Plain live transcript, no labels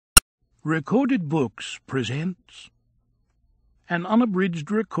Recorded Books presents an unabridged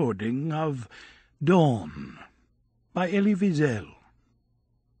recording of Dawn by Elie Wiesel,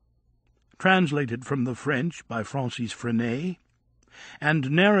 translated from the French by Francis Frenet and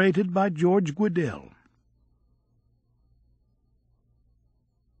narrated by George Guidel.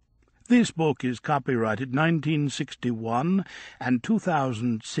 This book is copyrighted 1961 and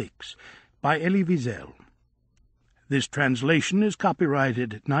 2006 by Elie Wiesel. This translation is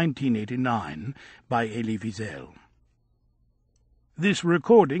copyrighted 1989 by Elie Wiesel. This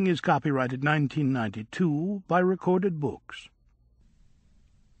recording is copyrighted 1992 by Recorded Books.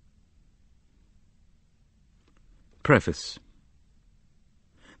 Preface.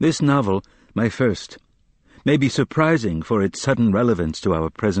 This novel, my first, may be surprising for its sudden relevance to our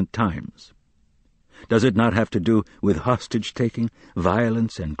present times. Does it not have to do with hostage-taking,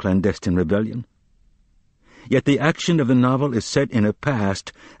 violence, and clandestine rebellion? Yet the action of the novel is set in a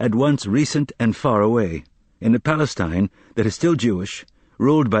past at once recent and far away, in a Palestine that is still Jewish,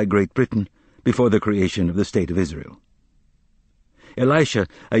 ruled by Great Britain before the creation of the State of Israel. Elisha,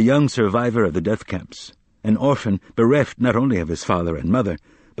 a young survivor of the death camps, an orphan bereft not only of his father and mother,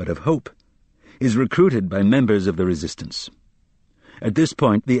 but of hope, is recruited by members of the resistance. At this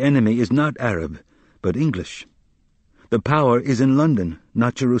point, the enemy is not Arab, but English. The power is in London,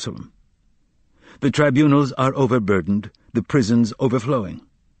 not Jerusalem. The tribunals are overburdened, the prisons overflowing.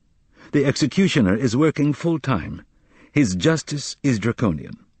 The executioner is working full-time. His justice is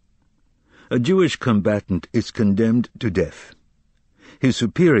draconian. A Jewish combatant is condemned to death. His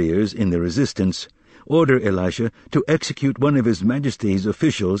superiors in the resistance order Elisha to execute one of His Majesty's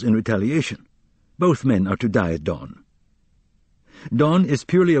officials in retaliation. Both men are to die at dawn. Dawn is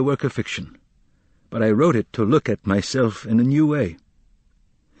purely a work of fiction, but I wrote it to look at myself in a new way.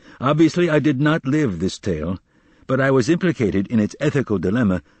 Obviously, I did not live this tale, but I was implicated in its ethical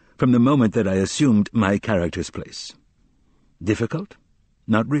dilemma from the moment that I assumed my character's place. Difficult?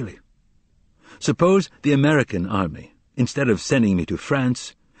 Not really. Suppose the American army, instead of sending me to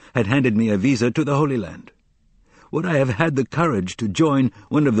France, had handed me a visa to the Holy Land. Would I have had the courage to join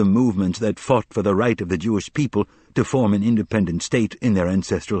one of the movements that fought for the right of the Jewish people to form an independent state in their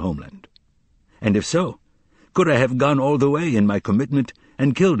ancestral homeland? And if so, could I have gone all the way in my commitment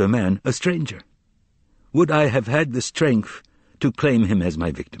and killed a man, a stranger? Would I have had the strength to claim him as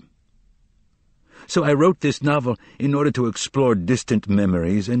my victim? So I wrote this novel in order to explore distant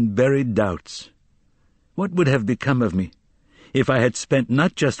memories and buried doubts. What would have become of me if I had spent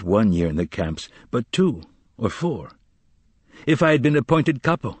not just 1 year in the camps, but 2 or 4? If I had been appointed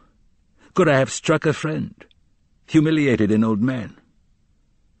capo, could I have struck a friend, humiliated an old man?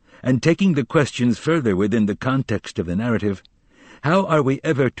 And taking the questions further within the context of the narrative, how are we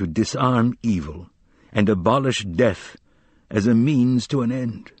ever to disarm evil and abolish death as a means to an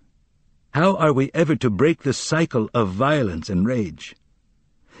end? How are we ever to break the cycle of violence and rage?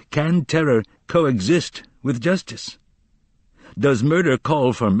 Can terror coexist with justice? Does murder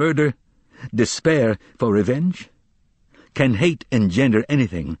call for murder, despair for revenge? Can hate engender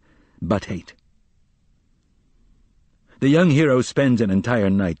anything but hate? The young hero spends an entire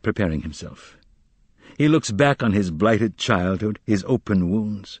night preparing himself. He looks back on his blighted childhood, his open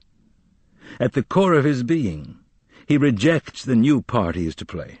wounds. At the core of his being, he rejects the new part he is to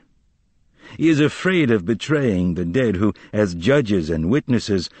play. He is afraid of betraying the dead who, as judges and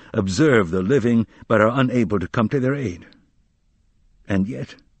witnesses, observe the living but are unable to come to their aid. And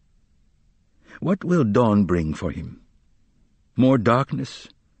yet, what will dawn bring for him? More darkness,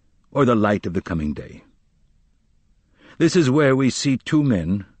 or the light of the coming day? This is where we see two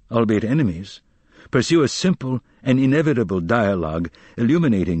men, albeit enemies, pursue a simple and inevitable dialogue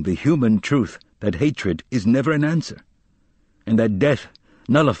illuminating the human truth that hatred is never an answer, and that death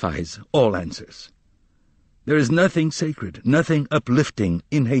nullifies all answers. There is nothing sacred, nothing uplifting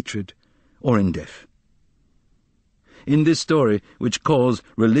in hatred or in death. In this story, which calls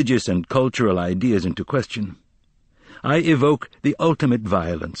religious and cultural ideas into question, I evoke the ultimate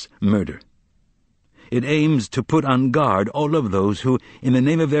violence, murder. It aims to put on guard all of those who, in the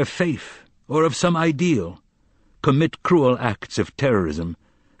name of their faith or of some ideal, commit cruel acts of terrorism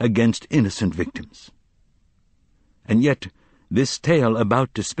against innocent victims. And yet, this tale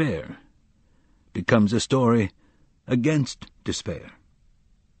about despair becomes a story against despair.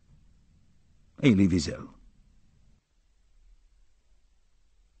 Elie Wiesel.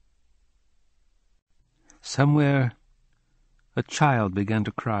 Somewhere, a child began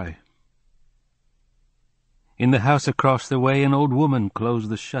to cry. In the house across the way, an old woman closed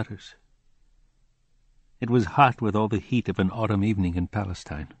the shutters. It was hot with all the heat of an autumn evening in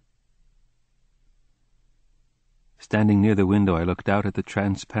Palestine. Standing near the window, I looked out at the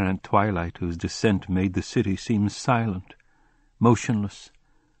transparent twilight whose descent made the city seem silent, motionless,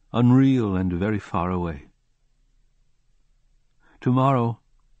 unreal, and very far away. Tomorrow,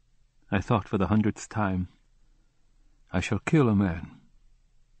 I thought for the 100th time, I shall kill a man.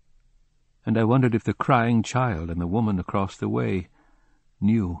 And I wondered if the crying child and the woman across the way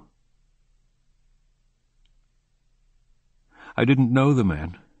knew. I didn't know the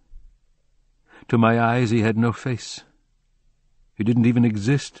man. To my eyes he had no face. He didn't even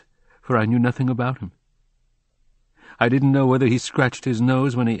exist, for I knew nothing about him. I didn't know whether he scratched his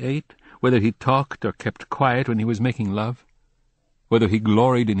nose when he ate, whether he talked or kept quiet when he was making love, whether he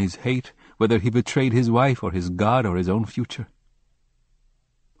gloried in his hate, whether he betrayed his wife or his God or his own future.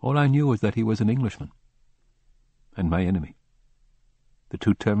 All I knew was that he was an Englishman, and my enemy. The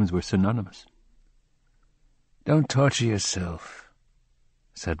two terms were synonymous. "Don't torture yourself,"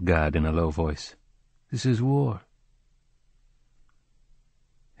 said God in a low voice. "This is war."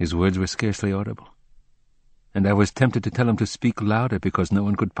 His words were scarcely audible, and I was tempted to tell him to speak louder because no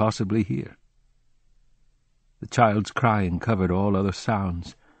one could possibly hear. The child's crying covered all other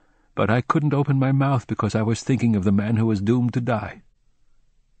sounds, but I couldn't open my mouth because I was thinking of the man who was doomed to die.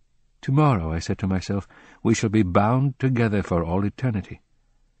 Tomorrow, I said to myself, we shall be bound together for all eternity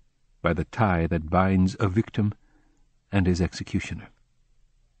by the tie that binds a victim and his executioner.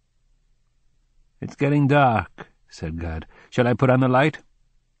 "It's getting dark," said God. "Shall I put on the light?"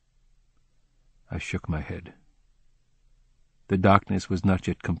 I shook my head. The darkness was not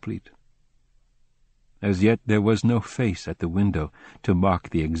yet complete. As yet there was no face at the window to mark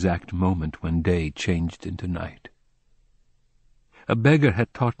the exact moment when day changed into night. A beggar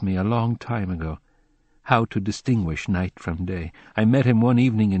had taught me a long time ago how to distinguish night from day. I met him one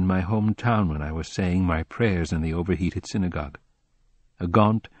evening in my hometown when I was saying my prayers in the overheated synagogue. A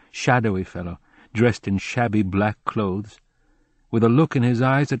gaunt, shadowy fellow, dressed in shabby black clothes, with a look in his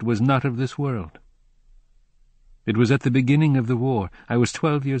eyes that was not of this world. It was at the beginning of the war. I was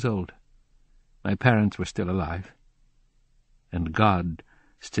 12 years old. My parents were still alive, and God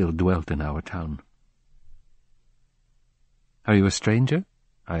still dwelt in our town. "Are you a stranger?"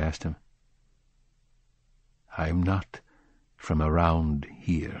 I asked him. "I'm not from around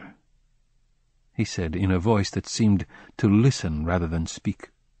here," he said in a voice that seemed to listen rather than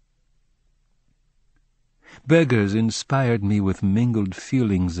speak. Beggars inspired me with mingled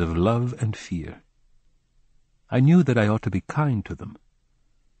feelings of love and fear. I knew that I ought to be kind to them,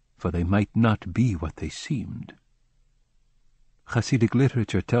 for they might not be what they seemed. Hasidic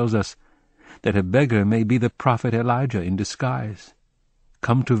literature tells us that a beggar may be the prophet Elijah in disguise,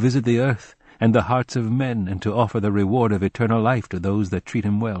 come to visit the earth and the hearts of men and to offer the reward of eternal life to those that treat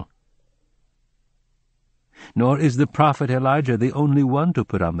him well. Nor is the prophet Elijah the only one to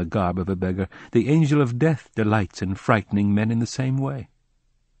put on the garb of a beggar. The angel of death delights in frightening men in the same way.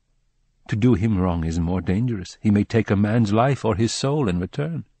 To do him wrong is more dangerous. He may take a man's life or his soul in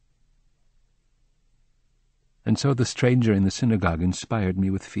return. And so the stranger in the synagogue inspired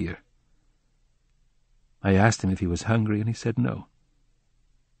me with fear. I asked him if he was hungry, and he said no.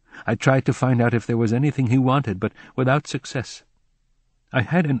 I tried to find out if there was anything he wanted, but without success. I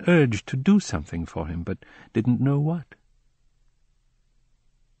had an urge to do something for him, but didn't know what.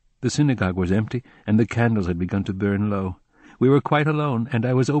 The synagogue was empty, and the candles had begun to burn low. We were quite alone, and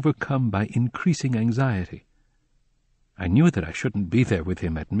I was overcome by increasing anxiety. I knew that I shouldn't be there with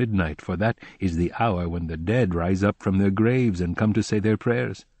him at midnight, for that is the hour when the dead rise up from their graves and come to say their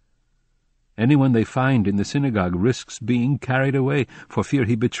prayers. Anyone they find in the synagogue risks being carried away for fear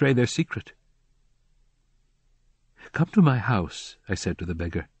he betray their secret. "Come to my house," I said to the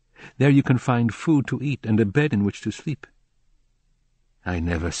beggar. "There you can find food to eat and a bed in which to sleep." "I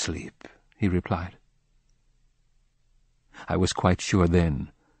never sleep," he replied. I was quite sure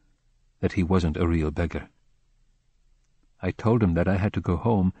then that he wasn't a real beggar. I told him that I had to go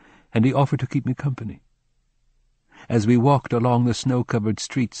home, and he offered to keep me company. As we walked along the snow-covered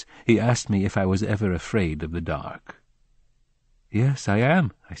streets, he asked me if I was ever afraid of the dark. "Yes, I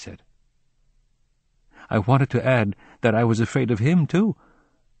am," I said. I wanted to add that I was afraid of him, too,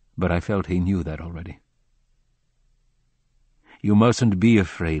 but I felt he knew that already. "You mustn't be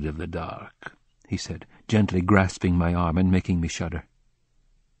afraid of the dark," he said, gently grasping my arm and making me shudder.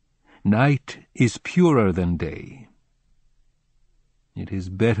 "Night is purer than day. It is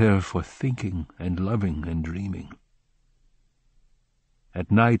better for thinking and loving and dreaming.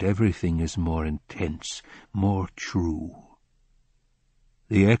 At night everything is more intense, more true.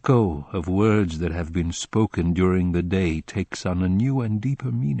 The echo of words that have been spoken during the day takes on a new and deeper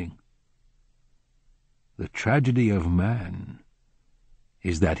meaning. The tragedy of man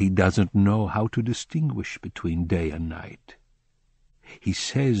is that he doesn't know how to distinguish between day and night. He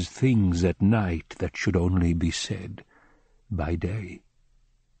says things at night that should only be said by day.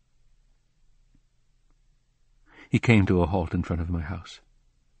 He came to a halt in front of my house.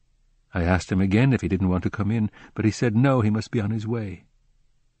 I asked him again if he didn't want to come in, but he said no, he must be on his way.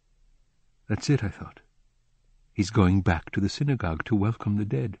 That's it, I thought. He's going back to the synagogue to welcome the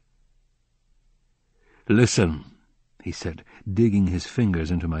dead. "Listen," he said, digging his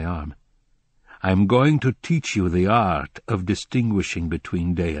fingers into my arm. "I'm going to teach you the art of distinguishing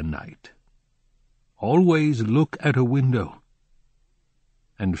between day and night. Always look at a window,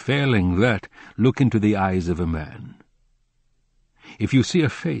 and failing that, look into the eyes of a man. If you see a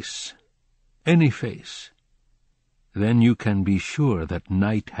face, any face, then you can be sure that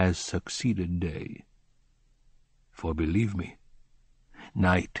night has succeeded day. For believe me,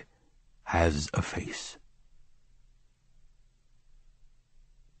 night has a face."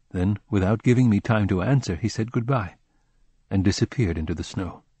 Then, without giving me time to answer, he said goodbye and disappeared into the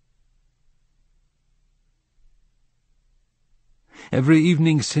snow. Every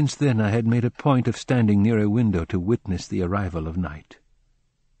evening since then I had made a point of standing near a window to witness the arrival of night.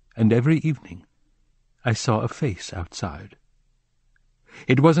 And every evening I saw a face outside.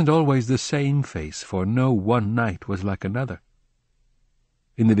 It wasn't always the same face, for no one night was like another.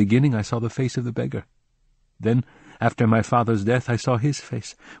 In the beginning I saw the face of the beggar. Then, after my father's death, I saw his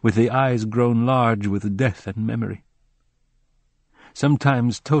face, with the eyes grown large with death and memory.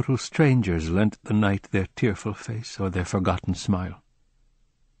 Sometimes total strangers lent the night their tearful face or their forgotten smile.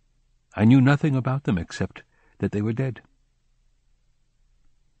 I knew nothing about them except that they were dead.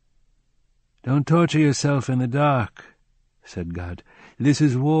 "Don't torture yourself in the dark," said God. "This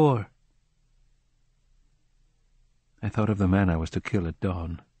is war." I thought of the man I was to kill at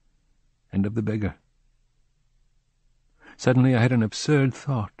dawn, and of the beggar. Suddenly I had an absurd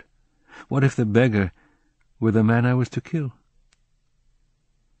thought. What if the beggar were the man I was to kill?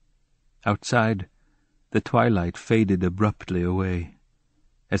 Outside, the twilight faded abruptly away,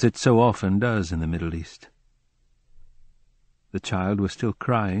 as it so often does in the Middle East. The child was still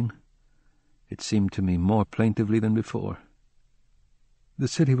crying. It seemed to me more plaintively than before. The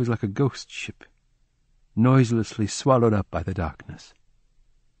city was like a ghost ship, noiselessly swallowed up by the darkness.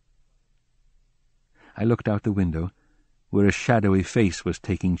 I looked out the window, where a shadowy face was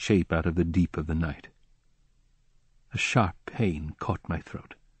taking shape out of the deep of the night. A sharp pain caught my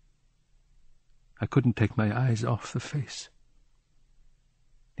throat. I couldn't take my eyes off the face.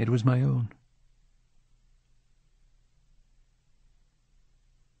 It was my own.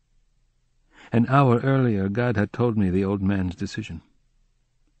 An hour earlier, God had told me the old man's decision.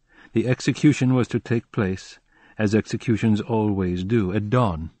 The execution was to take place, as executions always do, at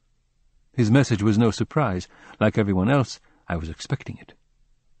dawn. His message was no surprise. Like everyone else, I was expecting it.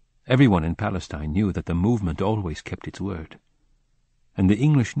 Everyone in Palestine knew that the movement always kept its word. And the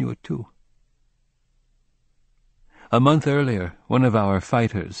English knew it too. A month earlier, one of our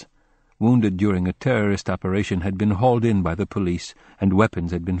fighters, wounded during a terrorist operation, had been hauled in by the police, and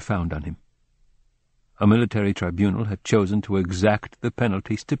weapons had been found on him. A military tribunal had chosen to exact the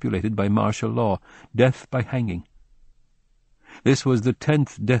penalty stipulated by martial law, death by hanging. This was the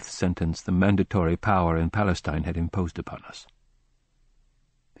 10th death sentence the mandatory power in Palestine had imposed upon us.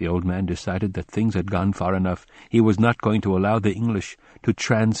 The old man decided that things had gone far enough. He was not going to allow the English to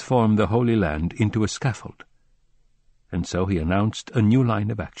transform the Holy Land into a scaffold. And so he announced a new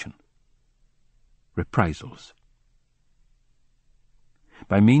line of action: reprisals.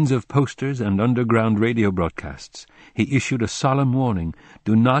 By means of posters and underground radio broadcasts, he issued a solemn warning: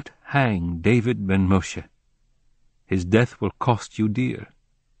 do not hang David ben Moshe. His death will cost you dear.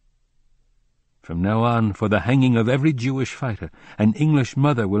 From now on, for the hanging of every Jewish fighter, an English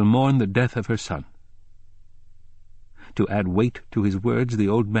mother will mourn the death of her son. To add weight to his words, the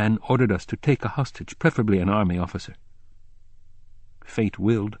old man ordered us to take a hostage, preferably an army officer. Fate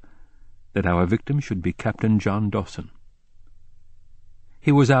willed that our victim should be Captain John Dawson.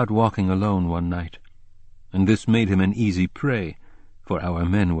 He was out walking alone one night, and this made him an easy prey, for our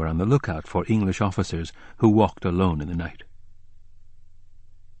men were on the lookout for English officers who walked alone in the night.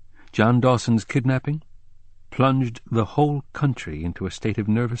 John Dawson's kidnapping plunged the whole country into a state of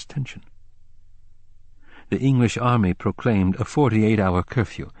nervous tension. The English army proclaimed a 48-hour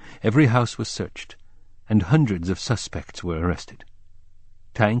curfew. Every house was searched, and hundreds of suspects were arrested.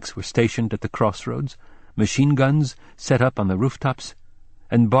 Tanks were stationed at the crossroads, machine guns set up on the rooftops,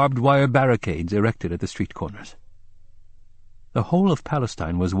 and barbed wire barricades erected at the street corners. The whole of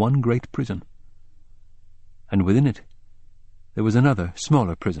Palestine was one great prison, and within it there was another,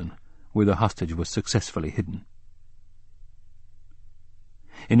 smaller prison, where the hostage was successfully hidden.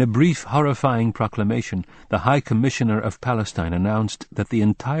 In a brief, horrifying proclamation, the High Commissioner of Palestine announced that the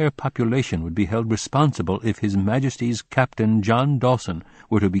entire population would be held responsible if His Majesty's Captain John Dawson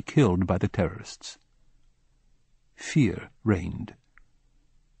were to be killed by the terrorists. Fear reigned,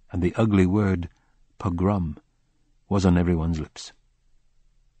 and the ugly word pogrom was on everyone's lips.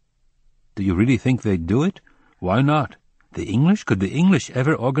 "Do you really think they'd do it? Why not? The English? Could the English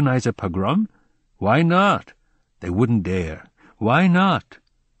ever organize a pogrom? Why not? They wouldn't dare. Why not?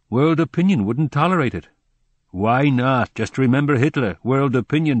 World opinion wouldn't tolerate it. Why not? Just remember Hitler. World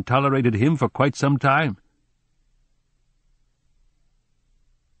opinion tolerated him for quite some time."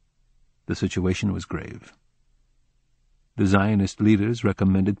 The situation was grave. The Zionist leaders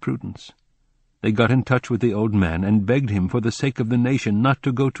recommended prudence. They got in touch with the old man and begged him for the sake of the nation not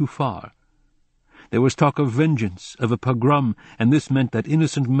to go too far. There was talk of vengeance, of a pogrom, and this meant that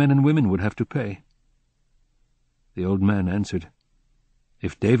innocent men and women would have to pay. The old man answered,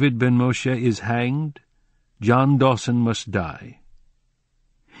 "If David ben Moshe is hanged, John Dawson must die.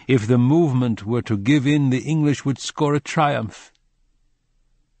 If the movement were to give in, the English would score a triumph.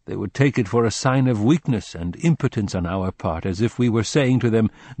 They would take it for a sign of weakness and impotence on our part, as if we were saying to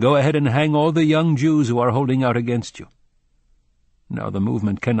them, 'Go ahead and hang all the young Jews who are holding out against you.' Now the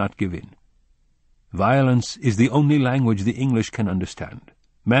movement cannot give in. Violence is the only language the English can understand.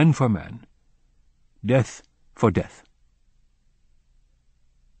 Man for man. Death for death."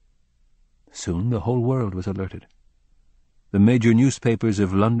 Soon the whole world was alerted. The major newspapers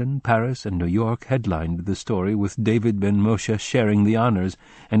of London, Paris, and New York headlined the story with David ben Moshe sharing the honors,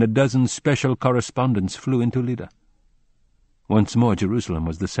 and a dozen special correspondents flew into Lydda. Once more Jerusalem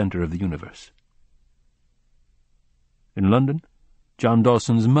was the center of the universe. In London, John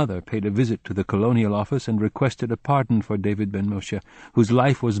Dawson's mother paid a visit to the Colonial Office and requested a pardon for David ben Moshe, whose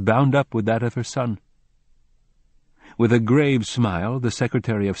life was bound up with that of her son. With a grave smile, the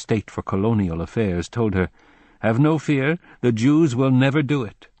Secretary of State for Colonial Affairs told her, "Have no fear, the Jews will never do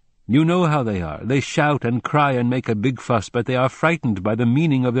it. You know how they are. They shout and cry and make a big fuss, but they are frightened by the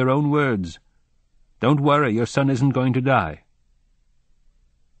meaning of their own words. Don't worry, your son isn't going to die."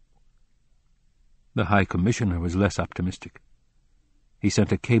 The High Commissioner was less optimistic. He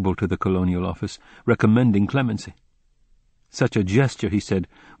sent a cable to the Colonial Office recommending clemency. Such a gesture, he said,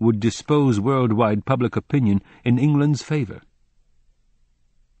 would dispose worldwide public opinion in England's favor.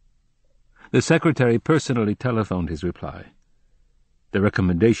 The Secretary personally telephoned his reply. The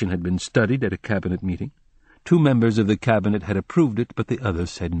recommendation had been studied at a cabinet meeting. 2 members of the cabinet had approved it, but the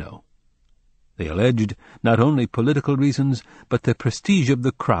others said no. They alleged not only political reasons, but the prestige of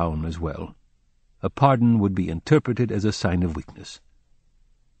the crown as well. A pardon would be interpreted as a sign of weakness.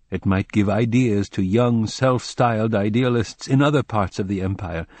 It might give ideas to young, self-styled idealists in other parts of the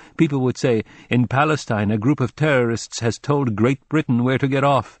empire. People would say, "In Palestine a group of terrorists has told Great Britain where to get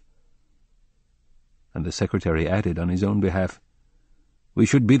off." And the Secretary added on his own behalf, "We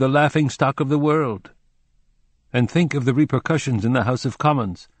should be the laughing-stock of the world. And think of the repercussions in the House of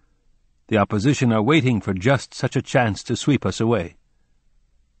Commons. The opposition are waiting for just such a chance to sweep us away."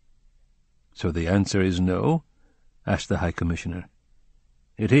 "So the answer is no?" asked the High Commissioner.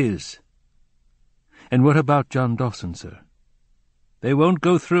 "It is." "And what about John Dawson, sir?" "They won't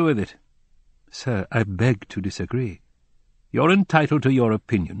go through with it." "Sir, I beg to disagree." "You're entitled to your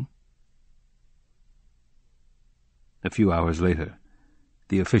opinion." A few hours later,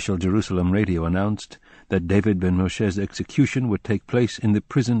 the official Jerusalem radio announced that David ben Moshe's execution would take place in the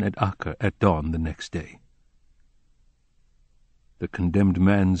prison at Acre at dawn the next day. The condemned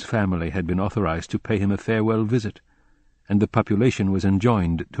man's family had been authorized to pay him a farewell visit, and the population was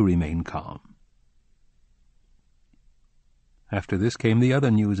enjoined to remain calm. After this came the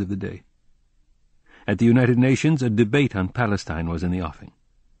other news of the day. At the United Nations, a debate on Palestine was in the offing.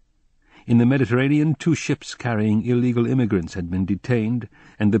 In the Mediterranean, 2 ships carrying illegal immigrants had been detained,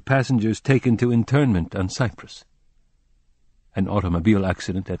 and the passengers taken to internment on Cyprus. An automobile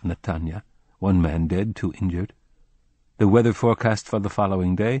accident at Netanya, 1 man dead, 2 injured. The weather forecast for the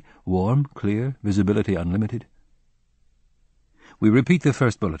following day, warm, clear, visibility unlimited. We repeat the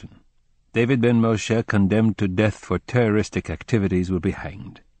first bulletin. David ben Moshe, condemned to death for terroristic activities, will be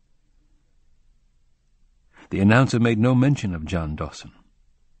hanged. The announcer made no mention of John Dawson,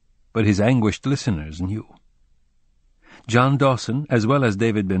 but his anguished listeners knew. John Dawson, as well as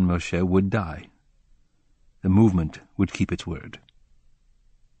David ben Moshe, would die. The movement would keep its word.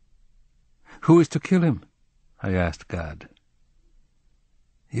 "Who is to kill him?" I asked God.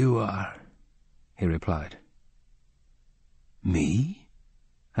 "You are," he replied. "Me?"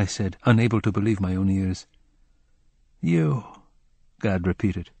 I said, unable to believe my own ears. "You," God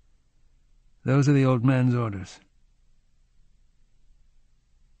repeated. "Those are the old man's orders."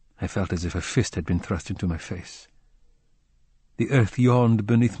 I felt as if a fist had been thrust into my face. The earth yawned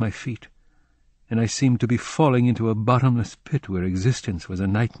beneath my feet, and I seemed to be falling into a bottomless pit where existence was a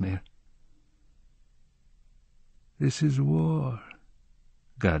nightmare. "This is war,"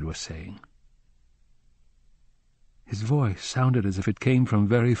 God was saying. His voice sounded as if it came from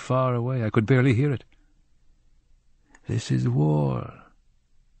very far away. I could barely hear it. "This is war.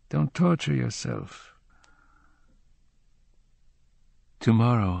 Don't torture yourself.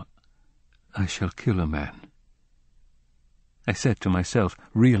 Tomorrow I shall kill a man," I said to myself,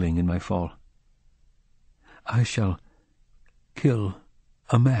 reeling in my fall. "I shall kill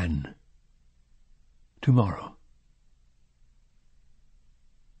a man tomorrow."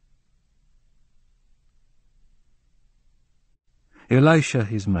 Elisha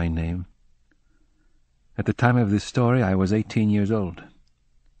is my name. At the time of this story, I was 18 years old.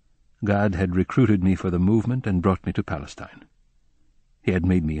 God had recruited me for the movement and brought me to Palestine. He had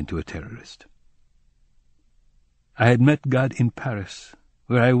made me into a terrorist. I had met God in Paris,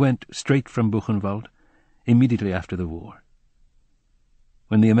 where I went straight from Buchenwald, immediately after the war.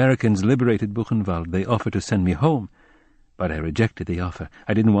 When the Americans liberated Buchenwald, they offered to send me home, but I rejected the offer.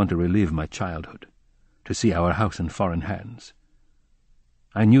 I didn't want to relive my childhood, to see our house in foreign hands.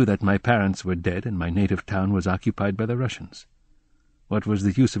 I knew that my parents were dead and my native town was occupied by the Russians. What was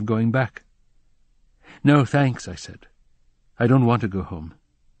the use of going back? "No, thanks," I said. "I don't want to go home."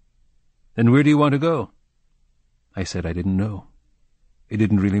 "Then where do you want to go?" I said I didn't know. It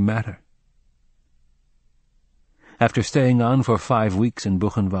didn't really matter. After staying on for 5 weeks in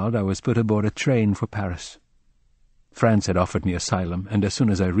Buchenwald, I was put aboard a train for Paris. France had offered me asylum, and as soon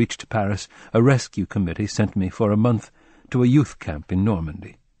as I reached Paris, a rescue committee sent me for a month to a youth camp in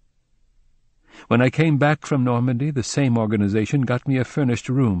Normandy. When I came back from Normandy, the same organization got me a furnished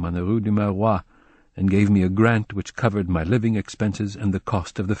room on the Rue du Marois and gave me a grant which covered my living expenses and the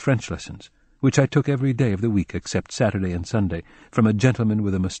cost of the French lessons, which I took every day of the week except Saturday and Sunday, from a gentleman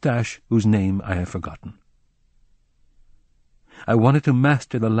with a moustache whose name I have forgotten. I wanted to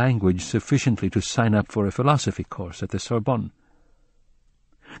master the language sufficiently to sign up for a philosophy course at the Sorbonne.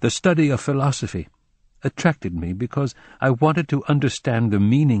 The study of philosophy attracted me because I wanted to understand the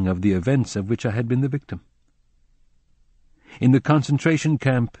meaning of the events of which I had been the victim. In the concentration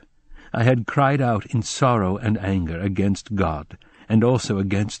camp, I had cried out in sorrow and anger against God and also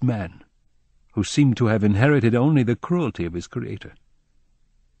against man, who seemed to have inherited only the cruelty of his creator.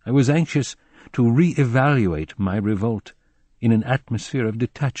 I was anxious to re-evaluate my revolt in an atmosphere of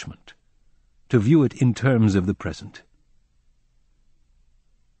detachment, to view it in terms of the present.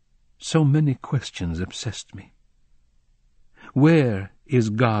 So many questions obsessed me. Where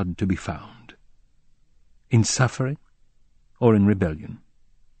is God to be found? In suffering or in rebellion?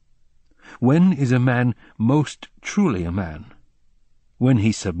 When is a man most truly a man? When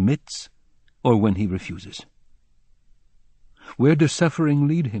he submits or when he refuses? Where does suffering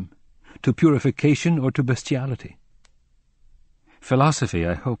lead him? To purification or to bestiality? Philosophy,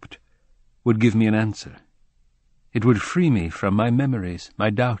 I hoped, would give me an answer. It would free me from my memories, my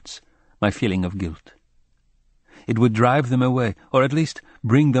doubts, my feeling of guilt. It would drive them away, or at least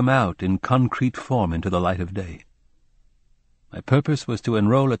bring them out in concrete form into the light of day. My purpose was to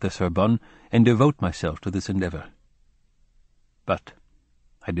enroll at the Sorbonne and devote myself to this endeavor. But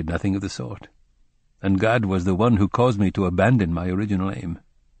I did nothing of the sort, and God was the one who caused me to abandon my original aim.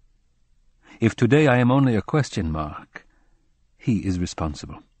 If today I am only a question mark, He is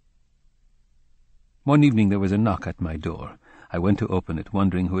responsible. One evening there was a knock at my door. I went to open it,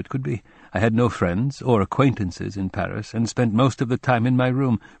 wondering who it could be. I had no friends or acquaintances in Paris, and spent most of the time in my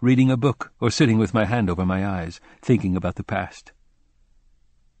room, reading a book or sitting with my hand over my eyes, thinking about the past.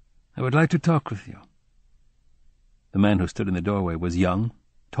 "I would like to talk with you." The man who stood in the doorway was young,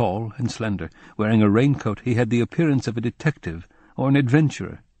 tall, and slender. Wearing a raincoat, he had the appearance of a detective or an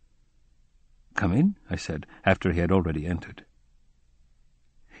adventurer. "Come in," I said, after he had already entered.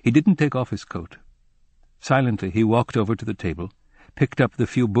 He didn't take off his coat. Silently he walked over to the table, picked up the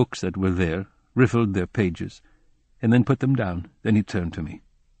few books that were there, riffled their pages, and then put them down. Then he turned to me.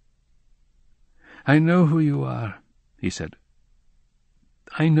 "I know who you are," he said.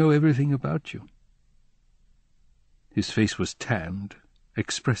 "I know everything about you." His face was tanned,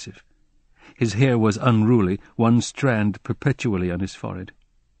 expressive. His hair was unruly, one strand perpetually on his forehead.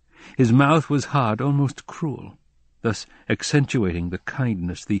 His mouth was hard, almost cruel, thus accentuating the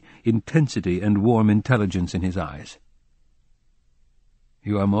kindness, the intensity and warm intelligence in his eyes.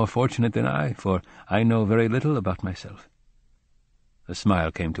 "You are more fortunate than I, for I know very little about myself." A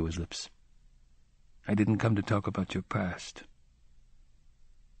smile came to his lips. "I didn't come to talk about your past."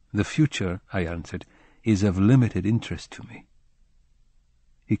 "The future," I answered, "is of limited interest to me."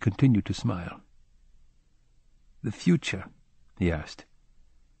 He continued to smile. "The future," he asked.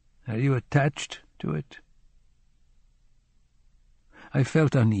 "Are you attached to it?" I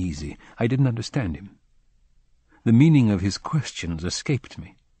felt uneasy. I didn't understand him. The meaning of his questions escaped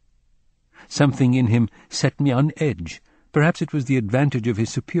me. Something in him set me on edge. Perhaps it was the advantage of his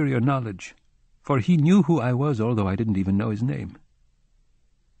superior knowledge, for he knew who I was, although I didn't even know his name.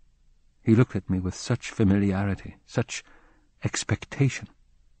 He looked at me with such familiarity, such expectation,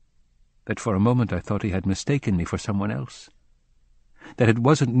 that for a moment I thought he had mistaken me for someone else, that it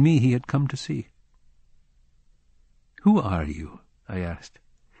wasn't me he had come to see. "Who are you?" I asked.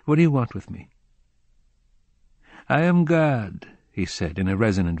 "What do you want with me?" "I am God," he said in a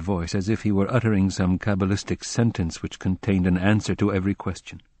resonant voice, as if he were uttering some Kabbalistic sentence which contained an answer to every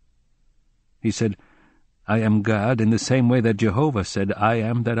question. He said, "I am God," in the same way that Jehovah said, "I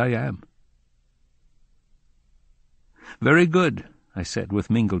am that I am." "Very good," I said, with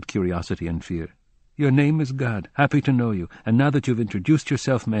mingled curiosity and fear. "Your name is God. Happy to know you. And now that you've introduced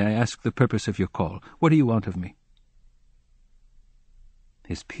yourself, may I ask the purpose of your call? What do you want of me?"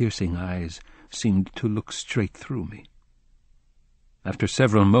 His piercing eyes seemed to look straight through me. After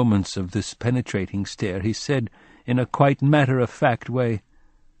several moments of this penetrating stare, he said, in a quite matter-of-fact way,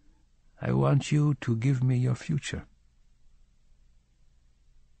 "I want you to give me your future."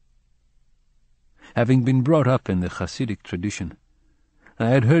 Having been brought up in the Hasidic tradition, I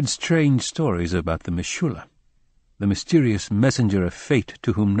had heard strange stories about the Meshulah, the mysterious messenger of fate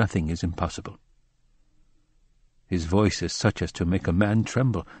to whom nothing is impossible. His voice is such as to make a man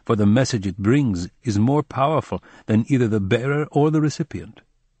tremble, for the message it brings is more powerful than either the bearer or the recipient.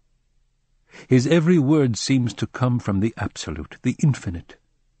 His every word seems to come from the Absolute, the Infinite,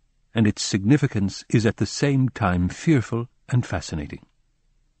 and its significance is at the same time fearful and fascinating.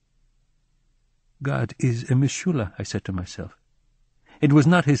 God is a Meshulah, I said to myself. It was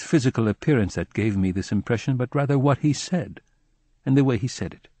not his physical appearance that gave me this impression, but rather what he said, and the way he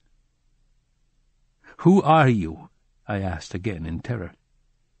said it. "Who are you?" I asked again in terror.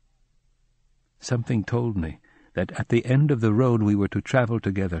 Something told me that at the end of the road we were to travel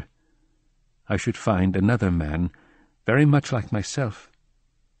together, I should find another man, very much like myself,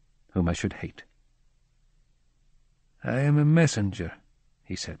 whom I should hate. "I am a messenger,"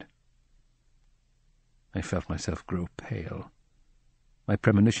 he said. I felt myself grow pale. My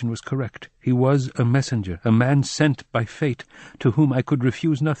premonition was correct. He was a messenger, a man sent by fate, to whom I could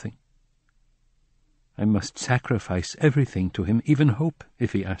refuse nothing. I must sacrifice everything to him, even hope,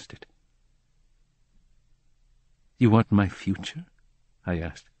 if he asked it. "You want my future?" I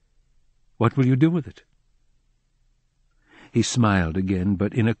asked. "What will you do with it?" He smiled again,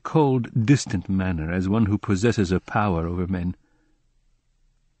 but in a cold, distant manner, as one who possesses a power over men.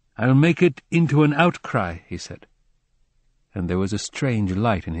 "I'll make it into an outcry," he said, and there was a strange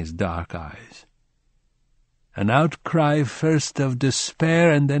light in his dark eyes. "An outcry first of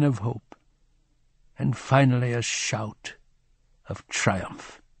despair and then of hope, and finally a shout of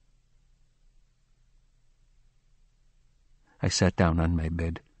triumph." I sat down on my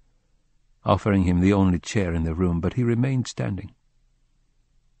bed, offering him the only chair in the room, but he remained standing.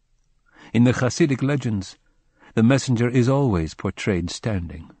 In the Hasidic legends, the messenger is always portrayed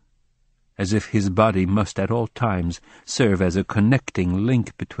standing, as if his body must at all times serve as a connecting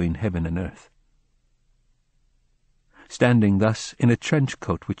link between heaven and earth. Standing thus in a trench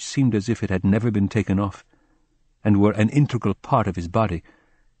coat which seemed as if it had never been taken off, and were an integral part of his body,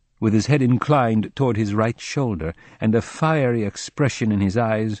 with his head inclined toward his right shoulder and a fiery expression in his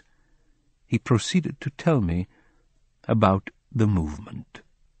eyes, he proceeded to tell me about the movement.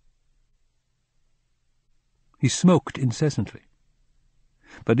 He smoked incessantly,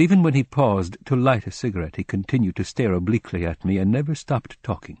 but even when he paused to light a cigarette, he continued to stare obliquely at me and never stopped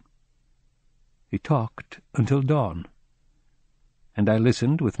talking. He talked until dawn, and I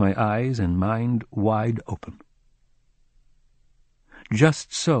listened with my eyes and mind wide open.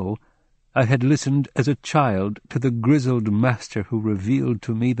 Just so I had listened as a child to the grizzled master who revealed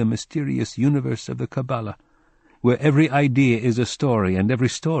to me the mysterious universe of the Kabbalah, where every idea is a story, and every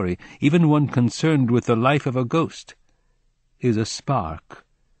story, even one concerned with the life of a ghost, is a spark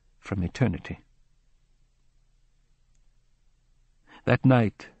from eternity. That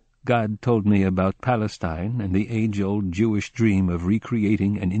night God told me about Palestine and the age-old Jewish dream of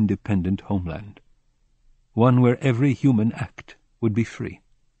recreating an independent homeland, one where every human act would be free.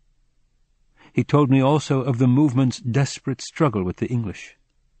 He told me also of the movement's desperate struggle with the English.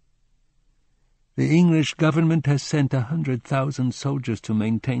 "The English government has sent 100,000 soldiers to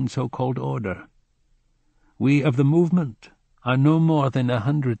maintain so-called order. We of the movement are no more than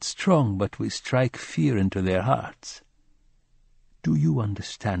 100 strong, but we strike fear into their hearts. Do you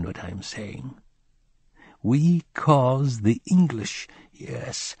understand what I am saying? We cause the English,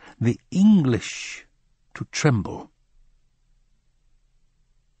 yes, the English, to tremble."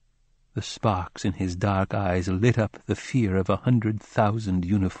 The sparks in his dark eyes lit up the fear of 100,000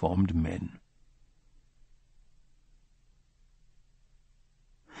 uniformed men.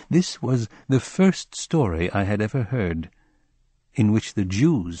 This was the first story I had ever heard in which the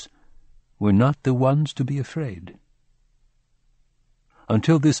Jews were not the ones to be afraid.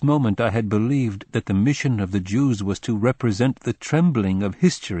 Until this moment I had believed that the mission of the Jews was to represent the trembling of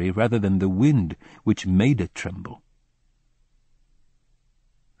history rather than the wind which made it tremble.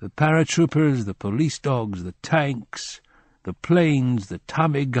 The paratroopers, the police dogs, the tanks, the planes, the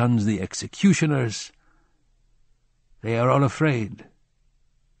Tommy guns, the executioners, they are all afraid.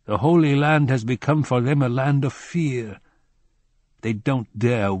 The Holy Land has become for them a land of fear. They don't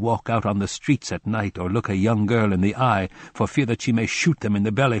dare walk out on the streets at night or look a young girl in the eye for fear that she may shoot them in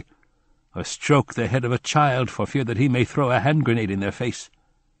the belly, or stroke the head of a child for fear that he may throw a hand grenade in their face.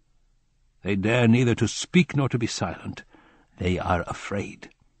 They dare neither to speak nor to be silent. They are afraid.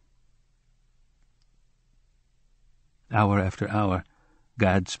 Hour after hour,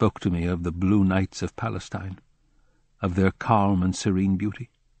 Gad spoke to me of the blue nights of Palestine, of their calm and serene beauty.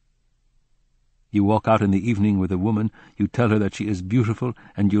 You walk out in the evening with a woman, you tell her that she is beautiful,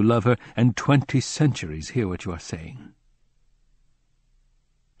 and you love her, and 20 centuries hear what you are saying.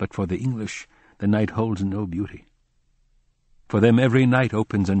 But for the English, the night holds no beauty. For them every night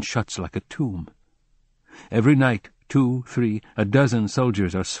opens and shuts like a tomb. Every night 2, 3, a dozen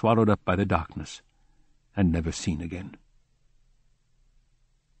soldiers are swallowed up by the darkness, and never seen again.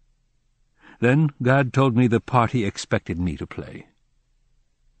 Then God told me the part he expected me to play.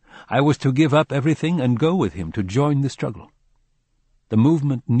 I was to give up everything and go with him to join the struggle. The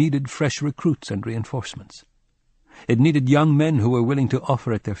movement needed fresh recruits and reinforcements. It needed young men who were willing to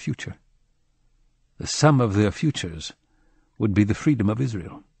offer it their future. The sum of their futures would be the freedom of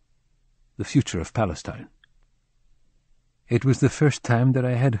Israel, the future of Palestine. It was the first time that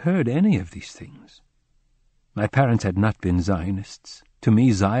I had heard any of these things. My parents had not been Zionists. To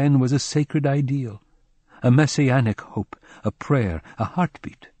me, Zion was a sacred ideal, a messianic hope, a prayer, a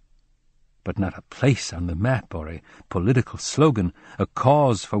heartbeat, but not a place on the map or a political slogan, a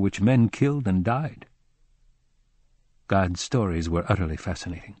cause for which men killed and died. God's stories were utterly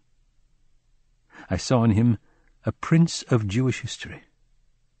fascinating. I saw in him a prince of Jewish history,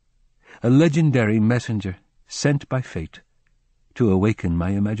 a legendary messenger sent by fate to awaken my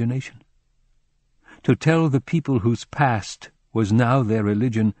imagination, to tell the people whose past was now their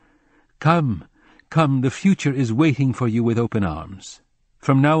religion, "Come, come, the future is waiting for you with open arms.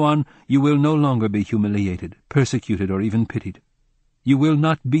 From now on you will no longer be humiliated, persecuted, or even pitied. You will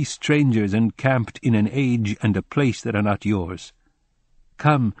not be strangers encamped in an age and a place that are not yours.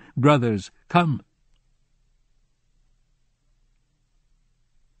 Come, brothers, come."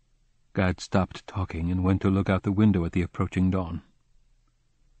 God stopped talking and went to look out the window at the approaching dawn.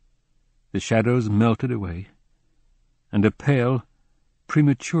 The shadows melted away, and a pale,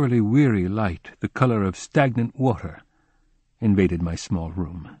 prematurely weary light, the color of stagnant water, invaded my small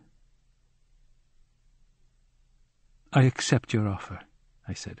room. "I accept your offer,"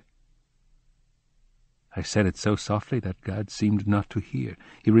 I said. I said it so softly that God seemed not to hear.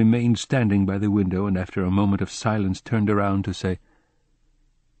 He remained standing by the window, and after a moment of silence turned around to say,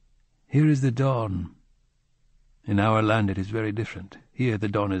 "Here is the dawn. In our land it is very different. Here the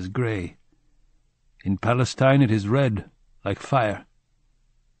dawn is grey. In Palestine it is red, like fire."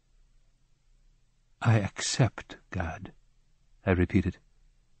 "I accept, God," I repeated.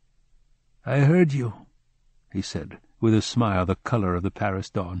 "I heard you," he said, with a smile the color of the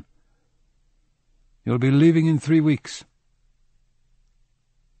Paris dawn. "You'll be leaving in 3 weeks.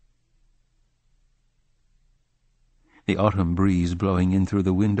 The autumn breeze blowing in through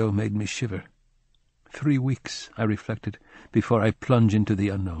the window made me shiver. 3 weeks, I reflected, before I plunge into the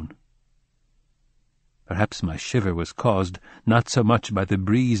unknown. Perhaps my shiver was caused not so much by the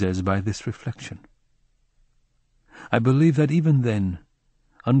breeze as by this reflection. I believe that even then,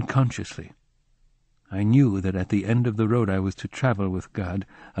 unconsciously, I knew that at the end of the road I was to travel with God,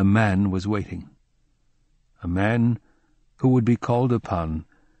 a man was waiting. A man who would be called upon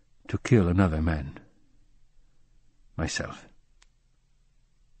to kill another man. Myself.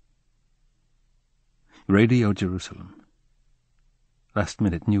 Radio Jerusalem.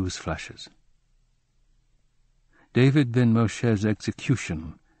 Last-minute news flashes. David ben Moshe's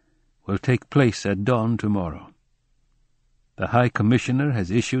execution will take place at dawn tomorrow. The High Commissioner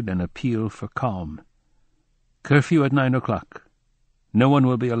has issued an appeal for calm. Curfew at 9 o'clock. No one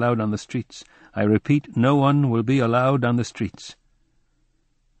will be allowed on the streets. I repeat, no one will be allowed on the streets.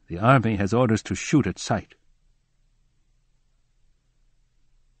 The army has orders to shoot at sight."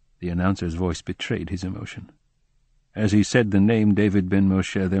 The announcer's voice betrayed his emotion. As he said the name David ben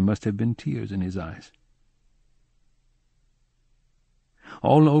Moshe, there must have been tears in his eyes.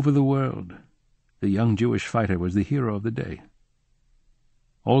 All over the world, the young Jewish fighter was the hero of the day.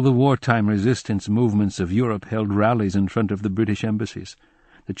 All the wartime resistance movements of Europe held rallies in front of the British embassies.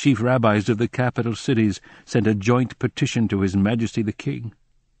 The chief rabbis of the capital cities sent a joint petition to His Majesty the King.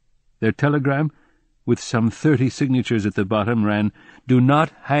 Their telegram, with some 30 signatures at the bottom, ran, "Do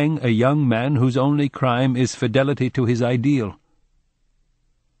not hang a young man whose only crime is fidelity to his ideal."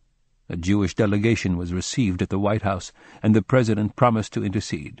 A Jewish delegation was received at the White House, and the President promised to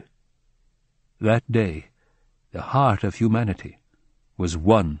intercede. That day, the heart of humanity was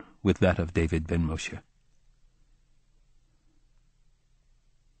one with that of David ben Moshe.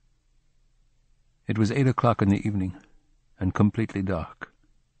 It was 8 o'clock in the evening, and completely dark.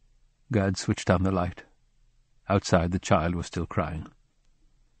 Gad switched on the light. Outside, the child was still crying.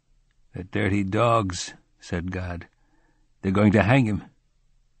 "The dirty dogs," said Gad. "They're going to hang him."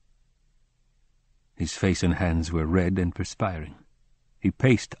 His face and hands were red and perspiring. He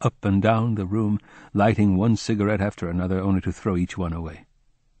paced up and down the room, lighting one cigarette after another, only to throw each one away.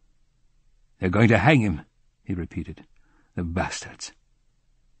 "They're going to hang him," he repeated. "The bastards."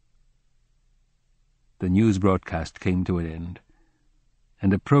 The news broadcast came to an end,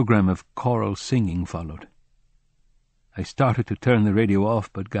 and a program of choral singing followed. I started to turn the radio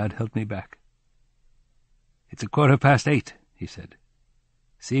off, but God held me back. "It's 8:15, he said.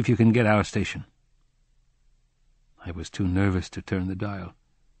 "See if you can get our station." I was too nervous to turn the dial.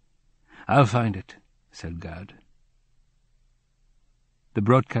 "I'll find it," said God. The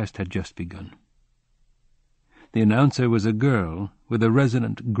broadcast had just begun. The announcer was a girl with a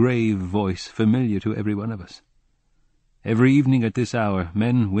resonant, grave voice familiar to every one of us. Every evening at this hour,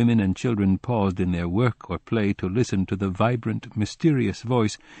 men, women, and children paused in their work or play to listen to the vibrant, mysterious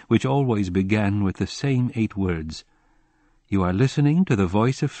voice which always began with the same 8 words, "You are listening to the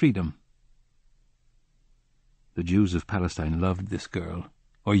voice of freedom." The Jews of Palestine loved this girl,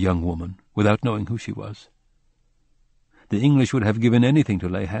 or young woman, without knowing who she was. The English would have given anything to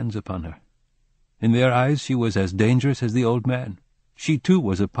lay hands upon her. In their eyes she was as dangerous as the old man. She too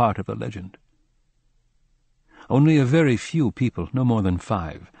was a part of the legend. Only a very few people, no more than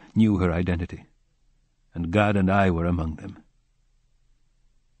 5, knew her identity, and God and I were among them.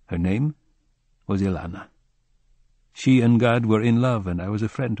 Her name was Ilana. She and God were in love, and I was a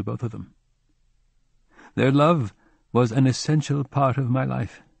friend to both of them. Their love was an essential part of my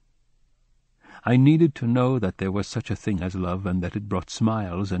life. I needed to know that there was such a thing as love, and that it brought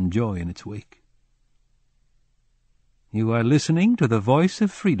smiles and joy in its wake. "You are listening to the voice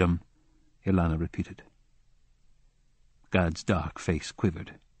of freedom," Ilana repeated. God's dark face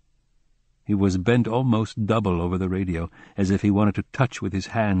quivered. He was bent almost double over the radio, as if he wanted to touch with his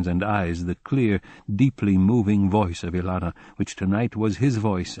hands and eyes the clear, deeply moving voice of Ilana, which tonight was his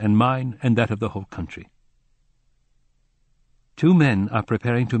voice, and mine, and that of the whole country. "2 men are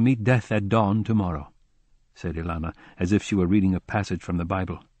preparing to meet death at dawn tomorrow," said Ilana, as if she were reading a passage from the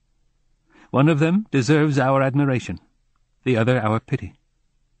Bible. "One of them deserves our admiration, the other our pity.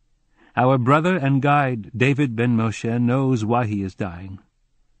 Our brother and guide, David ben Moshe, knows why he is dying.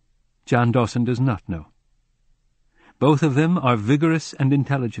 John Dawson does not know. Both of them are vigorous and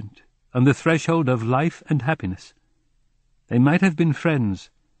intelligent, on the threshold of life and happiness. They might have been friends,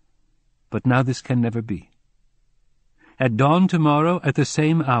 but now this can never be. At dawn tomorrow, at the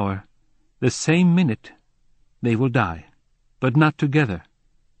same hour, the same minute, they will die, but not together,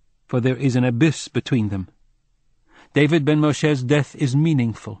 for there is an abyss between them. David ben Moshe's death is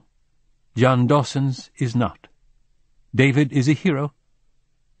meaningful. John Dawson's is not. David is a hero,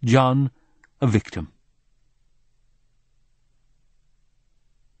 John a victim."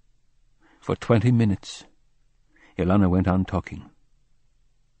 For 20 minutes, Ilana went on talking.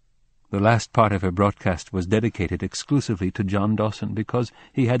 The last part of her broadcast was dedicated exclusively to John Dawson because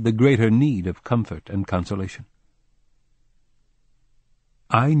he had the greater need of comfort and consolation.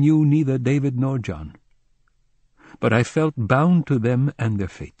 I knew neither David nor John, but I felt bound to them and their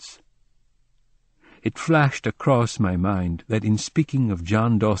fates. It flashed across my mind that in speaking of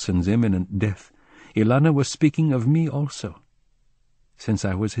John Dawson's imminent death, Ilana was speaking of me also, since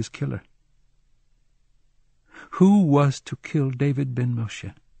I was his killer. Who was to kill David ben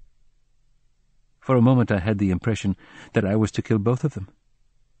Moshe? For a moment I had the impression that I was to kill both of them,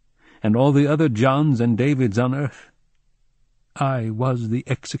 and all the other Johns and Davids on earth. I was the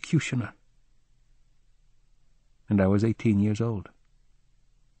executioner. And I was 18 years old.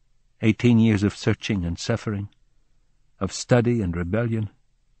 18 years of searching and suffering, of study and rebellion,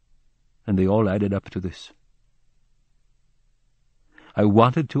 and they all added up to this. I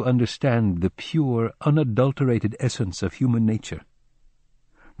wanted to understand the pure, unadulterated essence of human nature,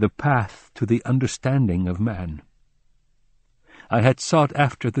 the path to the understanding of man. I had sought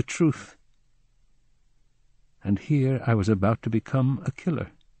after the truth, and here I was about to become a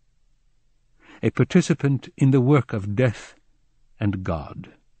killer, a participant in the work of death and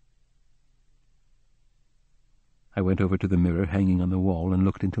God. I went over to the mirror hanging on the wall and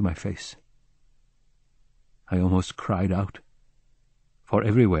looked into my face. I almost cried out, for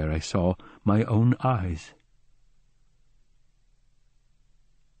everywhere I saw my own eyes.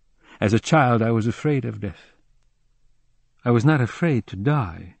 As a child I was afraid of death. I was not afraid to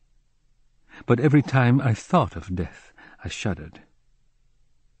die, but every time I thought of death I shuddered.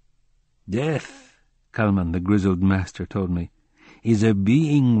 "Death," Kalman the grizzled master told me, "is a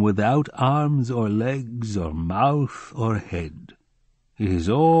being without arms or legs or mouth or head. It is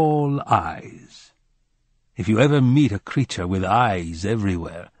all eyes. If you ever meet a creature with eyes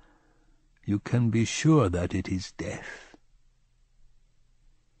everywhere, you can be sure that it is death."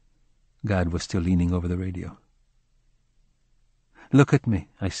 God was still leaning over the radio. "Look at me,"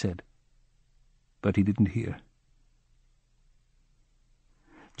 I said, but he didn't hear.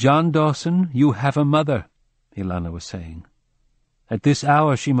 "John Dawson, you have a mother," Ilana was saying. "At this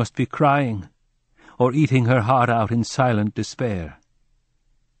hour she must be crying, or eating her heart out in silent despair.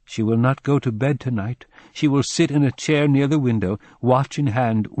 She will not go to bed tonight. She will sit in a chair near the window, watch in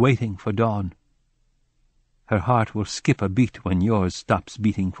hand, waiting for dawn. Her heart will skip a beat when yours stops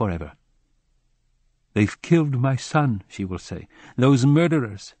beating forever. 'They've killed my son,' she will say, 'those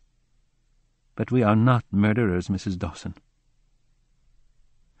murderers.' But we are not murderers, Mrs. Dawson."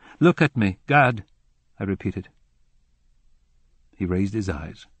 "Look at me, God," I repeated. He raised his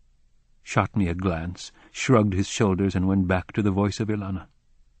eyes, shot me a glance, shrugged his shoulders, and went back to the voice of Ilana.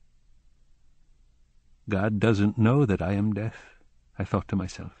 God doesn't know that I am deaf, I thought to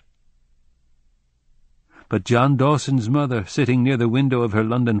myself. But John Dawson's mother, sitting near the window of her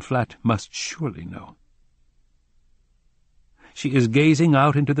London flat, must surely know. She is gazing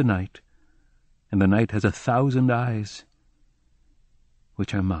out into the night, and the night has 1,000 eyes,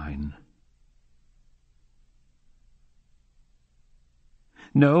 which are mine.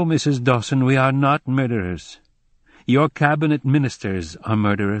 "No, Mrs. Dawson, we are not murderers. Your cabinet ministers are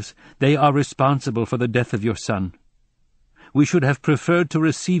murderers. They are responsible for the death of your son. We should have preferred to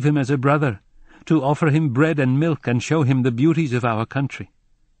receive him as a brother, to offer him bread and milk and show him the beauties of our country.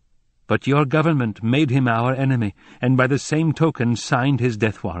 But your government made him our enemy, and by the same token signed his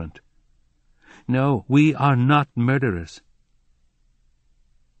death warrant. No, we are not murderers."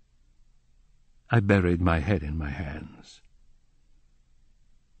 I buried my head in my hands.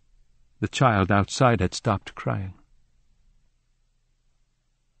 The child outside had stopped crying.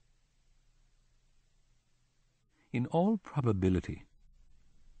 In all probability,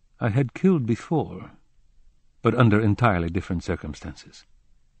 I had killed before, but under entirely different circumstances.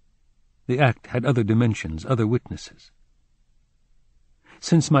 The act had other dimensions, other witnesses.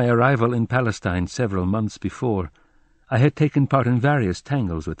 Since my arrival in Palestine several months before, I had taken part in various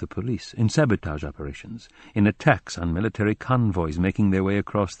tangles with the police, in sabotage operations, in attacks on military convoys making their way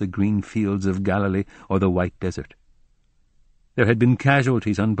across the green fields of Galilee or the White Desert. There had been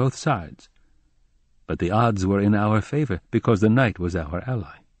casualties on both sides, but the odds were in our favor because the night was our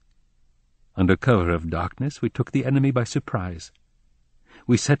ally. Under cover of darkness, we took the enemy by surprise.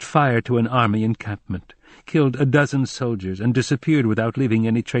 We set fire to an army encampment, killed 12 soldiers, and disappeared without leaving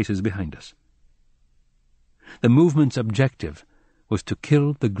any traces behind us. The movement's objective was to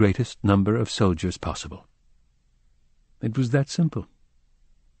kill the greatest number of soldiers possible. It was that simple.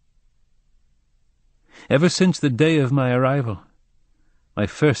 Ever since the day of my arrival, my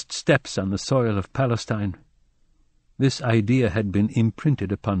first steps on the soil of Palestine, this idea had been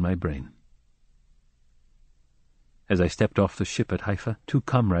imprinted upon my brain. As I stepped off the ship at Haifa, 2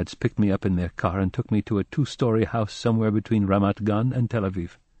 comrades picked me up in their car and took me to a 2-story house somewhere between Ramat Gan and Tel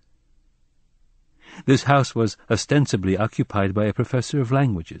Aviv. This house was ostensibly occupied by a professor of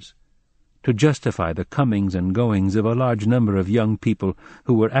languages, to justify the comings and goings of a large number of young people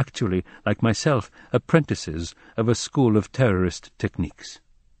who were actually, like myself, apprentices of a school of terrorist techniques.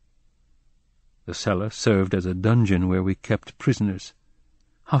 The cellar served as a dungeon where we kept prisoners,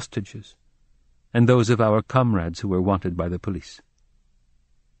 hostages, and those of our comrades who were wanted by the police.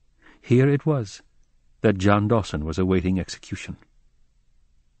 Here it was that John Dawson was awaiting execution.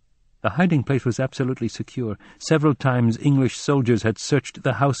 The hiding place was absolutely secure. Several times English soldiers had searched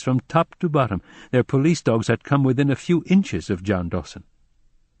the house from top to bottom. Their police dogs had come within a few inches of John Dawson.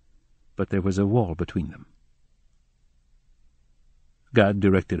 But there was a wall between them. God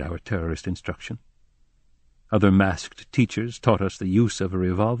directed our terrorist instruction. Other masked teachers taught us the use of a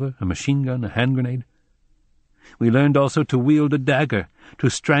revolver, a machine gun, a hand grenade. We learned also to wield a dagger, to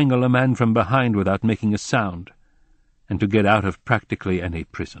strangle a man from behind without making a sound, and to get out of practically any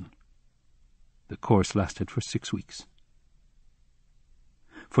prison. The course lasted for 6 weeks.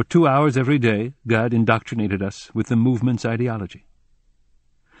 For 2 hours every day, God indoctrinated us with the movement's ideology.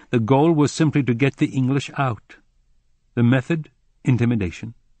 The goal was simply to get the English out. The method,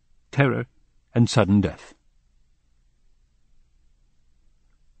 intimidation, terror, and sudden death.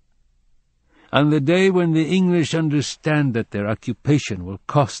 On the day when the English understand that their occupation will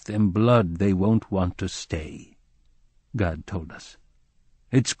cost them blood, they won't want to stay, God told us.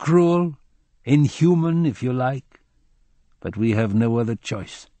 It's cruel, inhuman, if you like, but we have no other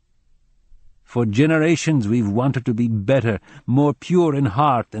choice. For generations we've wanted to be better, more pure in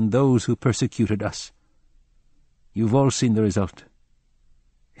heart than those who persecuted us. You've all seen the result.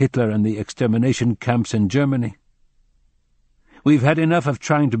 Hitler and the extermination camps in Germany. We've had enough of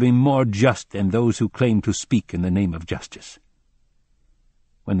trying to be more just than those who claim to speak in the name of justice.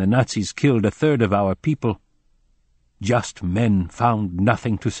 When the Nazis killed 1/3 of our people, just men found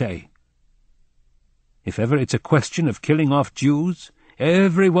nothing to say. If ever it's a question of killing off Jews,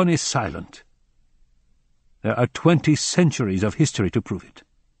 everyone is silent. There are 20 centuries of history to prove it.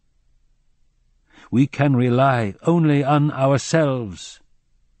 We can rely only on ourselves.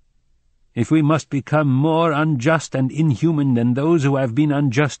 If we must become more unjust and inhuman than those who have been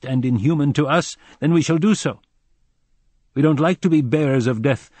unjust and inhuman to us, then we shall do so. We don't like to be bearers of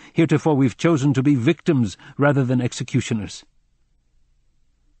death. Heretofore we've chosen to be victims rather than executioners.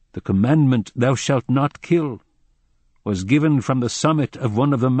 The commandment, "Thou shalt not kill," was given from the summit of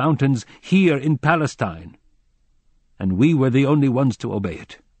one of the mountains here in Palestine, and we were the only ones to obey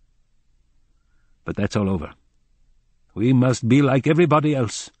it. But that's all over. We must be like everybody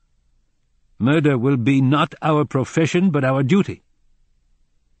else. Murder will be not our profession, but our duty.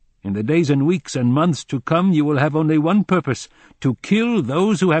 In the days and weeks and months to come, you will have only one purpose: to kill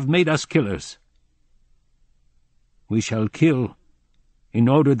those who have made us killers. We shall kill in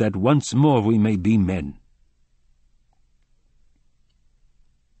order that once more we may be men.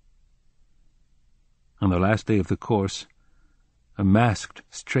 On the last day of the course, a masked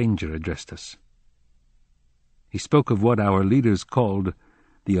stranger addressed us. He spoke of what our leaders called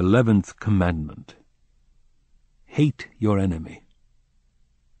the 11th commandment. Hate your enemy.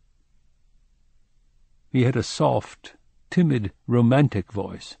 He had a soft, timid, romantic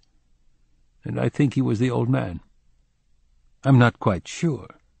voice, and I think he was the old man. I'm not quite sure.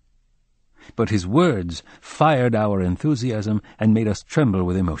 But his words fired our enthusiasm and made us tremble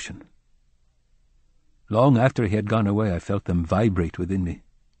with emotion. Long after he had gone away, I felt them vibrate within me.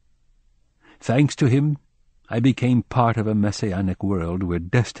 Thanks to him, I became part of a messianic world where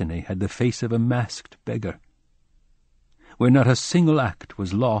destiny had the face of a masked beggar, where not a single act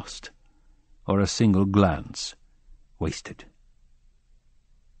was lost or a single glance wasted.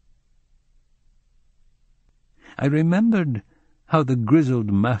 I remembered how the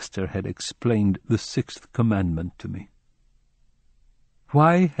grizzled master had explained the 6th commandment to me.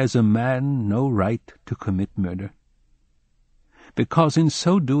 Why has a man no right to commit murder? Because in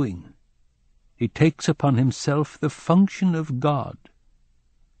so doing, he takes upon himself the function of God,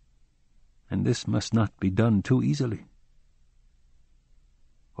 and this must not be done too easily.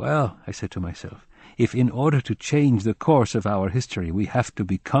 Well, I said to myself, if in order to change the course of our history we have to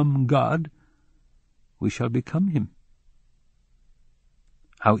become God, we shall become him.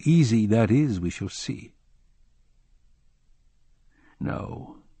 How easy that is we shall see.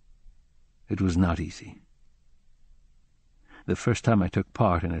 No, it was not easy. The first time I took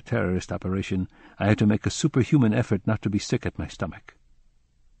part in a terrorist operation, I had to make a superhuman effort not to be sick at my stomach.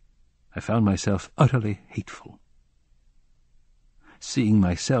 I found myself utterly hateful. Seeing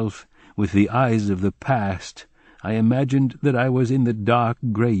myself with the eyes of the past, I imagined that I was in the dark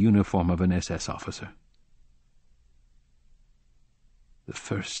grey uniform of an SS officer. The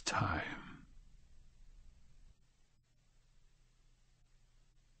first time.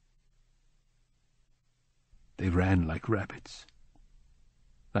 They ran like rabbits.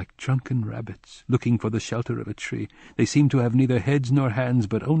 Like drunken rabbits, looking for the shelter of a tree. They seemed to have neither heads nor hands,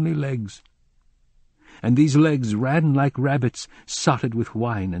 but only legs. And these legs ran like rabbits, sotted with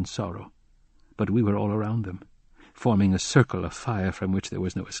wine and sorrow. But we were all around them, forming a circle of fire from which there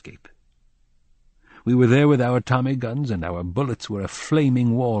was no escape. We were there with our Tommy guns, and our bullets were a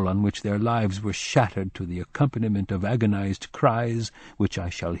flaming wall on which their lives were shattered to the accompaniment of agonized cries which I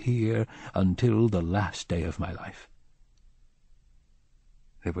shall hear until the last day of my life.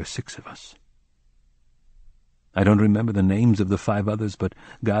 There were 6 of us. I don't remember the names of the 5 others, but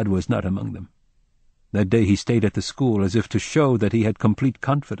God was not among them. That day he stayed at the school as if to show that he had complete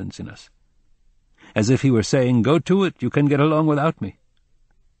confidence in us. As if he were saying, "Go to it, you can get along without me."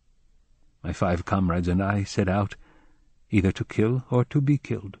 My 5 comrades and I set out, either to kill or to be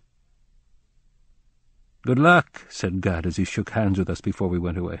killed. "Good luck," said God as he shook hands with us before we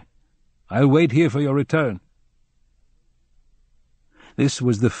went away. "I'll wait here for your return." This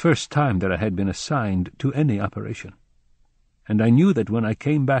was the first time that I had been assigned to any operation, and I knew that when I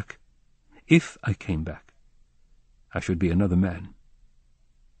came back, if I came back, I should be another man.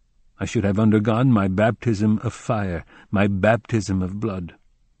 I should have undergone my baptism of fire, my baptism of blood.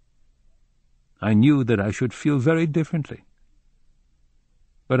 I knew that I should feel very differently,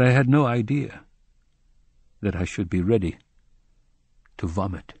 but I had no idea that I should be ready to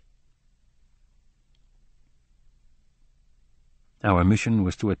vomit. Our mission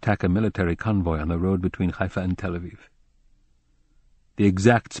was to attack a military convoy on the road between Haifa and Tel Aviv. The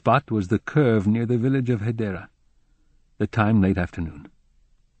exact spot was the curve near the village of Hedera, the time late afternoon.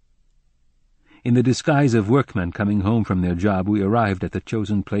 In the disguise of workmen coming home from their job, we arrived at the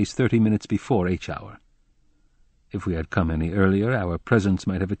chosen place 30 minutes before H hour. If we had come any earlier, our presence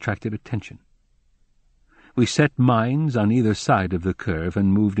might have attracted attention. We set mines on either side of the curve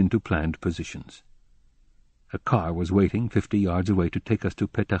and moved into planned positions. A car was waiting 50 yards away to take us to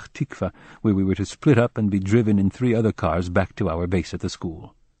Petach Tikva, where we were to split up and be driven in 3 other cars back to our base at the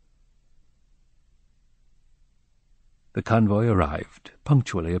school. The convoy arrived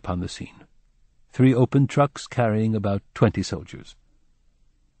punctually upon the scene. 3 open trucks carrying about 20 soldiers.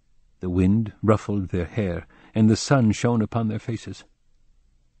 The wind ruffled their hair, and the sun shone upon their faces.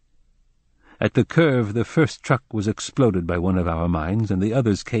 At the curve, the first truck was exploded by one of our mines, and the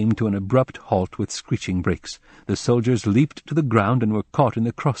others came to an abrupt halt with screeching brakes. The soldiers leaped to the ground and were caught in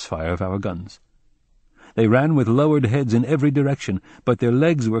the crossfire of our guns. They ran with lowered heads in every direction, but their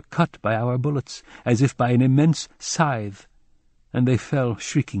legs were cut by our bullets, as if by an immense scythe, and they fell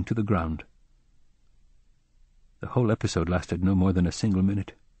shrieking to the ground. The whole episode lasted no more than a single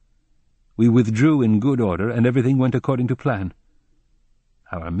minute. We withdrew in good order, and everything went according to plan.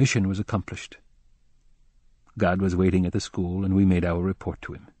 Our mission was accomplished. God was waiting at the school, and we made our report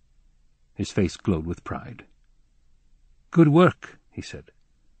to him. His face glowed with pride. "Good work," he said.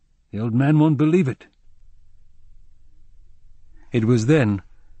 "The old man won't believe it." It was then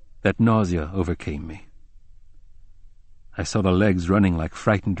that nausea overcame me. I saw the legs running like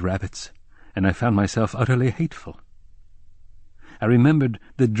frightened rabbits, and I found myself utterly hateful. I remembered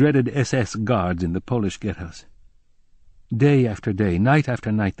the dreaded SS guards in the Polish ghettos. Day after day, night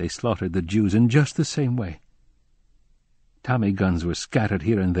after night, they slaughtered the Jews in just the same way. Tommy guns were scattered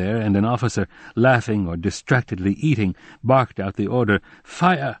here and there, and an officer, laughing or distractedly eating, barked out the order,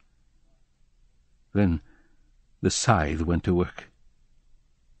 "Fire!" Then the scythe went to work.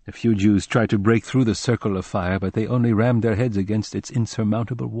 A few Jews tried to break through the circle of fire, but they only rammed their heads against its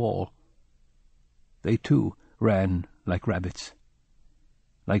insurmountable wall. They, too, ran like rabbits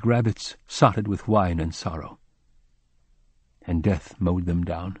sotted with wine and sorrow. And death mowed them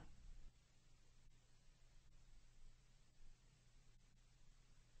down.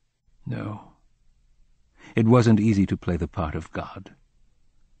 No, it wasn't easy to play the part of God,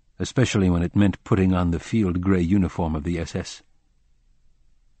 especially when it meant putting on the field-grey uniform of the SS.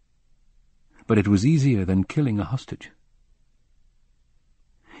 But it was easier than killing a hostage.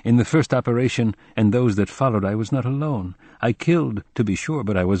 In the first operation and those that followed, I was not alone. I killed, to be sure,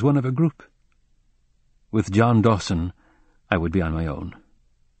 but I was one of a group. With John Dawson, I would be on my own.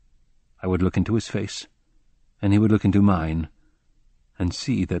 I would look into his face, and he would look into mine, and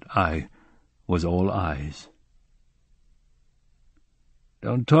see that I was all eyes.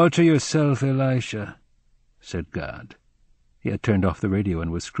 "Don't torture yourself, Elisha," said God. He had turned off the radio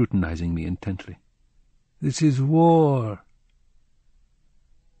and was scrutinizing me intently. "This is war."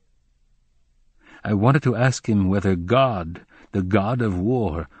 I wanted to ask him whether God, the God of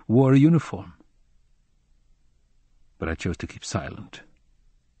war, wore a uniform. But I chose to keep silent.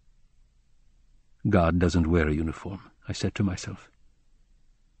 God doesn't wear a uniform, I said to myself.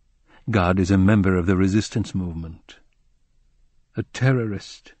 God is a member of the resistance movement, a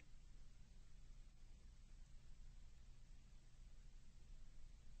terrorist.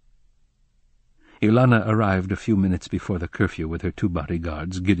 Ilana arrived a few minutes before the curfew with her 2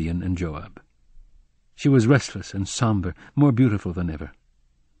 bodyguards, Gideon and Joab. She was restless and somber, more beautiful than ever.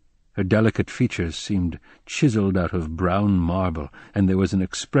 Her delicate features seemed chiseled out of brown marble, and there was an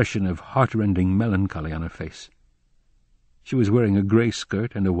expression of heart-rending melancholy on her face. She was wearing a grey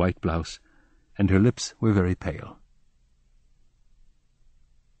skirt and a white blouse, and her lips were very pale.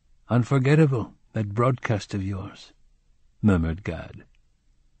 "Unforgettable," "That broadcast of yours," murmured Gad.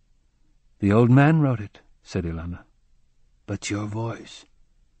 "The old man wrote it," said Ilana. "But your voice—"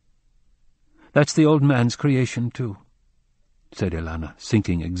 "That's the old man's creation, too," said Ilana,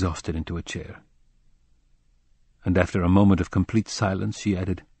 sinking exhausted into a chair. And after a moment of complete silence she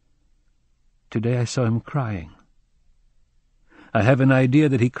added, "Today I saw him crying. I have an idea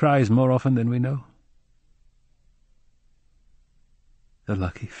that he cries more often than we know." "The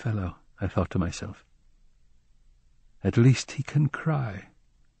lucky fellow," I thought to myself. "At least he can cry.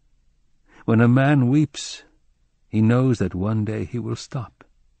 When a man weeps, he knows that one day he will stop."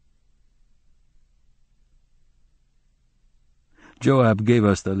 Joab gave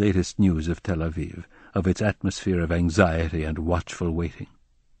us the latest news of Tel Aviv, of its atmosphere of anxiety and watchful waiting.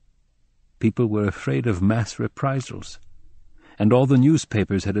 People were afraid of mass reprisals, and all the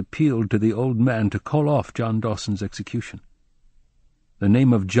newspapers had appealed to the old man to call off John Dawson's execution. The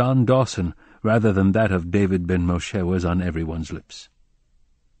name of John Dawson, rather than that of David ben Moshe, was on everyone's lips.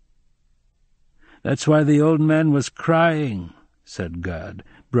 "That's why the old man was crying," said Gad,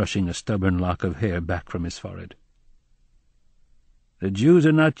 brushing a stubborn lock of hair back from his forehead. "The Jews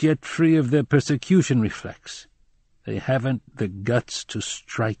are not yet free of their persecution reflex. They haven't the guts to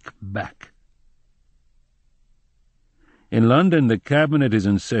strike back." "In London the cabinet is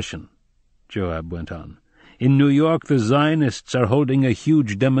in session," Joab went on. "In New York the Zionists are holding a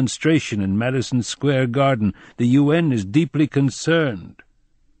huge demonstration in Madison Square Garden. The UN is deeply concerned."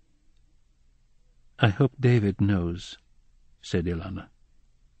 "I hope David knows," said Ilana.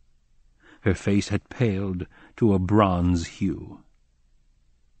 Her face had paled to a bronze hue.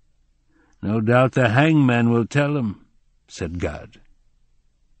 "No doubt the hangman will tell him," said Gad.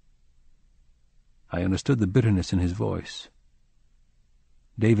 I understood the bitterness in his voice.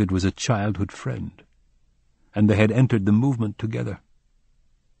 David was a childhood friend, and they had entered the movement together.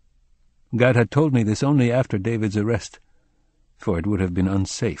 Gad had told me this only after David's arrest, for it would have been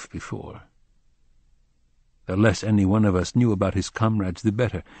unsafe before. The less any one of us knew about his comrades, the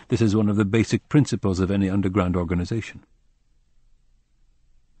better. This is one of the basic principles of any underground organization.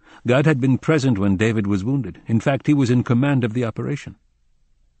 Gad had been present when David was wounded. In fact, he was in command of the operation.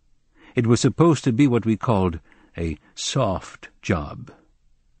 It was supposed to be what we called a soft job,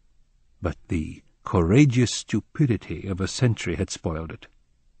 but the courageous stupidity of a sentry had spoiled it.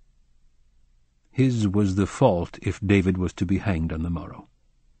 His was the fault if David was to be hanged on the morrow.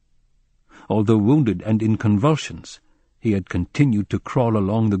 Although wounded and in convulsions, he had continued to crawl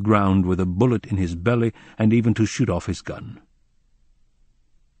along the ground with a bullet in his belly and even to shoot off his gun.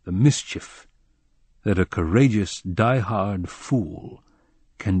 The mischief that a courageous, die-hard fool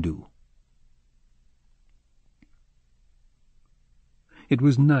can do. It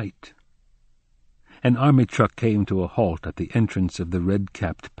was night. An army truck came to a halt at the entrance of the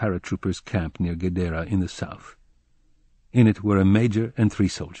red-capped paratroopers' camp near Gedera in the south. In it were a major and 3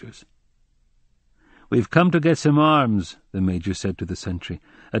 soldiers. "We've come to get some arms," the major said to the sentry.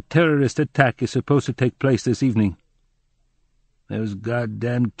 "A terrorist attack is supposed to take place this evening." "Those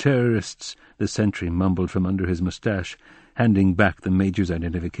goddamn terrorists," the sentry mumbled from under his moustache, handing back the major's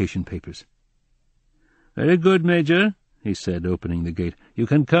identification papers. "Very good, Major," he said, opening the gate. "You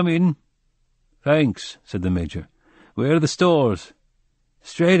can come in." "Thanks," said the major. "Where are the stores?"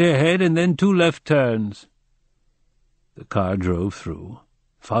 "Straight ahead and then 2 left turns." The car drove through,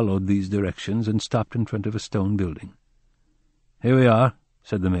 followed these directions, and stopped in front of a stone building. "Here we are,"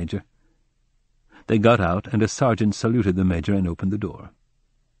 said the major. They got out, and a sergeant saluted the major and opened the door.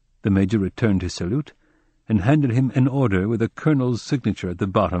 The major returned his salute and handed him an order with a colonel's signature at the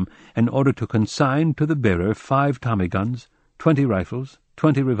bottom, an order to consign to the bearer 5 Tommy guns, 20 rifles,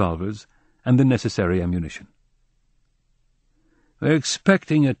 20 revolvers, and the necessary ammunition. "We're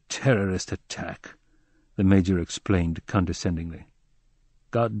expecting a terrorist attack," the major explained condescendingly.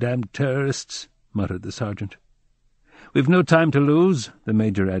 "Goddamn terrorists," muttered the sergeant. "We've no time to lose," the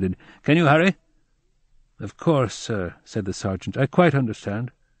major added. "Can you hurry?" "Of course, sir," said the sergeant. "I quite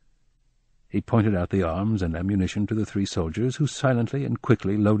understand." He pointed out the arms and ammunition to the 3 soldiers, who silently and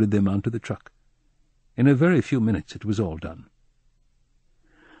quickly loaded them onto the truck. In a very few minutes it was all done.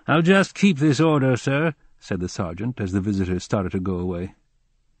 "I'll just keep this order, sir," said the sergeant, as the visitors started to go away.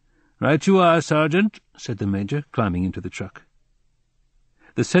 "Right you are, sergeant," said the major, climbing into the truck.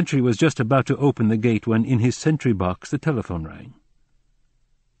 The sentry was just about to open the gate when in his sentry box the telephone rang.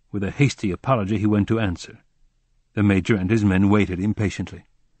 With a hasty apology he went to answer. The major and his men waited impatiently.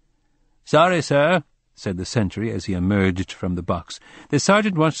 "Sorry, sir," said the sentry as he emerged from the box. "The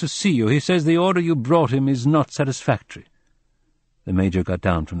sergeant wants to see you. He says the order you brought him is not satisfactory." The major got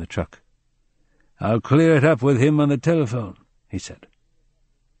down from the truck. "I'll clear it up with him on the telephone," he said.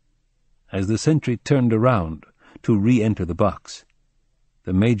 As the sentry turned around to re-enter the box,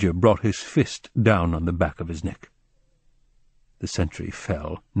 the Major brought his fist down on the back of his neck. The sentry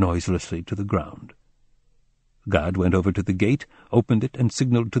fell noiselessly to the ground. Gad went over to the gate, opened it, and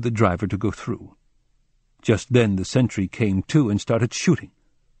signaled to the driver to go through. Just then the sentry came to and started shooting.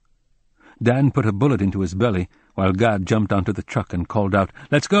 Dan put a bullet into his belly, while Gad jumped onto the truck and called out,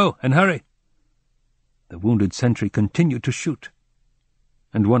 "Let's go, and hurry!" The wounded sentry continued to shoot,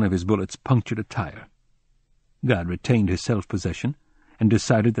 and one of his bullets punctured a tire. Gad retained his self-possession and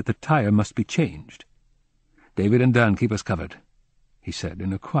decided that the tire must be changed. "David and Dan keep us covered," he said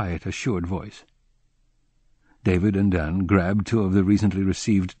in a quiet, assured voice. David and Dan grabbed 2 of the recently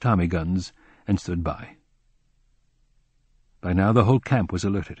received Tommy guns and stood by. By now the whole camp was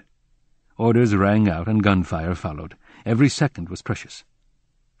alerted. Orders rang out and gunfire followed. Every second was precious.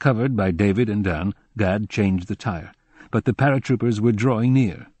 Covered by David and Dan, Gad changed the tire, but the paratroopers were drawing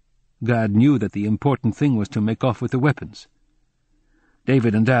near. Gad knew that the important thing was to make off with the weapons.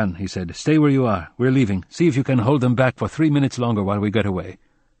 "David and Dan," he said, "stay where you are. We're leaving. See if you can hold them back for 3 minutes longer while we get away.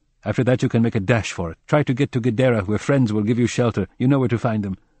 After that you can make a dash for it. Try to get to Gedera, where friends will give you shelter. You know where to find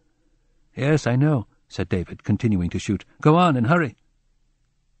them." "Yes, I know," said David, continuing to shoot. "Go on and hurry."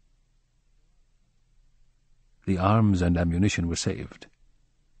 The arms and ammunition were saved,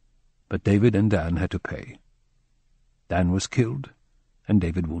 but David and Dan had to pay. Dan was killed, and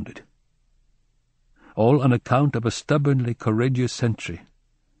David wounded. All on account of a stubbornly courageous sentry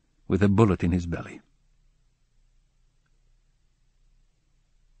with a bullet in his belly.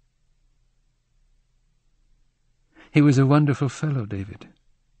 "He was a wonderful fellow, David,"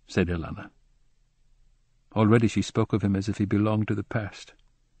 said Ilana. Already she spoke of him as if he belonged to the past.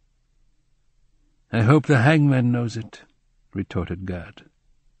 "I hope the hangman knows it," retorted Gad.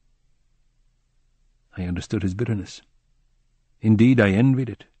 I understood his bitterness. Indeed, I envied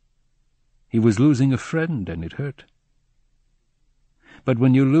it. He was losing a friend, and it hurt. But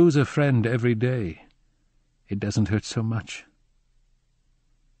when you lose a friend every day, it doesn't hurt so much.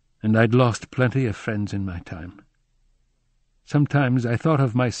 And I'd lost plenty of friends in my time. Sometimes I thought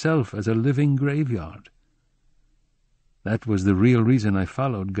of myself as a living graveyard. That was the real reason I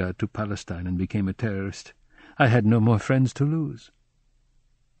followed God to Palestine and became a terrorist. I had no more friends to lose.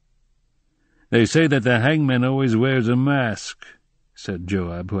 "They say that the hangman always wears a mask," said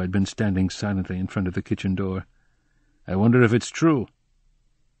Joab, who had been standing silently in front of the kitchen door. "I wonder if it's true."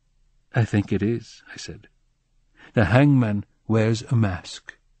 "I think it is," I said. "The hangman wears a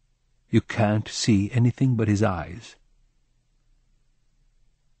mask. You can't see anything but his eyes."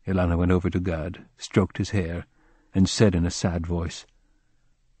 Ilana went over to Gad, stroked his hair, and said in a sad voice,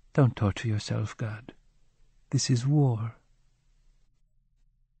 "Don't torture yourself, Gad. This is war."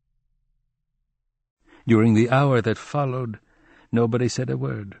 During the hour that followed, nobody said a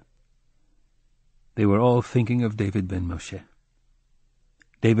word. They were all thinking of David ben Moshe.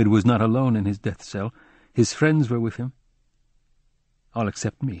 David was not alone in his death cell. His friends were with him, all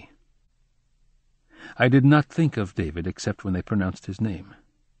except me. I did not think of David except when they pronounced his name.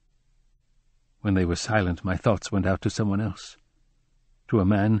 When they were silent, my thoughts went out to someone else, to a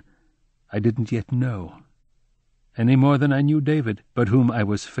man I didn't yet know, any more than I knew David, but whom I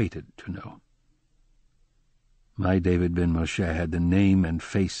was fated to know. My David ben Moshe had the name and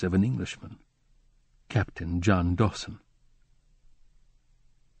face of an Englishman, Captain John Dawson.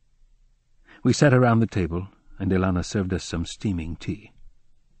 We sat around the table, and Ilana served us some steaming tea.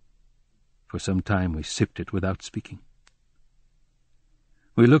 For some time we sipped it without speaking.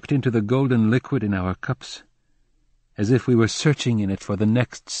 We looked into the golden liquid in our cups, as if we were searching in it for the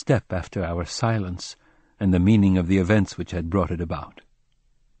next step after our silence and the meaning of the events which had brought it about.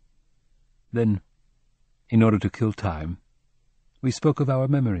 Then, in order to kill time, we spoke of our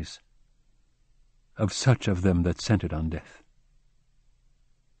memories, of such of them that centered on death.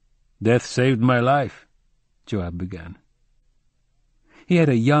 "Death saved my life," Joab began. He had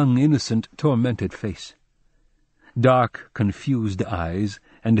a young, innocent, tormented face, dark, confused eyes,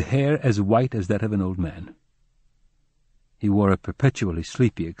 and hair as white as that of an old man. He wore a perpetually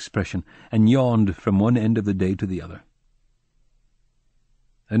sleepy expression, and yawned from one end of the day to the other.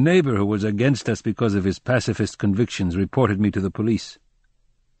 "A neighbor who was against us because of his pacifist convictions reported me to the police,"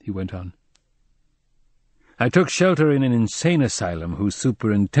 he went on. "I took shelter in an insane asylum whose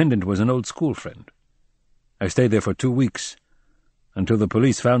superintendent was an old school friend. I stayed there for 2 weeks, until the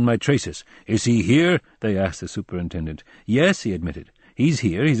police found my traces. 'Is he here?' they asked the superintendent. 'Yes,' he admitted. 'He's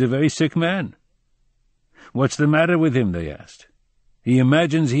here. He's a very sick man.' 'What's the matter with him?' they asked. 'He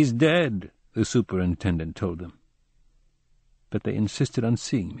imagines he's dead,' the superintendent told them. But they insisted on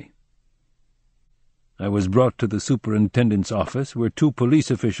seeing me. I was brought to the superintendent's office, where 2 police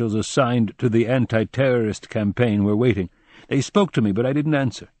officials assigned to the anti-terrorist campaign were waiting. They spoke to me, but I didn't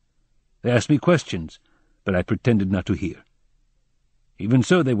answer. They asked me questions, but I pretended not to hear. Even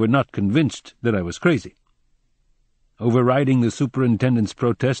so, they were not convinced that I was crazy. Overriding the superintendent's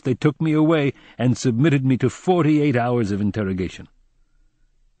protest, they took me away and submitted me to 48 hours of interrogation.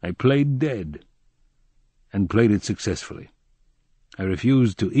 I played dead, and played it successfully. I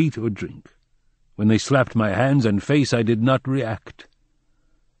refused to eat or drink. When they slapped my hands and face, I did not react.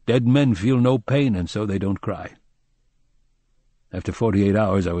 Dead men feel no pain, and so they don't cry. After 48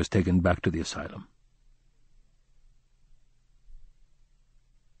 hours, I was taken back to the asylum.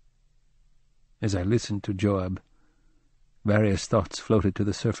 As I listened to Joab, various thoughts floated to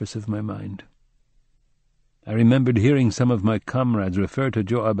the surface of my mind. I remembered hearing some of my comrades refer to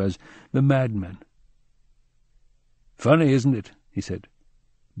Joab as the madman. "Funny, isn't it?" he said.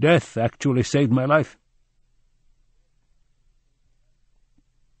 "Death actually saved my life."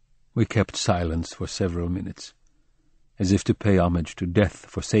 We kept silence for several minutes, as if to pay homage to death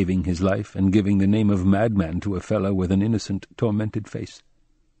for saving his life and giving the name of madman to a fellow with an innocent, tormented face.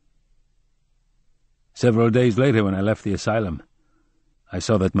 Several days later, when I left the asylum, I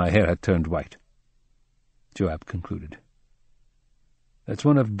saw that my hair had turned white. Joab concluded. "That's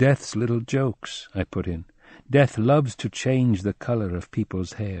one of Death's little jokes," I put in. "Death loves to change the color of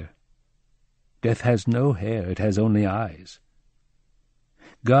people's hair. Death has no hair, it has only eyes.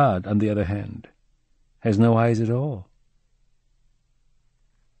 God, on the other hand, has no eyes at all."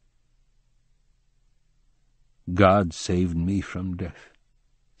 "God saved me from death,"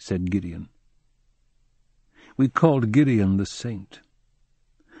 said Gideon. We called Gideon the saint.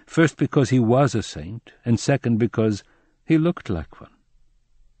 First because he was a saint, and second because he looked like one.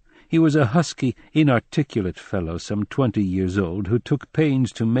 He was a husky, inarticulate fellow, some 20 years old, who took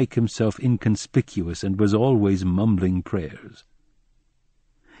pains to make himself inconspicuous and was always mumbling prayers.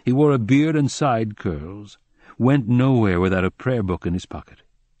 He wore a beard and side curls, went nowhere without a prayer book in his pocket.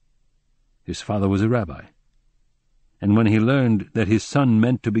 His father was a rabbi, and when he learned that his son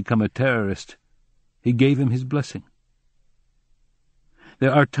meant to become a terrorist, he gave him his blessing.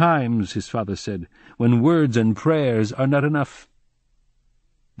 "There are times," his father said, "when words and prayers are not enough.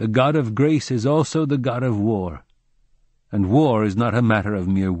 The God of grace is also the God of war, and war is not a matter of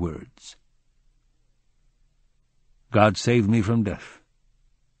mere words." "God saved me from death,"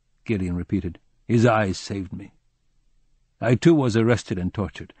 Gideon repeated. "His eyes saved me. I too was arrested and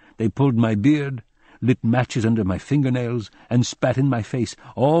tortured. They pulled my beard, lit matches under my fingernails, and spat in my face,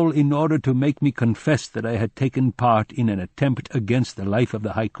 all in order to make me confess that I had taken part in an attempt against the life of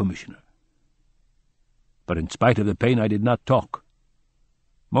the High Commissioner. But in spite of the pain I did not talk.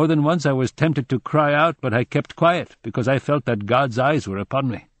 More than once I was tempted to cry out, but I kept quiet, because I felt that God's eyes were upon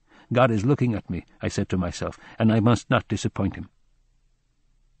me. God is looking at me, I said to myself, and I must not disappoint him.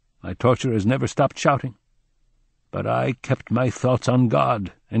 My torturers never stopped shouting, but I kept my thoughts on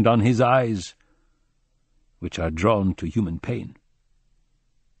God and on his eyes, which are drawn to human pain.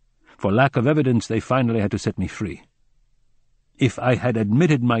 For lack of evidence, they finally had to set me free. If I had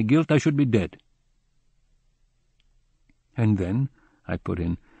admitted my guilt, I should be dead. And then, I put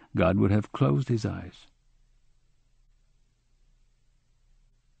in, God would have closed his eyes.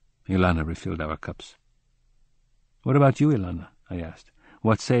 Ilana refilled our cups. "What about you, Ilana?" I asked.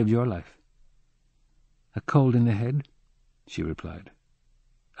 "What saved your life?" "A cold in the head," she replied.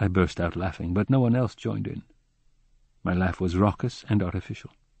 I burst out laughing, but no one else joined in. My laugh was raucous and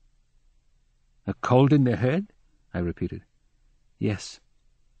artificial. "A cold in the head?" I repeated. "Yes,"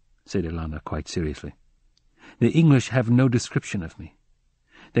 said Ilana quite seriously. "The English have no description of me.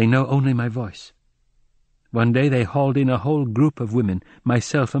 They know only my voice. One day they hauled in a whole group of women,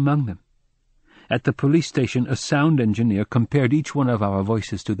 myself among them. At the police station, a sound engineer compared each one of our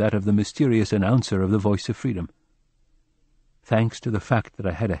voices to that of the mysterious announcer of the Voice of Freedom. Thanks to the fact that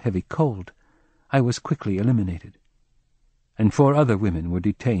I had a heavy cold, I was quickly eliminated, and 4 other women were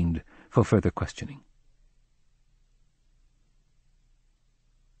detained for further questioning."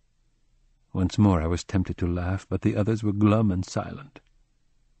 Once more I was tempted to laugh, but the others were glum and silent.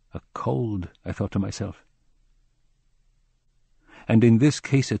 A cold, I thought to myself. And in this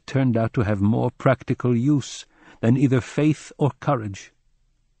case it turned out to have more practical use than either faith or courage.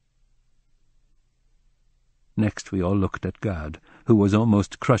 Next we all looked at God, who was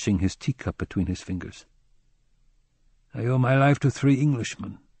almost crushing his teacup between his fingers. "I owe my life to 3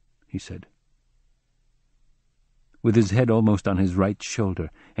 Englishmen," he said. With his head almost on his right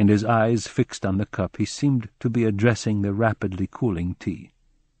shoulder and his eyes fixed on the cup, he seemed to be addressing the rapidly cooling tea.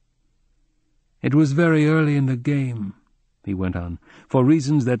 "It was very early in the game, he went on. For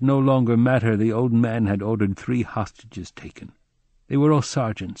reasons that no longer matter, the old man had ordered 3 hostages taken. They were all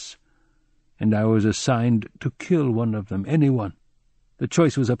sergeants, and I was assigned to kill one of them, anyone. The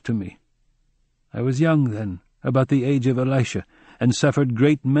choice was up to me. I was young then, about the age of Elisha, and suffered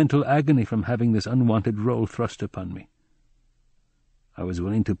great mental agony from having this unwanted role thrust upon me. I was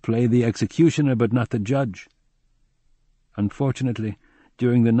willing to play the executioner, but not the judge. Unfortunately,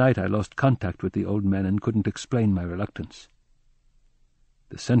 during the night I lost contact with the old man and couldn't explain my reluctance.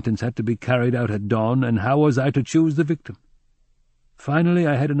 The sentence had to be carried out at dawn, and how was I to choose the victim? Finally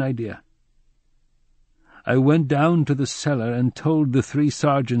I had an idea. I went down to the cellar and told the 3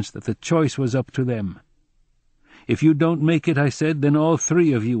 sergeants that the choice was up to them. If you don't make it, I said, then all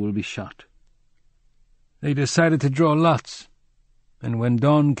 3 of you will be shot. They decided to draw lots, and when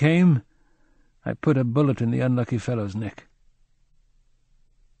dawn came, I put a bullet in the unlucky fellow's neck.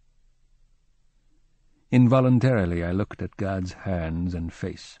 Involuntarily I looked at God's hands and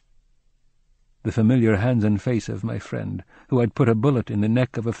face. The familiar hands and face of my friend, who had put a bullet in the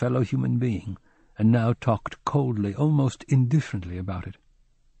neck of a fellow human being, and now talked coldly, almost indifferently about it.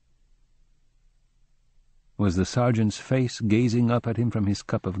 Was the sergeant's face gazing up at him from his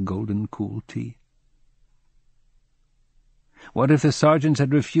cup of golden cool tea? What if the sergeants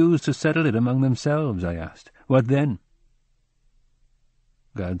had refused to settle it among themselves, I asked. What then?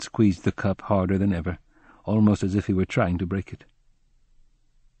 God squeezed the cup harder than ever, almost as if he were trying to break it.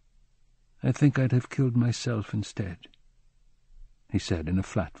 I think I'd have killed myself instead, he said in a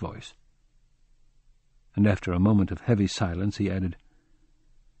flat voice. And after a moment of heavy silence he added,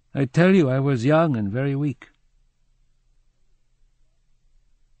 I tell you I was young and very weak.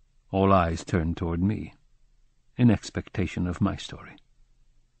 All eyes turned toward me, in expectation of my story.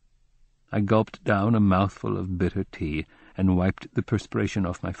 I gulped down a mouthful of bitter tea and wiped the perspiration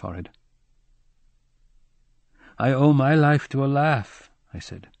off my forehead. I owe my life to a laugh, I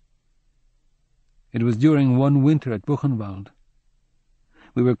said. It was during one winter at Buchenwald.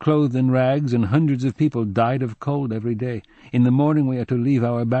 We were clothed in rags, and hundreds of people died of cold every day. In the morning we had to leave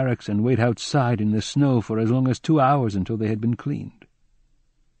our barracks and wait outside in the snow for as long as 2 hours until they had been cleaned.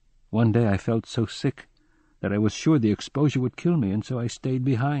 One day I felt so sick that I was sure the exposure would kill me, and so I stayed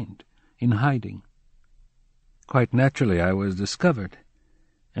behind, in hiding. Quite naturally I was discovered,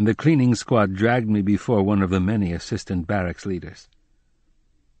 and the cleaning squad dragged me before one of the many assistant barracks leaders.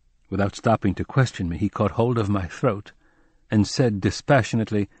 Without stopping to question me, he caught hold of my throat and said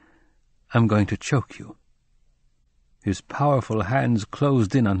dispassionately, I'm going to choke you. His powerful hands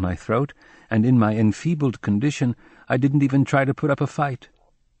closed in on my throat, and in my enfeebled condition I didn't even try to put up a fight.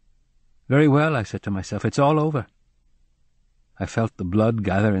 Very well, I said to myself, it's all over. I felt the blood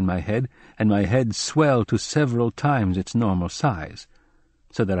gather in my head, and my head swell to several times its normal size,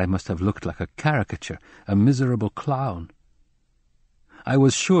 so that I must have looked like a caricature, a miserable clown. I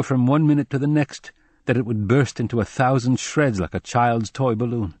was sure from one minute to the next that it would burst into 1,000 shreds like a child's toy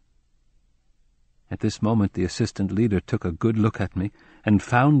balloon. At this moment the assistant leader took a good look at me and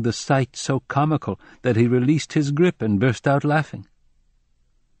found the sight so comical that he released his grip and burst out laughing.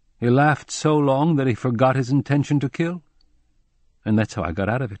 He laughed so long that he forgot his intention to kill, and that's how I got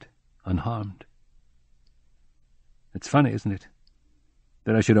out of it, unharmed. It's funny, isn't it,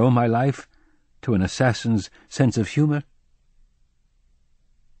 that I should owe my life to an assassin's sense of humor?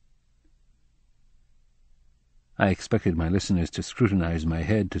 I expected my listeners to scrutinize my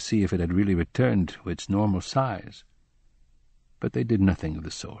head to see if it had really returned to its normal size, but they did nothing of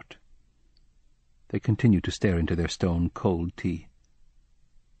the sort. They continued to stare into their stone-cold tea.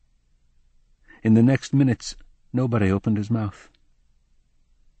 In the next minutes, nobody opened his mouth.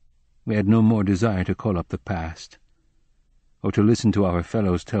 We had no more desire to call up the past, or to listen to our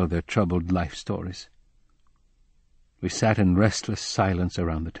fellows tell their troubled life stories. We sat in restless silence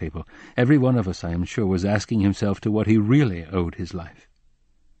around the table. Every one of us, I am sure, was asking himself to what he really owed his life.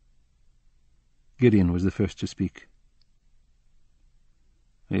 Gideon was the first to speak.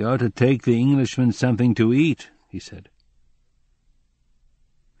 "We ought to take the Englishman something to eat," he said.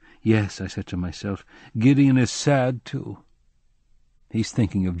 Yes, I said to myself, Gideon is sad too. He's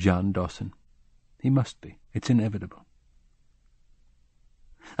thinking of John Dawson. He must be. It's inevitable.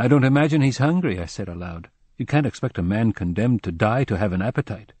 "I don't imagine he's hungry," I said aloud. "You can't expect a man condemned to die to have an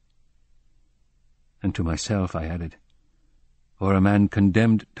appetite." And to myself I added, "Or a man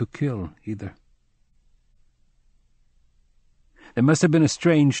condemned to kill, either." There must have been a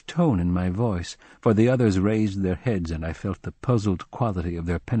strange tone in my voice, for the others raised their heads, and I felt the puzzled quality of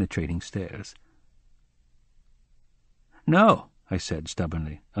their penetrating stares. "No," I said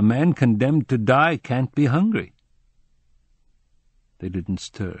stubbornly, "a man condemned to die can't be hungry." They didn't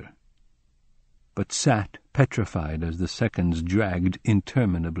stir. but sat petrified as the seconds dragged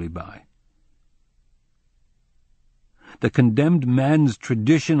interminably by. "The condemned man's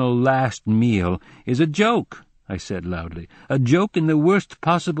traditional last meal is a joke," I said loudly, "a joke in the worst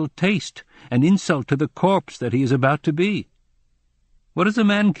possible taste, an insult to the corpse that he is about to be. What does a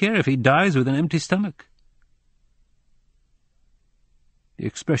man care if he dies with an empty stomach?" The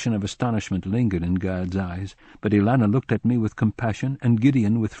expression of astonishment lingered in Gad's eyes, but Ilana looked at me with compassion and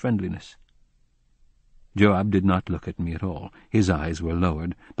Gideon with friendliness. Joab did not look at me at all. His eyes were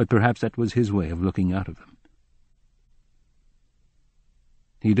lowered, but perhaps that was his way of looking out of them.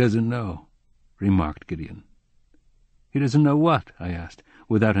 "He doesn't know," remarked Gideon. "He doesn't know what?" I asked,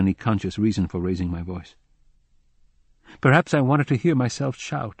 without any conscious reason for raising my voice. Perhaps I wanted to hear myself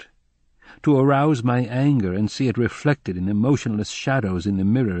shout, to arouse my anger and see it reflected in emotionless shadows in the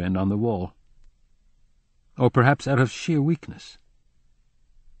mirror and on the wall. Or perhaps out of sheer weakness.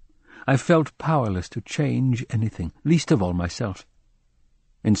 I felt powerless to change anything, least of all myself,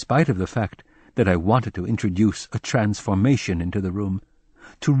 in spite of the fact that I wanted to introduce a transformation into the room,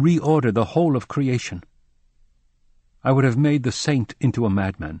 to reorder the whole of creation. I would have made the saint into a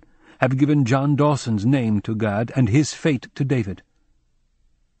madman, have given John Dawson's name to God and his fate to David.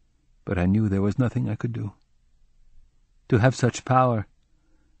 But I knew there was nothing I could do. To have such power,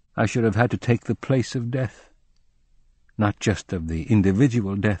 I should have had to take the place of death, not just of the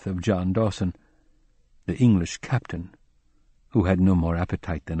individual death of John Dawson, the English captain, who had no more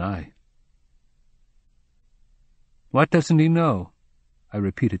appetite than I. "What doesn't he know?" I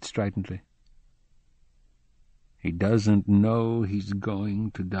repeated stridently. "He doesn't know he's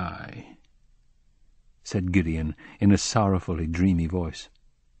going to die," said Gideon in a sorrowfully dreamy voice.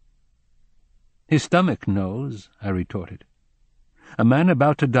 "His stomach knows," I retorted. "A man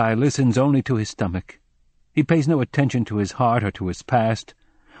about to die listens only to his stomach. He pays no attention to his heart or to his past,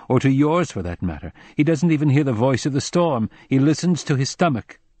 or to yours for that matter. He doesn't even hear the voice of the storm. He listens to his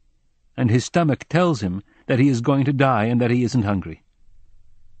stomach, and his stomach tells him that he is going to die and that he isn't hungry."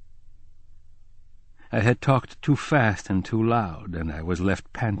 I had talked too fast and too loud, and I was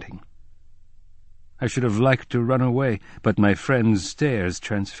left panting. I should have liked to run away, but my friend's stares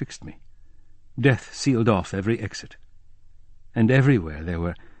transfixed me. Death sealed off every exit, and everywhere there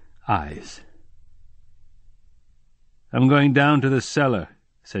were eyes. "I'm going down to the cellar,"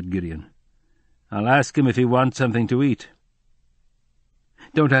 said Gideon. "I'll ask him if he wants something to eat."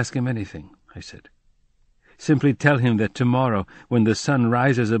 "Don't ask him anything," I said. "Simply tell him that tomorrow, when the sun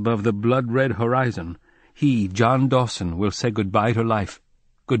rises above the blood-red horizon, he, John Dawson, will say goodbye to life,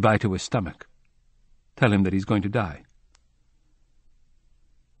 goodbye to his stomach. Tell him that he's going to die."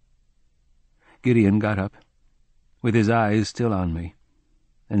 Gideon got up, with his eyes still on me,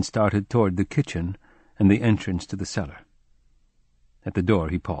 and started toward the kitchen and the entrance to the cellar. At the door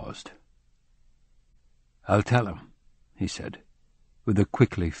he paused. "I'll tell him," he said, with a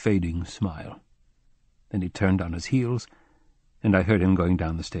quickly fading smile. Then he turned on his heels, and I heard him going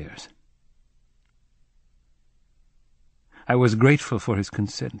down the stairs. I was grateful for his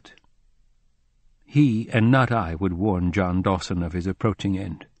consent. He, and not I, would warn John Dawson of his approaching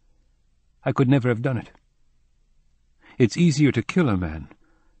end. I could never have done it. It's easier to kill a man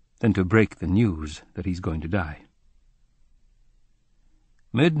than to break the news that he's going to die.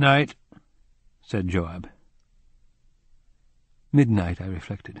 "Midnight," said Joab. Midnight, I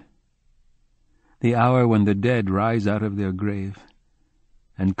reflected. The hour when the dead rise out of their grave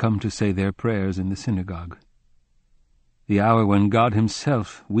and come to say their prayers in the synagogue. The hour when God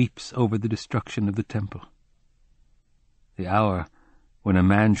himself weeps over the destruction of the temple. The hour when a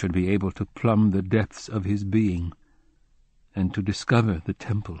man should be able to plumb the depths of his being and to discover the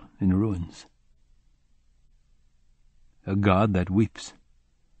temple in ruins. A God that weeps,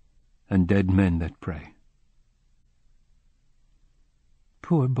 and dead men that pray.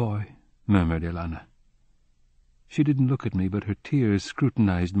 "Poor boy," murmured Ilana. She didn't look at me, but her tears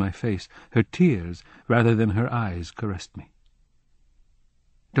scrutinized my face. Her tears, rather than her eyes, caressed me.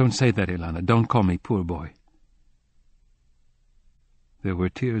 "Don't say that, Ilana. Don't call me poor boy." There were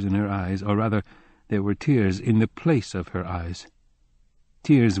tears in her eyes, or rather, there were tears in the place of her eyes.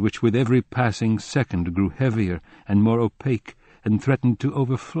 Tears which with every passing second grew heavier and more opaque and threatened to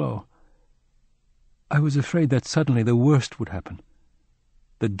overflow. I was afraid that suddenly the worst would happen.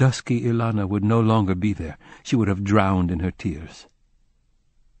 The dusky Ilana would no longer be there. She would have drowned in her tears.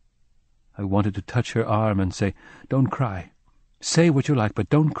 I wanted to touch her arm and say, "Don't cry. Say what you like, but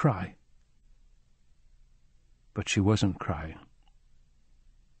don't cry." But she wasn't crying.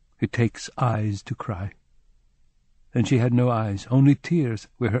 It takes eyes to cry. And she had no eyes, only tears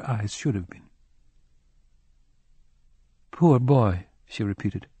where her eyes should have been. "Poor boy," she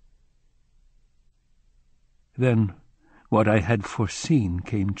repeated. Then what I had foreseen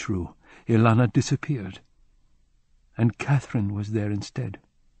came true. Ilana disappeared, and Catherine was there instead.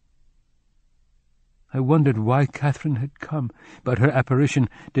 I wondered why Catherine had come, but her apparition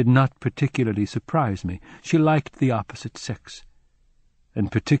did not particularly surprise me. She liked the opposite sex,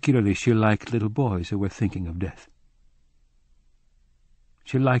 and particularly she liked little boys who were thinking of death.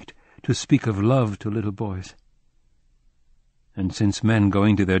 She liked to speak of love to little boys, and since men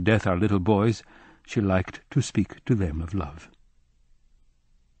going to their death are little boys, she liked to speak to them of love.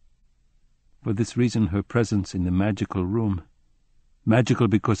 For this reason her presence in the magical room, magical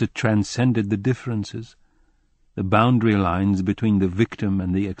because it transcended the differences, the boundary lines between the victim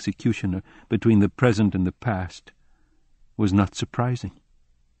and the executioner, between the present and the past, was not surprising.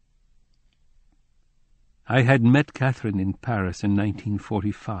 I had met Catherine in Paris in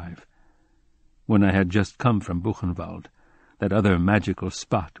 1945, when I had just come from Buchenwald, that other magical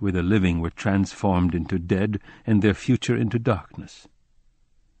spot where the living were transformed into dead and their future into darkness.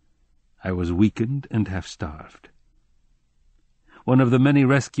 I was weakened and half-starved. One of the many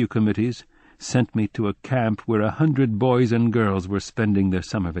rescue committees sent me to a camp where 100 boys and girls were spending their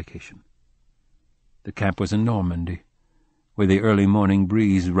summer vacation. The camp was in Normandy, where the early morning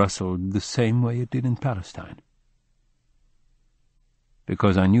breeze rustled the same way it did in Palestine.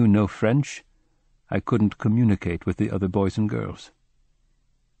 Because I knew no French, I couldn't communicate with the other boys and girls.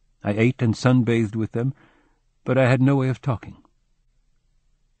 I ate and sunbathed with them, but I had no way of talking.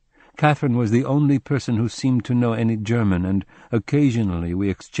 Catherine was the only person who seemed to know any German, and occasionally we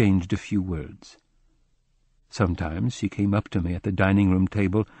exchanged a few words. Sometimes she came up to me at the dining-room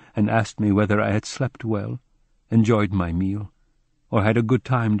table and asked me whether I had slept well, enjoyed my meal, or had a good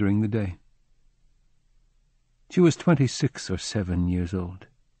time during the day. She was 26 or 7 years old,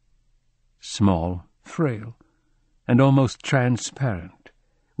 small, frail, and almost transparent,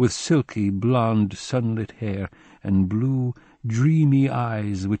 with silky blonde sunlit hair and blue, dreamy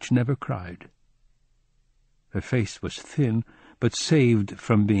eyes which never cried. Her face was thin, but saved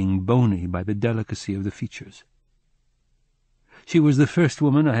from being bony by the delicacy of the features. She was the first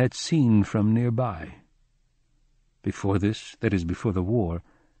woman I had seen from nearby. Before this, that is, before the war,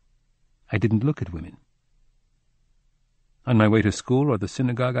 I didn't look at women. On my way to school or the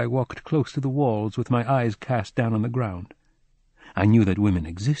synagogue, I walked close to the walls with my eyes cast down on the ground. I knew that women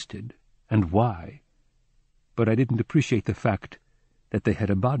existed, and why, but I didn't appreciate the fact that they had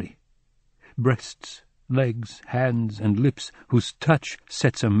a body, breasts, legs, hands, and lips whose touch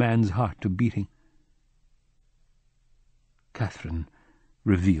sets a man's heart to beating. Catherine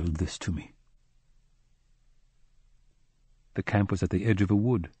revealed this to me. The camp was at the edge of a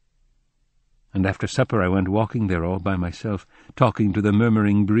wood, and after supper I went walking there all by myself, talking to the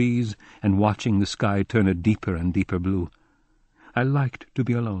murmuring breeze and watching the sky turn a deeper and deeper blue. I liked to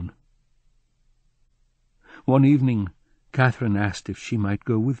be alone. One evening, Catherine asked if she might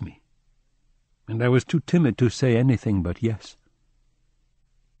go with me, and I was too timid to say anything but yes.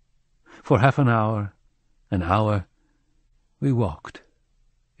 For half an hour, we walked,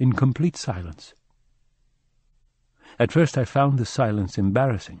 in complete silence. At first I found the silence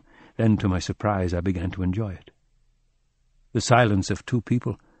embarrassing, then to my surprise I began to enjoy it. The silence of two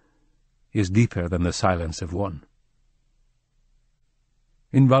people is deeper than the silence of one.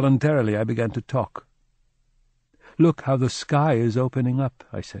 Involuntarily I began to talk. "Look how the sky is opening up,"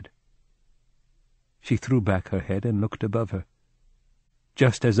 I said. She threw back her head and looked above her.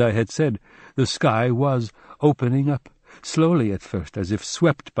 Just as I had said, the sky was opening up. Slowly at first, as if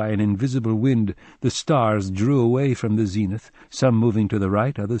swept by an invisible wind, the stars drew away from the zenith, some moving to the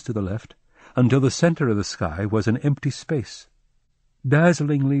right, others to the left, until the center of the sky was an empty space,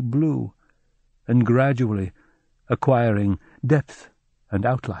 dazzlingly blue, and gradually acquiring depth and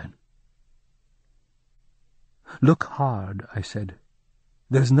outline. "Look hard," I said.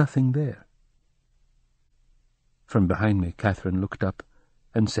 "There's nothing there." From behind me, Catherine looked up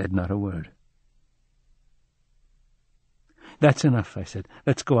and said not a word. "That's enough," I said.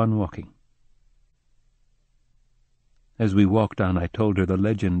 "Let's go on walking." As we walked on, I told her the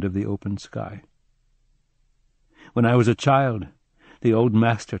legend of the open sky. When I was a child, the old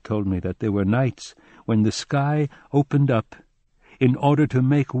master told me that there were nights when the sky opened up in order to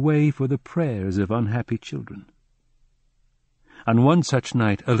make way for the prayers of unhappy children. On one such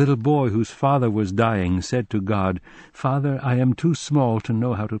night, a little boy whose father was dying said to God, "Father, I am too small to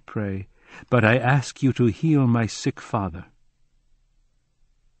know how to pray, but I ask you to heal my sick father."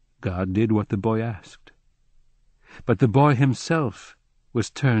 God did what the boy asked, but the boy himself was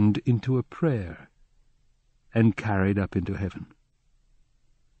turned into a prayer and carried up into heaven.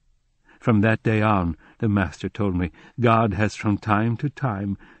 From that day on, the master told me, God has from time to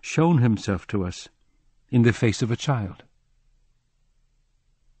time shown himself to us in the face of a child.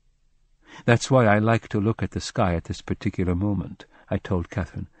 "That's why I like to look at the sky at this particular moment," I told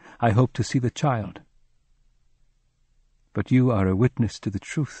Catherine. "I hope to see the child. But you are a witness to the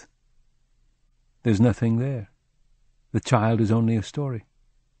truth. There's nothing there. The child is only a story."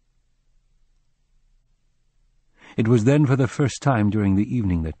 It was then for the first time during the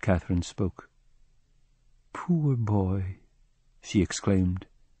evening that Catherine spoke. "Poor boy," she exclaimed.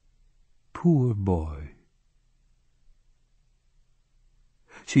 "Poor boy."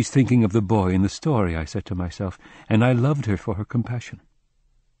 "She's thinking of the boy in the story," I said to myself, and I loved her for her compassion.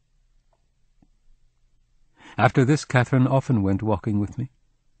 After this, Catherine often went walking with me.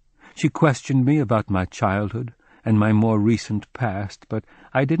 She questioned me about my childhood and my more recent past, but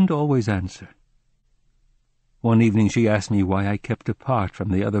I didn't always answer. One evening she asked me why I kept apart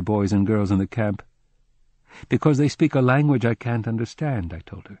from the other boys and girls in the camp. "Because they speak a language I can't understand," I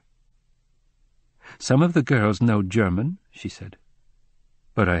told her. "Some of the girls know German," she said,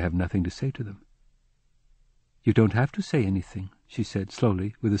 "but I have nothing to say to them." "You don't have to say anything," she said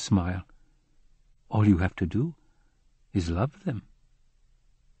slowly, with a smile. "All you have to do is love them."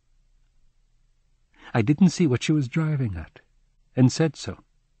 I didn't see what she was driving at, and said so.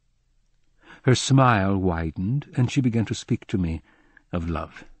 Her smile widened, and she began to speak to me of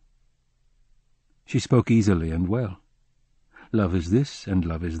love. She spoke easily and well. Love is this, and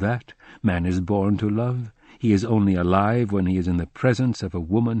love is that. Man is born to love. He is only alive when he is in the presence of a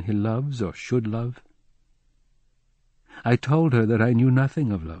woman he loves or should love. I told her that I knew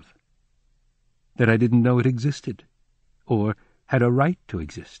nothing of love, that I didn't know it existed, or had a right to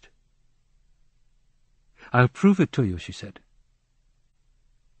exist. "I'll prove it to you," she said.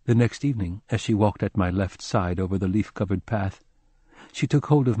 The next evening, as she walked at my left side over the leaf-covered path, she took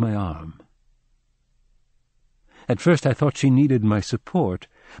hold of my arm. At first I thought she needed my support,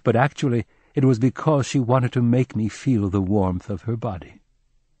 but actually it was because she wanted to make me feel the warmth of her body.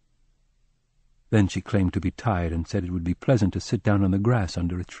 Then she claimed to be tired and said it would be pleasant to sit down on the grass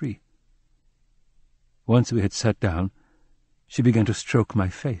under a tree. Once we had sat down, she began to stroke my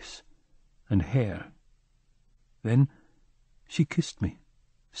face and hair. Then she kissed me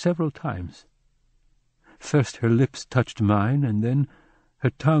several times. First her lips touched mine, and then her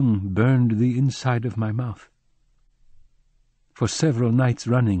tongue burned the inside of my mouth. For several nights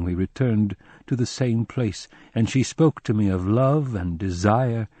running we returned to the same place, and she spoke to me of love and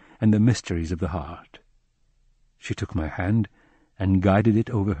desire and the mysteries of the heart. She took my hand and guided it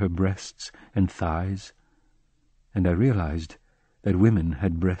over her breasts and thighs, and I realized that women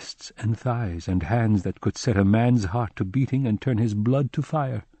had breasts and thighs and hands that could set a man's heart to beating and turn his blood to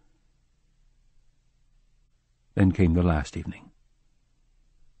fire. Then came the last evening.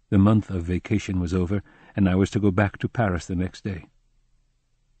 The month of vacation was over, and I was to go back to Paris the next day.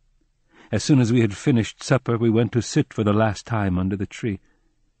 As soon as we had finished supper, we went to sit for the last time under the tree.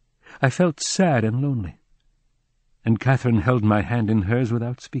 I felt sad and lonely, and Catherine held my hand in hers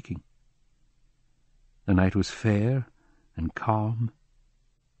without speaking. The night was fair and calm.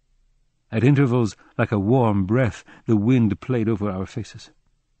 At intervals, like a warm breath, the wind played over our faces.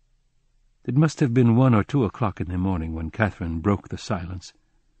 It must have been 1 or 2 o'clock in the morning when Catherine broke the silence,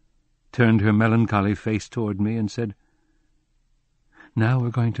 turned her melancholy face toward me, and said, "Now we're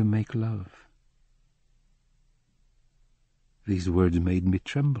going to make love." These words made me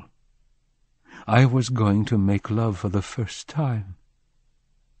tremble. I was going to make love for the first time.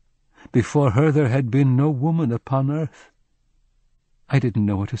 Before her there had been no woman upon earth. I didn't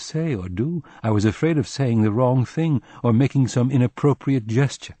know what to say or do. I was afraid of saying the wrong thing or making some inappropriate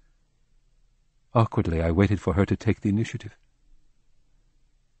gesture. Awkwardly, I waited for her to take the initiative.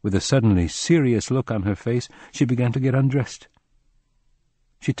 With a suddenly serious look on her face, she began to get undressed.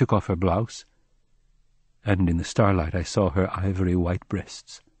 She took off her blouse, and in the starlight I saw her ivory white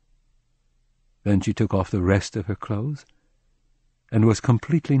breasts. Then she took off the rest of her clothes and was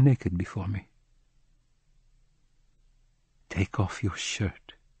completely naked before me. "Take off your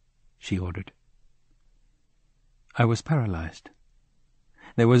shirt," she ordered. I was paralyzed.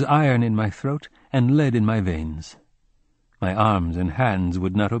 There was iron in my throat and lead in my veins. My arms and hands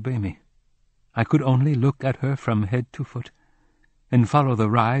would not obey me. I could only look at her from head to foot and follow the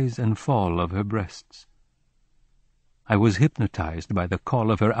rise and fall of her breasts. I was hypnotized by the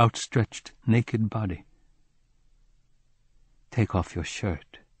call of her outstretched, naked body. "Take off your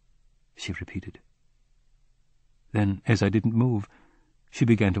shirt," she repeated. Then, as I didn't move, she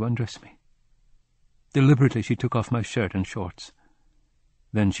began to undress me. Deliberately she took off my shirt and shorts.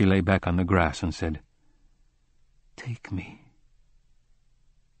 Then she lay back on the grass and said, "Take me."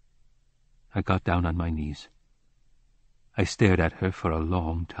 I got down on my knees. I stared at her for a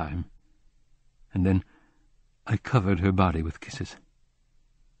long time, and then I covered her body with kisses.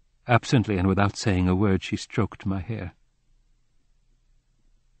 Absently and without saying a word, she stroked my hair.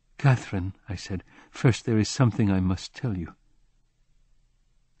 "Catherine," I said, "first there is something I must tell you."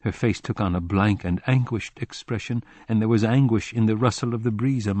 Her face took on a blank and anguished expression, and there was anguish in the rustle of the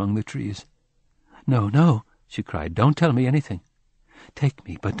breeze among the trees. "No, no," she cried, "don't tell me anything. Take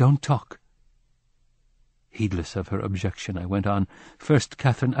me, but don't talk." Heedless of her objection, I went on, "First,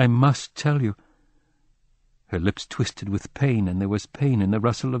 Catherine, I must tell you." Her lips twisted with pain, and there was pain in the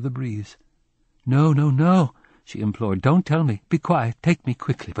rustle of the breeze. "No, no, no," she implored. "Don't tell me. Be quiet. Take me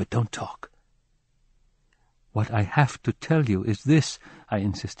quickly, but don't talk." "What I have to tell you is this," I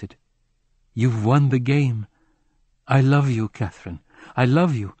insisted. "You've won the game. I love you, Catherine. I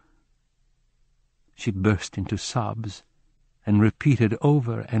love you." She burst into sobs and repeated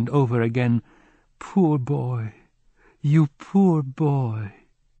over and over again, "Poor boy, you poor boy."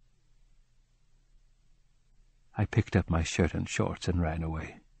 I picked up my shirt and shorts and ran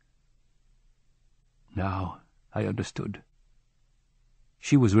away. Now I understood.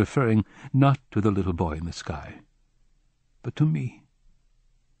 She was referring not to the little boy in the sky, but to me.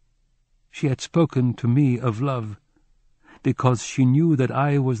 She had spoken to me of love, because she knew that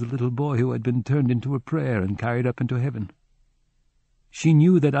I was the little boy who had been turned into a prayer and carried up into heaven. She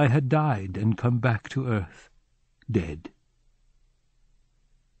knew that I had died and come back to earth, dead.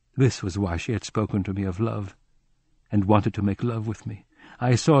 This was why she had spoken to me of love, and wanted to make love with me.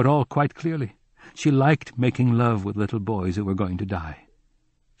 I saw it all quite clearly. She liked making love with little boys who were going to die.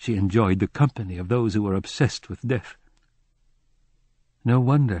 She enjoyed the company of those who were obsessed with death. No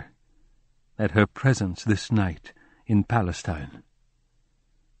wonder that her presence this night in Palestine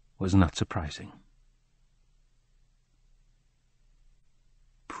was not surprising.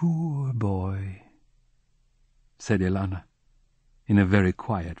 "Poor boy," said Ilana, in a very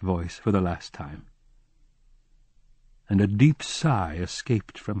quiet voice for the last time. And a deep sigh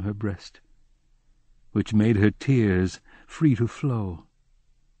escaped from her breast, which made her tears free to flow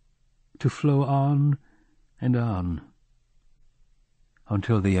on and on,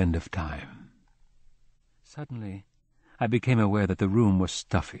 until the end of time. Suddenly I became aware that the room was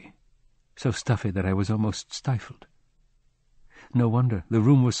stuffy, so stuffy that I was almost stifled. No wonder. The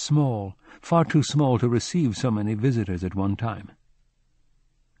room was small, far too small to receive so many visitors at one time.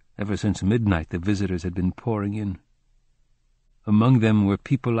 Ever since midnight the visitors had been pouring in. Among them were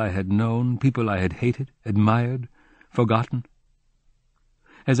people I had known, people I had hated, admired, forgotten.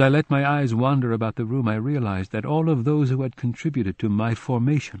 As I let my eyes wander about the room, I realized that all of those who had contributed to my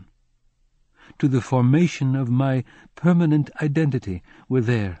formation, to the formation of my permanent identity, were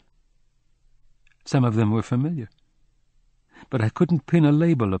there. Some of them were familiar, but I couldn't pin a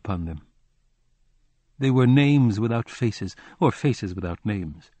label upon them. They were names without faces, or faces without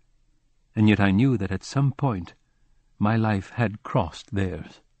names, and yet I knew that at some point my life had crossed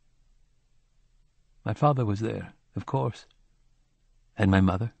theirs. My father was there, of course, and my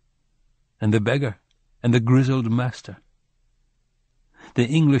mother, and the beggar, and the grizzled master. The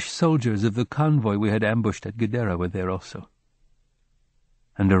English soldiers of the convoy we had ambushed at Gadara were there also.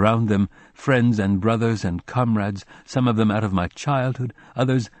 And around them friends and brothers and comrades, some of them out of my childhood,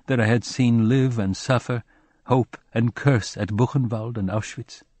 others that I had seen live and suffer, hope and curse at Buchenwald and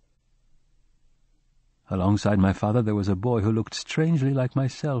Auschwitz. Alongside my father there was a boy who looked strangely like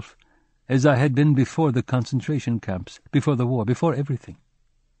myself, as I had been before the concentration camps, before the war, before everything.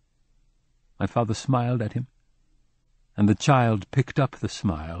 My father smiled at him, and the child picked up the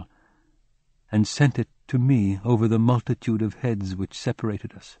smile and sent it to me over the multitude of heads which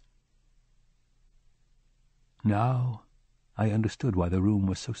separated us. Now I understood why the room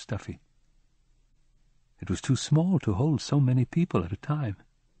was so stuffy. It was too small to hold so many people at a time.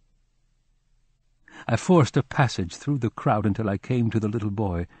 I forced a passage through the crowd until I came to the little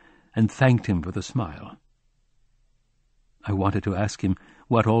boy and thanked him for the smile. I wanted to ask him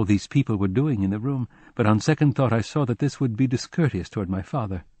what all these people were doing in the room, but on second thought I saw that this would be discourteous toward my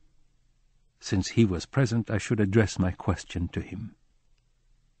father. Since he was present, I should address my question to him.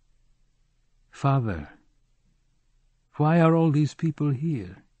 "Father, why are all these people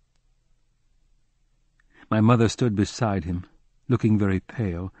here?" My mother stood beside him, looking very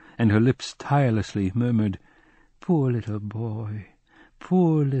pale, and her lips tirelessly murmured, "Poor little boy,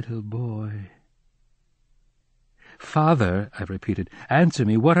 poor little boy." "Father," I repeated, "answer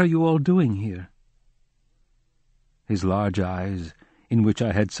me, what are you all doing here?" His large eyes, in which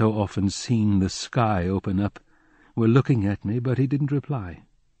I had so often seen the sky open up, were looking at me, but he didn't reply.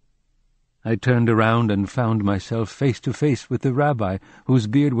 I turned around and found myself face to face with the rabbi, whose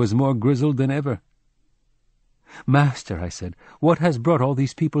beard was more grizzled than ever. "Master," I said, "what has brought all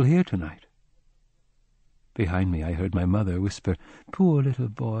these people here tonight?" Behind me I heard my mother whisper, "Poor little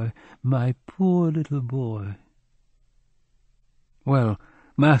boy, my poor little boy." "Well,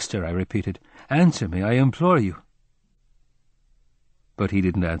 master," I repeated, "answer me, I implore you." But he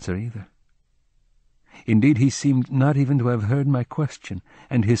didn't answer either. Indeed, he seemed not even to have heard my question,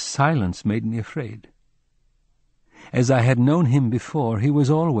 and his silence made me afraid. As I had known him before, he was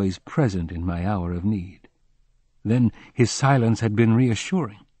always present in my hour of need. Then his silence had been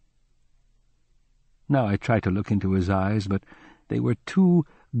reassuring. Now I tried to look into his eyes, but they were two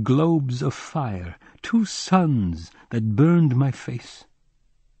globes of fire, two suns that burned my face.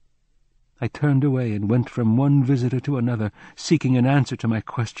 I turned away and went from one visitor to another, seeking an answer to my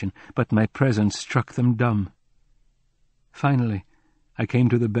question, but my presence struck them dumb. Finally, I came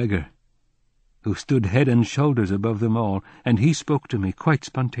to the beggar, who stood head and shoulders above them all, and he spoke to me quite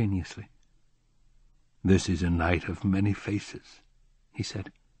spontaneously. "This is a night of many faces," he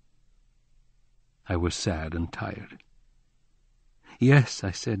said. I was sad and tired. "Yes,"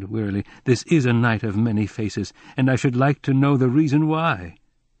 I said wearily, "this is a night of many faces, and I should like to know the reason why.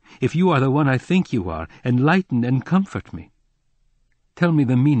 If you are the one I think you are, enlighten and comfort me. Tell me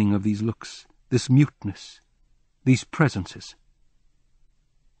the meaning of these looks, this muteness, these presences.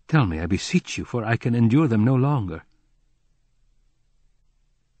 Tell me, I beseech you, for I can endure them no longer."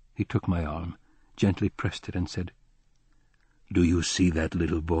 He took my arm, gently pressed it, and said, "Do you see that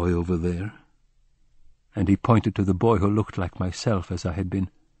little boy over there?" And he pointed to the boy who looked like myself as I had been.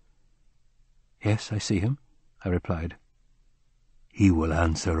 "Yes, I see him," I replied. "He will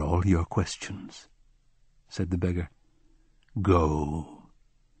answer all your questions," said the beggar. "Go,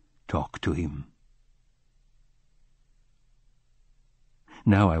 talk to him."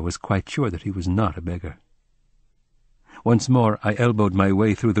 Now I was quite sure that he was not a beggar. Once more I elbowed my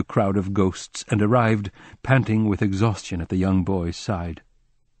way through the crowd of ghosts and arrived, panting with exhaustion, at the young boy's side.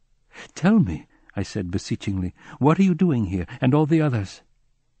 "Tell me," I said beseechingly, "what are you doing here, and all the others?"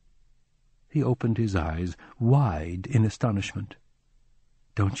 He opened his eyes wide in astonishment.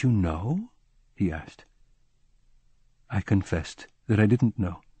 "Don't you know?" he asked. I confessed that I didn't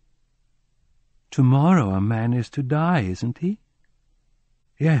know. "Tomorrow a man is to die, isn't he?"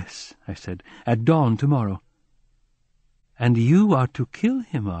 "Yes," I said, "at dawn tomorrow." "And you are to kill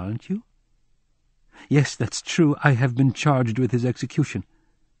him, aren't you?" "Yes, that's true. I have been charged with his execution."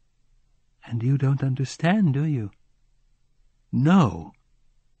 "And you don't understand, do you?" "No."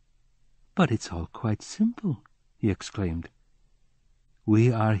 "But it's all quite simple," he exclaimed.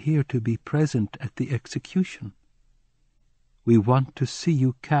 "We are here to be present at the execution. We want to see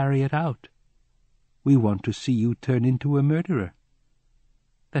you carry it out. We want to see you turn into a murderer.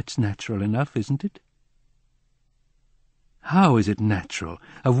 That's natural enough, isn't it?" "How is it natural?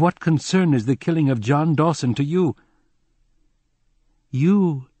 Of what concern is the killing of John Dawson to you?"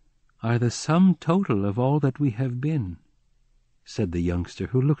 "You are the sum total of all that we have been," said the youngster,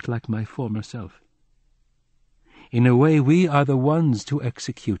 who looked like my former self. "In a way, we are the ones to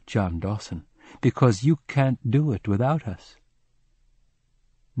execute John Dawson, because you can't do it without us.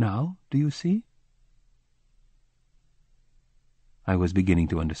 Now, do you see?" I was beginning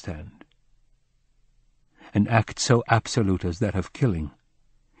to understand. An act so absolute as that of killing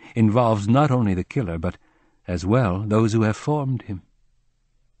involves not only the killer, but, as well, those who have formed him.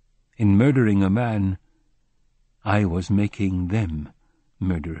 In murdering a man, I was making them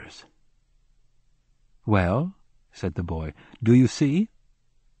murderers. "Well," said the boy, "do you see?"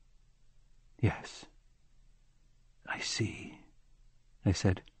 "Yes, I see," I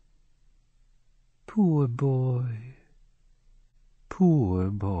said. "Poor boy, poor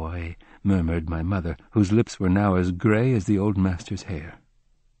boy," murmured my mother, whose lips were now as grey as the old master's hair.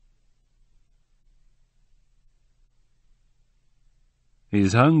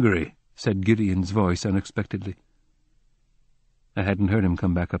 "He's hungry," said Gideon's voice unexpectedly. I hadn't heard him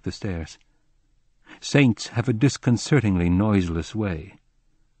come back up the stairs. Saints have a disconcertingly noiseless way.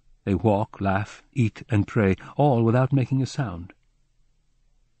 They walk, laugh, eat, and pray, all without making a sound.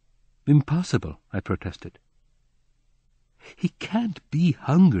 "Impossible," I protested. "He can't be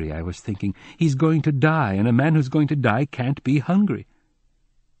hungry," I was thinking. "He's going to die, and a man who's going to die can't be hungry."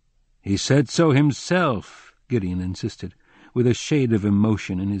 "He said so himself," Gideon insisted, with a shade of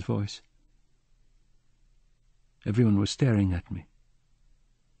emotion in his voice. Everyone was staring at me.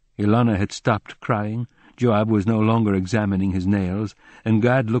 Ilana had stopped crying, Joab was no longer examining his nails, and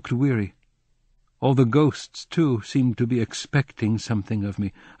Gad looked weary. All the ghosts, too, seemed to be expecting something of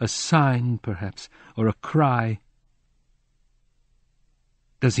me, a sign, perhaps, or a cry.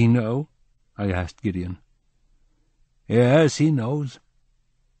 "Does he know?" I asked Gideon. "Yes, he knows."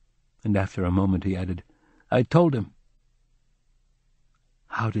 And after a moment he added, "I told him."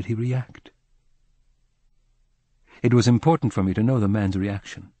 "How did he react?" It was important for me to know the man's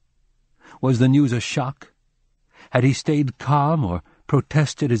reaction. Was the news a shock? Had he stayed calm or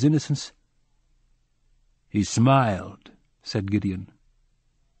protested his innocence? "He smiled," said Gideon.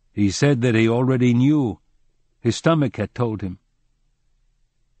 "He said that he already knew. His stomach had told him."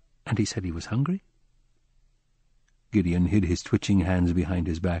 "And he said he was hungry?" Gideon hid his twitching hands behind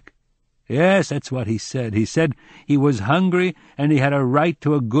his back. "Yes, that's what he said. He said he was hungry and he had a right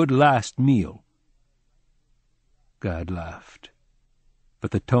to a good last meal." Gad laughed,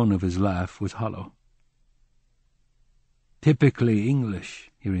 but the tone of his laugh was hollow. "Typically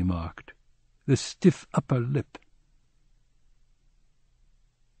English," he remarked. "The stiff upper lip."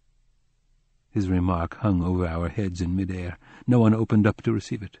 His remark hung over our heads in mid-air. No one opened up to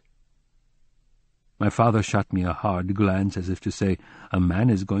receive it. My father shot me a hard glance as if to say, "A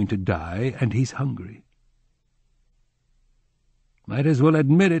man is going to die, and he's hungry." "Might as well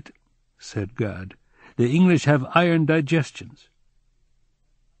admit it," said Gad. "The English have iron digestions."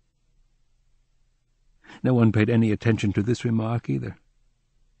 No one paid any attention to this remark either.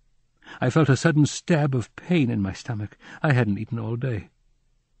 I felt a sudden stab of pain in my stomach. I hadn't eaten all day.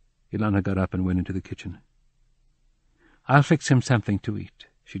 Ilana got up and went into the kitchen. "I'll fix him something to eat,"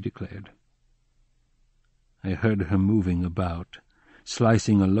 she declared. I heard her moving about,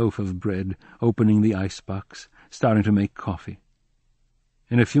 slicing a loaf of bread, opening the icebox, starting to make coffee.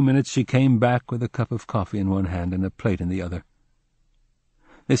 In a few minutes she came back with a cup of coffee in one hand and a plate in the other.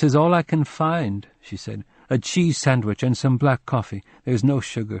 "This is all I can find," she said. "A cheese sandwich and some black coffee. There's no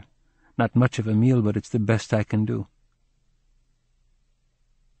sugar. Not much of a meal, but it's the best I can do."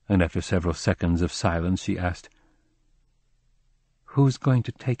 And after several seconds of silence she asked, "Who's going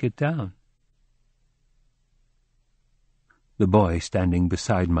to take it down?" The boy standing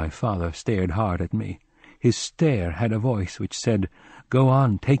beside my father stared hard at me. His stare had a voice which said, "Go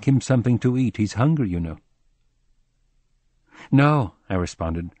on, take him something to eat. He's hungry, you know." "No," I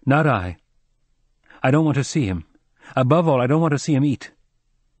responded, "not I. I don't want to see him. Above all, I don't want to see him eat.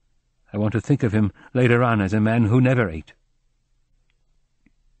 I want to think of him later on as a man who never ate."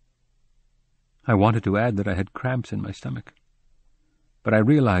 I wanted to add that I had cramps in my stomach, but I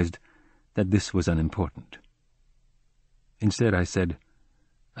realized that this was unimportant. Instead I said,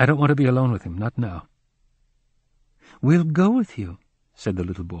 "I don't want to be alone with him, not now." "We'll go with you," said the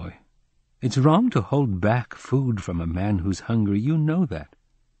little boy. "It's wrong to hold back food from a man who's hungry. You know that."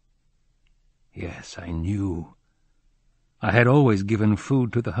 Yes, I knew. I had always given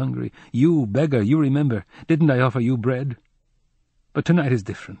food to the hungry. You, beggar, you remember. Didn't I offer you bread? But tonight is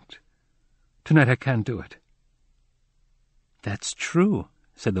different. Tonight I can't do it." "That's true,"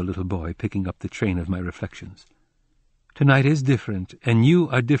 said the little boy, picking up the train of my reflections. "Tonight is different, and you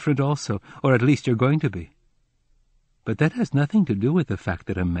are different also, or at least you're going to be. But that has nothing to do with the fact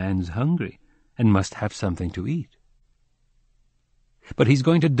that a man's hungry and must have something to eat." "But he's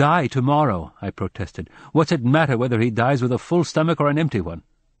going to die tomorrow," I protested. "What's it matter whether he dies with a full stomach or an empty one?"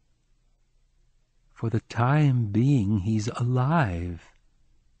 "For the time being he's alive,"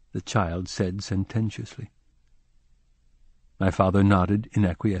 the child said sententiously. My father nodded in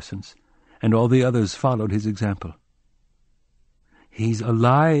acquiescence, and all the others followed his example. "He's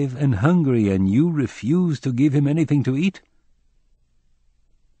alive and hungry, and you refuse to give him anything to eat?"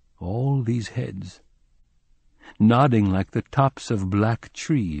 All these heads, nodding like the tops of black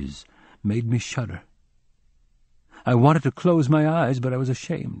trees, made me shudder. I wanted to close my eyes, but I was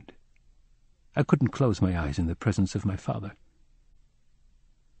ashamed. I couldn't close my eyes in the presence of my father.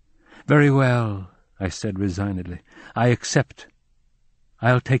 "Very well," I said resignedly. "I accept.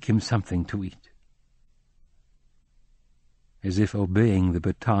 I'll take him something to eat." As if obeying the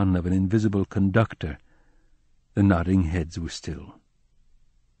baton of an invisible conductor, the nodding heads were still.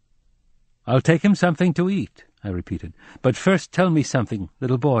 "I'll take him something to eat," I repeated. "But first tell me something,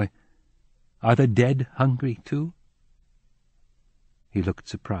 little boy. Are the dead hungry too?" He looked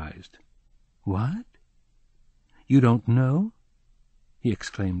surprised. "What? You don't know?" he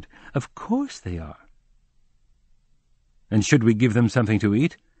exclaimed. "Of course they are." "And should we give them something to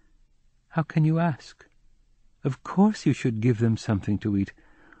eat?" "How can you ask? Of course you should give them something to eat.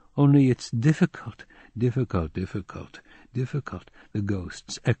 Only it's difficult, difficult, difficult, difficult," the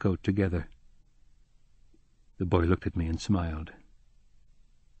ghosts echoed together. The boy looked at me and smiled.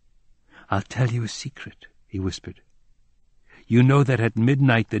 "I'll tell you a secret," he whispered. "You know that at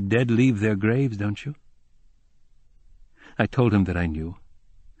midnight the dead leave their graves, don't you?" I told him that I knew.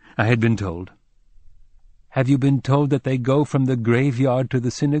 I had been told. "Have you been told that they go from the graveyard to the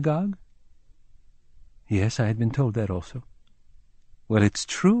synagogue?" Yes, I had been told that also. "Well, it's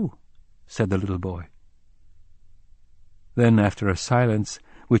true," said the little boy. Then, after a silence,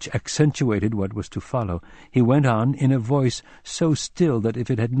 which accentuated what was to follow. He went on in a voice so still that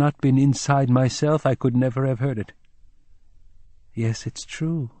if it had not been inside myself I could never have heard it. "Yes, it's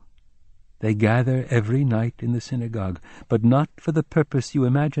true. They gather every night in the synagogue, but not for the purpose you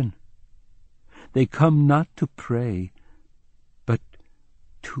imagine. They come not to pray, but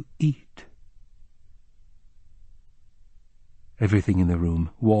to eat." Everything in the room,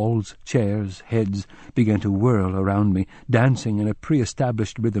 walls, chairs, heads, began to whirl around me, dancing in a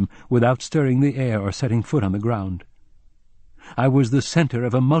pre-established rhythm, without stirring the air or setting foot on the ground. I was the center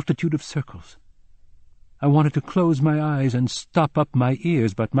of a multitude of circles. I wanted to close my eyes and stop up my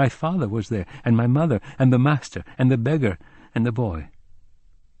ears, but my father was there, and my mother, and the master, and the beggar, and the boy.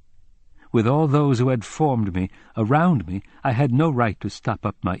 With all those who had formed me around me, I had no right to stop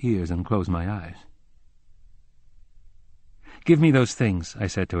up my ears and close my eyes. "Give me those things," I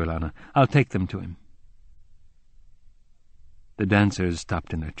said to Ilana. "I'll take them to him." The dancers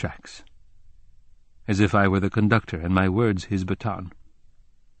stopped in their tracks, as if I were the conductor and my words his baton.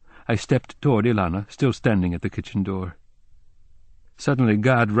 I stepped toward Ilana, still standing at the kitchen door. Suddenly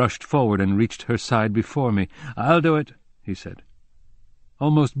Gad rushed forward and reached her side before me. "I'll do it," he said.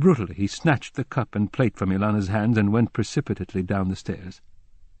 Almost brutally he snatched the cup and plate from Ilana's hands and went precipitately down the stairs.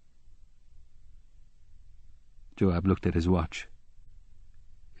 Joab looked at his watch.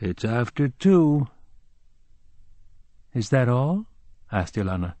 "It's after 2. "Is that all?" asked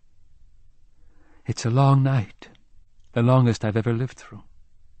Ilana. "It's a long night, the longest I've ever lived through."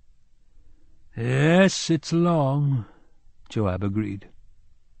 "Yes, it's long," Joab agreed.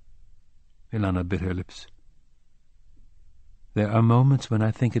 Ilana bit her lips. "There are moments when I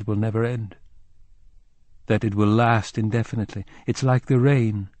think it will never end, that it will last indefinitely. It's like the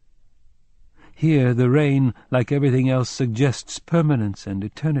rain. Here the rain, like everything else, suggests permanence and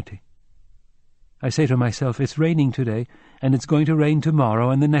eternity. I say to myself, it's raining today, and it's going to rain tomorrow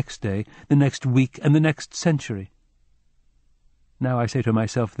and the next day, the next week and the next century. Now I say to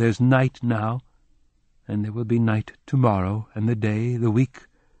myself, there's night now, and there will be night tomorrow and the day, the week,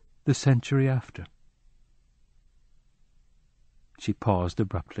 the century after." She paused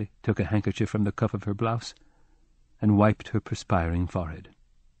abruptly, took a handkerchief from the cuff of her blouse, and wiped her perspiring forehead.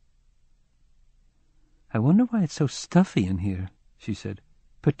 "I wonder why it's so stuffy in here," she said,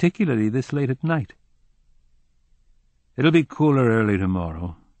 "particularly this late at night." "It'll be cooler early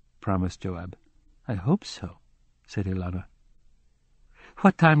tomorrow," promised Joab. "I hope so," said Ilana.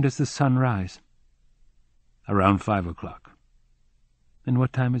 "What time does the sun rise?" "Around 5 o'clock. "And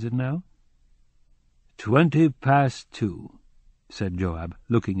what time is it now?" 2:20, said Joab,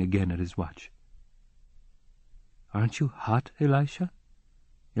 looking again at his watch. "Aren't you hot, Elisha?"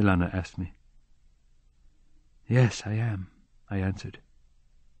 Ilana asked me. "Yes, I am," I answered.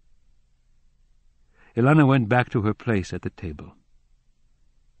 Ilana went back to her place at the table.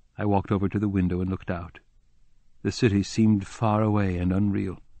 I walked over to the window and looked out. The city seemed far away and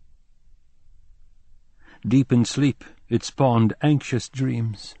unreal. Deep in sleep, it spawned anxious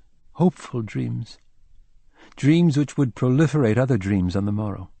dreams, hopeful dreams, dreams which would proliferate other dreams on the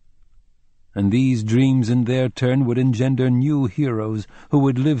morrow. And these dreams in their turn would engender new heroes who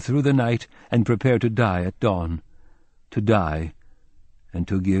would live through the night and prepare to die at dawn, to die and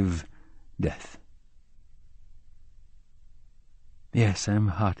to give death. "Yes, I'm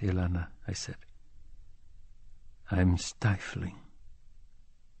hot, Ilana," I said. "I'm stifling."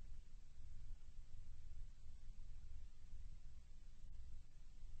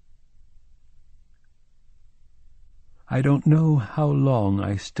 I don't know how long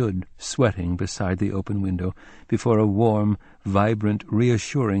I stood sweating beside the open window before a warm, vibrant,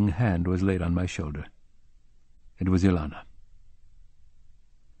 reassuring hand was laid on my shoulder. It was Ilana.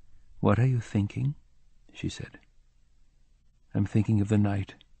 "What are you thinking?" she said. "I'm thinking of the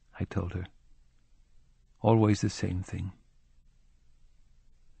night," I told her. "Always the same thing."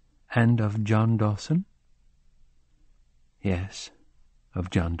 "And of John Dawson?" "Yes, of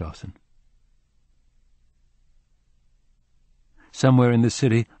John Dawson." Somewhere in the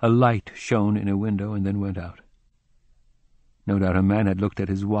city a light shone in a window and then went out. No doubt a man had looked at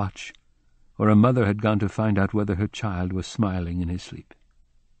his watch, or a mother had gone to find out whether her child was smiling in his sleep.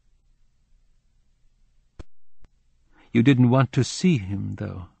 "You didn't want to see him,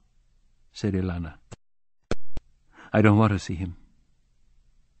 though," said Ilana. "I don't want to see him.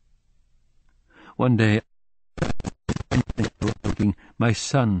 One day, my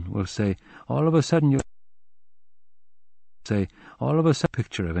son will say, all of a sudden,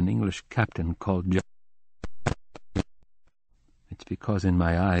 picture of an English captain called John. It's because in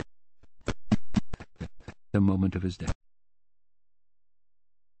my eyes, the moment of his death,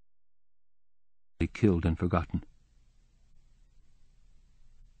 he killed and forgotten.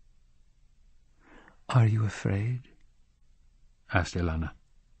 "Are you afraid?" asked Ilana.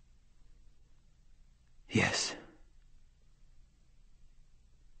 "Yes."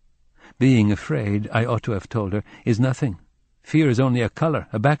 Being afraid, I ought to have told her, is nothing. Fear is only a colour,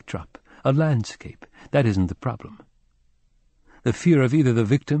 a backdrop, a landscape. That isn't the problem. The fear of either the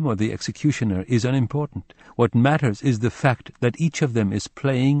victim or the executioner is unimportant. What matters is the fact that each of them is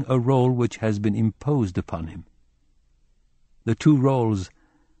playing a role which has been imposed upon him. The two roles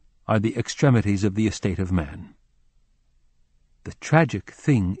are the extremities of the estate of man. The tragic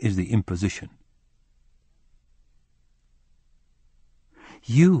thing is the imposition.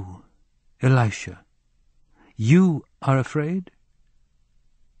 You, Elisha, you are afraid?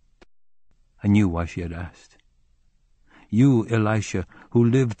 I knew why she had asked. You, Elisha, who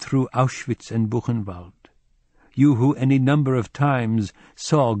lived through Auschwitz and Buchenwald. You who any number of times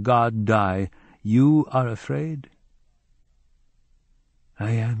saw God die. You are afraid?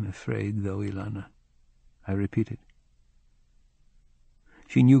 I am afraid, though, Ilana, I repeated.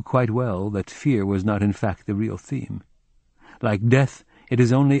 She knew quite well that fear was not in fact the real theme. Like death, it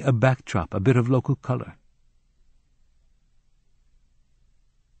is only a backdrop, a bit of local colour.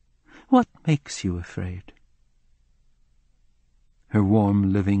 What makes you afraid? Her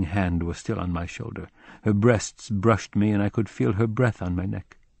warm, living hand was still on my shoulder. Her breasts brushed me, and I could feel her breath on my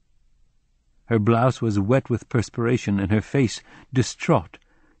neck. Her blouse was wet with perspiration, and her face distraught.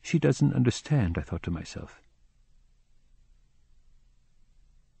 She doesn't understand, I thought to myself.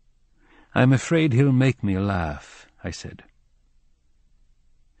 I'm afraid he'll make me laugh, I said.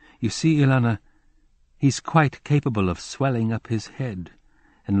 You see, Ilana, he's quite capable of swelling up his head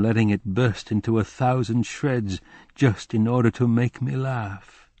and letting it burst into 1,000 shreds just in order to make me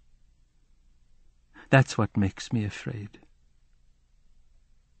laugh. That's what makes me afraid.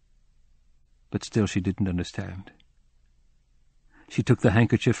 But still she didn't understand. She took the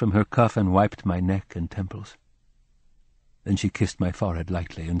handkerchief from her cuff and wiped my neck and temples. Then she kissed my forehead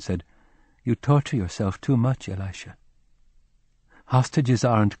lightly and said, You torture yourself too much, Elisha. Hostages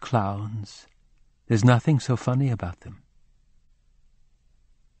aren't clowns. There's nothing so funny about them.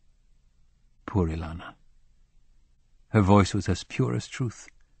 Poor Ilana. Her voice was as pure as truth,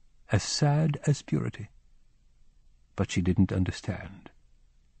 as sad as purity. But she didn't understand.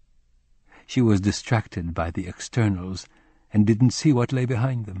 She was distracted by the externals and didn't see what lay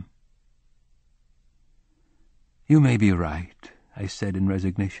behind them. You may be right, I said in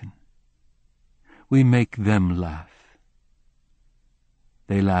resignation. We make them laugh.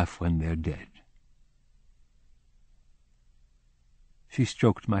 They laugh when they're dead. She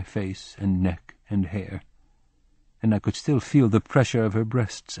stroked my face and neck and hair, and I could still feel the pressure of her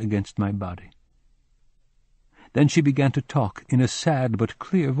breasts against my body. Then she began to talk in a sad but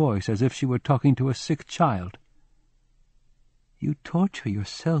clear voice, as if she were talking to a sick child. You torture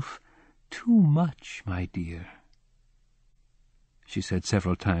yourself too much, my dear, she said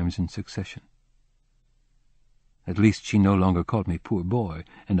several times in succession. At least she no longer called me poor boy,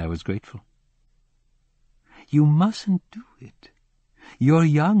 and I was grateful. You mustn't do it. You're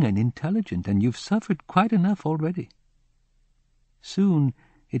young and intelligent, and you've suffered quite enough already. Soon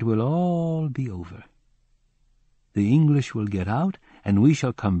it will all be over. The English will get out, and we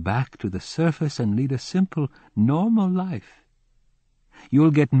shall come back to the surface and lead a simple, normal life.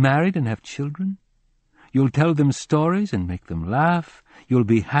 You'll get married and have children. You'll tell them stories and make them laugh. You'll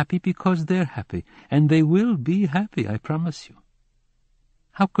be happy because they're happy, and they will be happy, I promise you.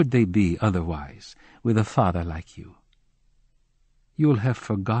 How could they be otherwise with a father like you? You'll have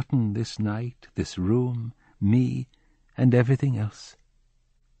forgotten this night, this room, me, and everything else.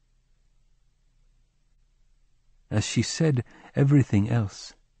 As she said everything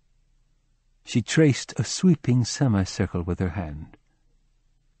else, she traced a sweeping semicircle with her hand.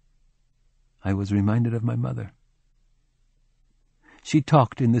 I was reminded of my mother. She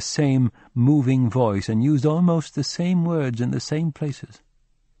talked in the same moving voice and used almost the same words in the same places.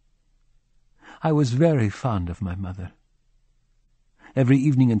 I was very fond of my mother. Every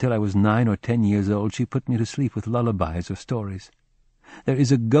evening until I was 9 or 10 years old, she put me to sleep with lullabies or stories. There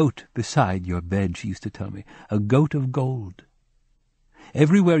is a goat beside your bed, she used to tell me, a goat of gold.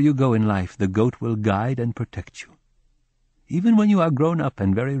 Everywhere you go in life, the goat will guide and protect you. Even when you are grown up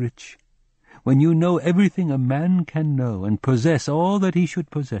and very rich, when you know everything a man can know and possess all that he should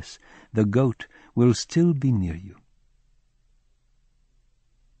possess, the goat will still be near you.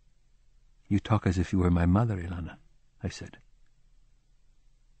 You talk as if you were my mother, Ilana, I said.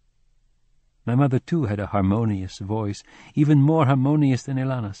 My mother, too, had a harmonious voice, even more harmonious than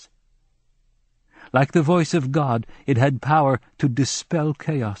Ilana's. Like the voice of God, it had power to dispel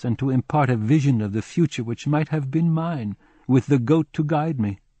chaos and to impart a vision of the future which might have been mine, with the goat to guide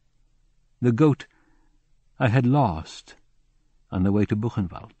me. The goat I had lost on the way to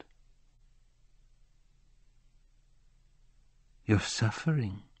Buchenwald. "You're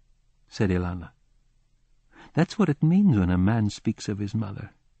suffering," said Ilana. "That's what it means when a man speaks of his mother."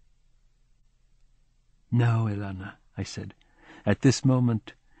 "No, Ilana," I said. "At this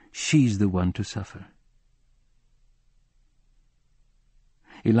moment, she's the one to suffer."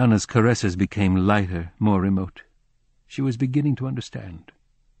 Ilana's caresses became lighter, more remote. She was beginning to understand.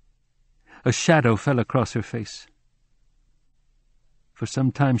 A shadow fell across her face. For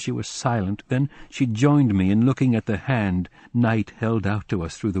some time she was silent. Then she joined me in looking at the hand night held out to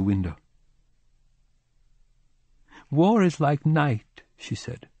us through the window. "War is like night," she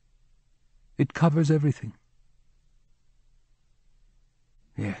said. "It covers everything."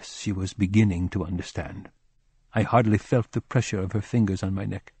 Yes, she was beginning to understand. I hardly felt the pressure of her fingers on my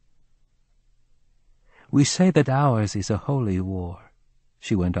neck. "We say that ours is a holy war,"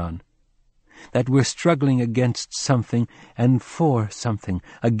 she went on. "That we're struggling against something and for something,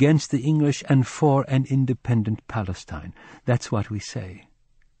 against the English and for an independent Palestine. That's what we say.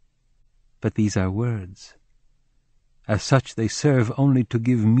 But these are words. As such, they serve only to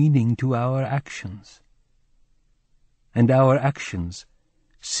give meaning to our actions. And our actions,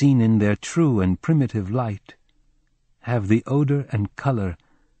 seen in their true and primitive light, have the odor and color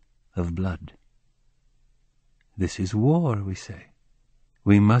of blood. This is war, we say.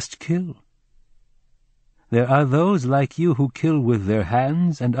 We must kill. There are those like you who kill with their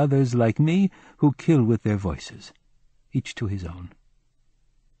hands, and others like me who kill with their voices, each to his own.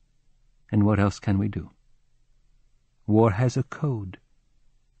 And what else can we do? War has a code.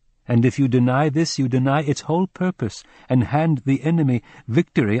 And if you deny this, you deny its whole purpose, and hand the enemy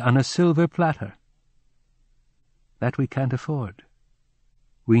victory on a silver platter. That we can't afford.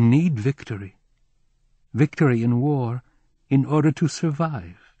 We need victory. Victory in war in order to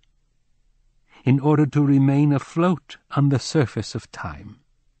survive. In order to remain afloat on the surface of time.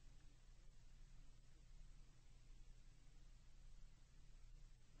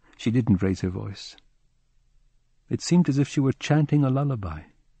 She didn't raise her voice. It seemed as if she were chanting a lullaby,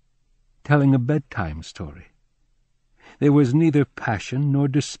 telling a bedtime story. There was neither passion nor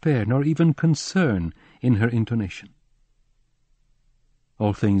despair nor even concern in her intonation.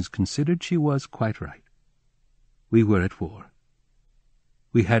 All things considered, she was quite right. We were at war.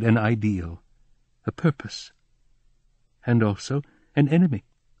 We had an ideal, a purpose, and also an enemy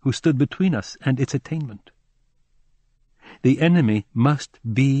who stood between us and its attainment. The enemy must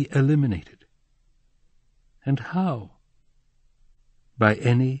be eliminated. And how? By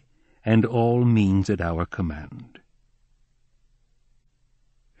any and all means at our command.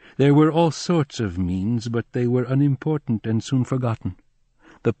 There were all sorts of means, but they were unimportant and soon forgotten.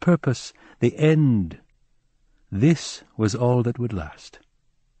 The purpose, the end, this was all that would last.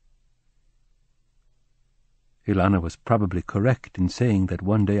 Ilana was probably correct in saying that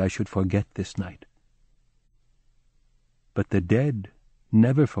one day I should forget this night. But the dead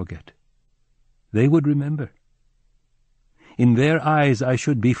never forget. They would remember. In their eyes I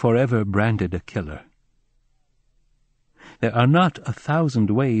should be forever branded a killer. There are not 1,000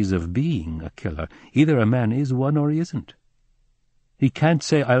 ways of being a killer. Either a man is one or he isn't. He can't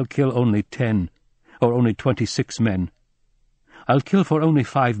say, I'll kill only 10 or only 26 men. I'll kill for only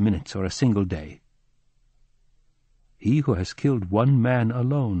 5 minutes or a single day. He who has killed one man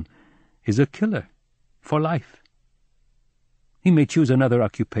alone is a killer for life. He may choose another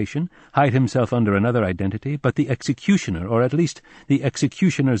occupation, hide himself under another identity, but the executioner, or at least the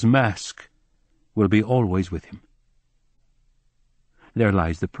executioner's mask, will be always with him. There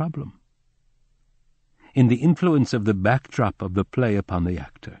lies the problem. In the influence of the backdrop of the play upon the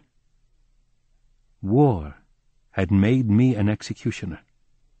actor. War had made me an executioner.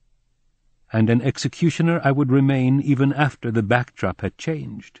 And an executioner I would remain even after the backdrop had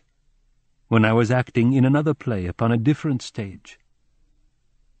changed, when I was acting in another play upon a different stage.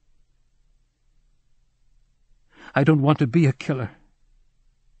 I don't want to be a killer,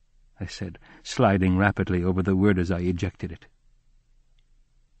 I said, sliding rapidly over the word as I ejected it.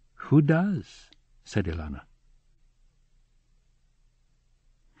 Who does? Said Ilana.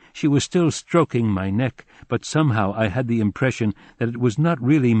 She was still stroking my neck, but somehow I had the impression that it was not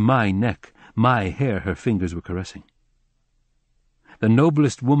really my neck, my hair her fingers were caressing. The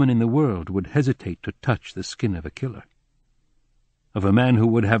noblest woman in the world would hesitate to touch the skin of a killer, of a man who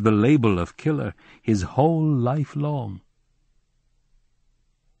would have the label of killer his whole life long.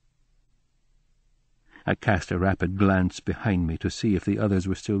 I cast a rapid glance behind me to see if the others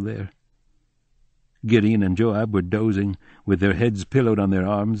were still there. Gideon and Joab were dozing, with their heads pillowed on their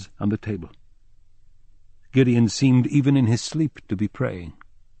arms, on the table. Gideon seemed even in his sleep to be praying.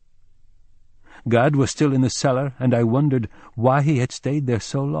 Gad was still in the cellar, and I wondered why he had stayed there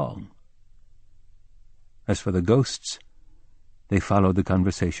so long. As for the ghosts, they followed the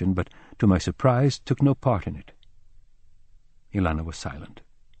conversation, but, to my surprise, took no part in it. Ilana was silent.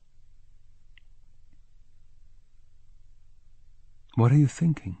 "What are you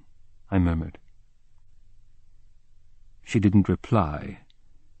thinking?" I murmured. She didn't reply,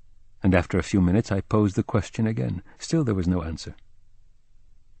 and after a few minutes I posed the question again. Still there was no answer.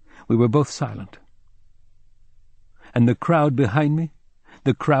 We were both silent. And the crowd behind me,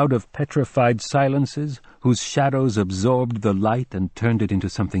 the crowd of petrified silences whose shadows absorbed the light and turned it into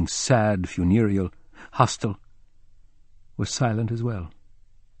something sad, funereal, hostile, was silent as well.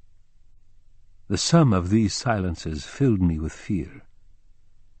 The sum of these silences filled me with fear.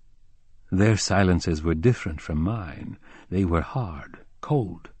 Their silences were different from mine. They were hard,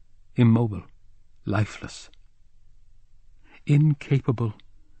 cold, immobile, lifeless, incapable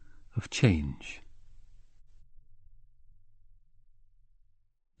of change.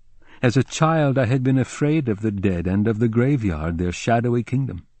 As a child I had been afraid of the dead and of the graveyard, their shadowy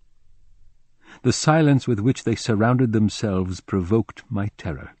kingdom. The silence with which they surrounded themselves provoked my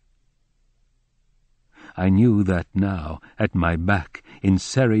terror. I knew that now, at my back, in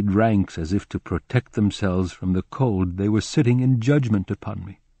serried ranks as if to protect themselves from the cold, they were sitting in judgment upon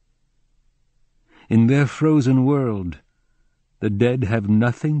me. In their frozen world, the dead have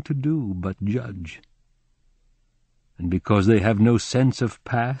nothing to do but judge. And because they have no sense of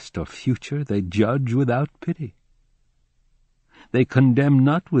past or future, they judge without pity. They condemn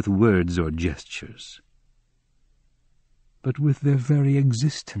not with words or gestures, but with their very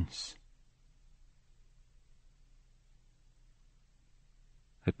existence.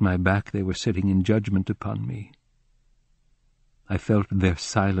 At my back they were sitting in judgment upon me. I felt their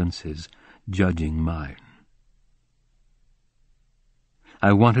silences judging mine.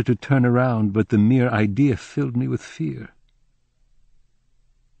 I wanted to turn around, but the mere idea filled me with fear.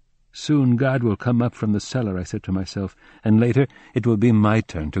 Soon God will come up from the cellar, I said to myself, and later it will be my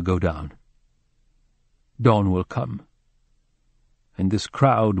turn to go down. Dawn will come, and this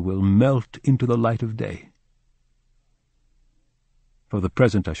crowd will melt into the light of day. For the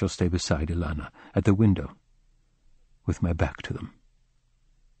present I shall stay beside Ilana, at the window, with my back to them.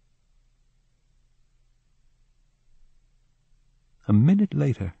 A minute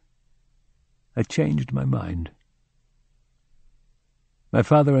later, I changed my mind. My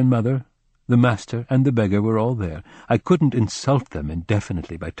father and mother, the master and the beggar were all there. I couldn't insult them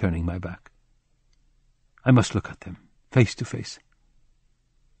indefinitely by turning my back. I must look at them, face to face.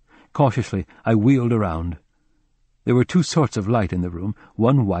 Cautiously, I wheeled around. There were two sorts of light in the room,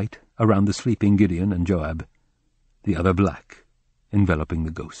 one white, around the sleeping Gideon and Joab, the other black, enveloping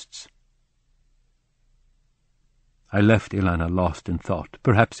the ghosts. I left Ilana lost in thought,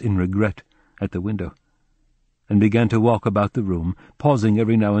 perhaps in regret, at the window, and began to walk about the room, pausing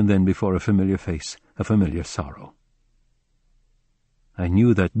every now and then before a familiar face, a familiar sorrow. I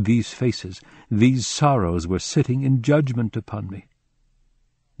knew that these faces, these sorrows, were sitting in judgment upon me.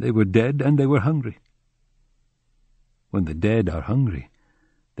 They were dead and they were hungry. When the dead are hungry,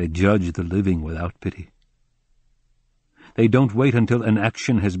 they judge the living without pity. They don't wait until an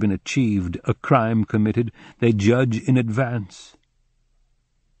action has been achieved, a crime committed. They judge in advance.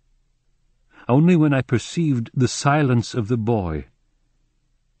 Only when I perceived the silence of the boy,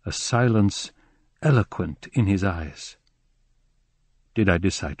 a silence eloquent in his eyes, did I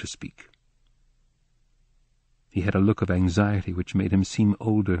decide to speak. He had a look of anxiety which made him seem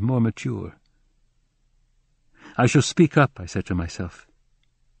older, more mature. I shall speak up, I said to myself.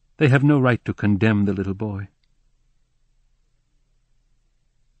 They have no right to condemn the little boy.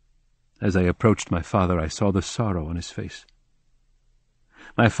 As I approached my father, I saw the sorrow on his face.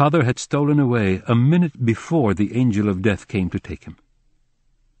 My father had stolen away a minute before the angel of death came to take him.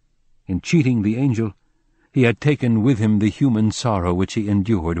 In cheating the angel, he had taken with him the human sorrow which he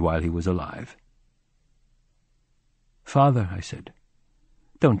endured while he was alive. "Father," I said,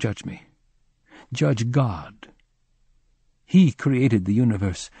 "don't judge me. Judge God. He created the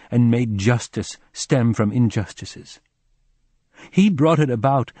universe and made justice stem from injustices. He brought it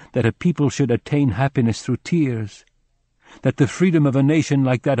about that a people should attain happiness through tears, that the freedom of a nation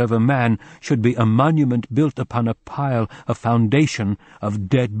like that of a man should be a monument built upon a pile, a foundation of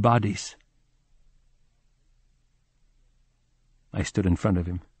dead bodies." I stood in front of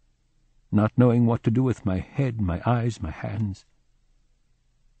him, not knowing what to do with my head, my eyes, my hands.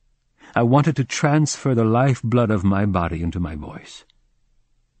 I wanted to transfer the lifeblood of my body into my voice.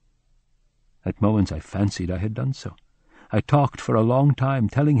 At moments I fancied I had done so. I talked for a long time,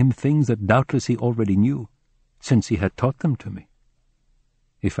 telling him things that doubtless he already knew, since he had taught them to me.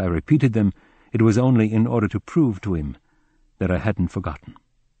 If I repeated them, It was only in order to prove to him that I hadn't forgotten.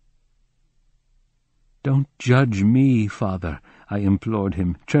 "Don't judge me, Father," I implored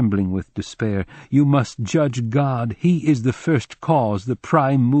him, trembling with despair. "You must judge God. He is the first cause, the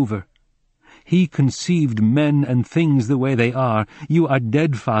prime mover. He conceived men and things the way they are. You are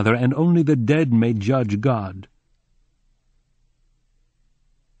dead, Father, and only the dead may judge God."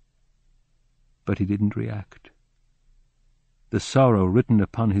 But he didn't react. The sorrow written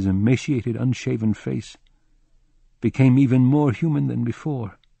upon his emaciated, unshaven face became even more human than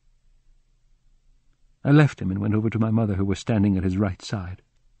before. I left him and went over to my mother, who was standing at his right side.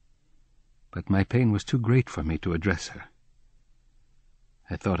 But my pain was too great for me to address her.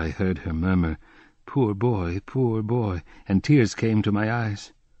 I thought I heard her murmur, poor boy," and tears came to my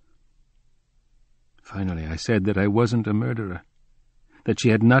eyes. Finally I said that I wasn't a murderer, that she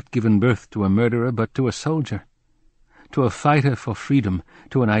had not given birth to a murderer but to a soldier, to a fighter for freedom,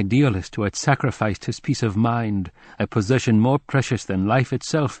 to an idealist who had sacrificed his peace of mind, a possession more precious than life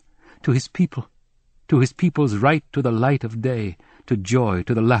itself, to his people, to his people's right to the light of day, to joy,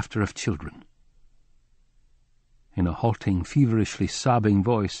 to the laughter of children. In a halting, feverishly sobbing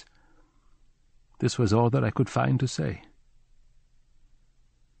voice, this was all that I could find to say.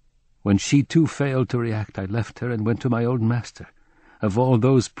 When she too failed to react, I left her and went to my old master, of all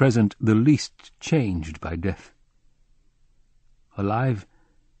those present the least changed by death. Alive,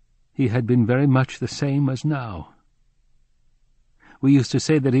 he had been very much the same as now. We used to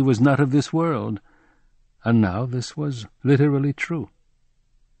say that he was not of this world, and now this was literally true.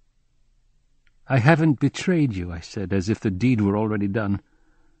 "I haven't betrayed you," I said, as if the deed were already done.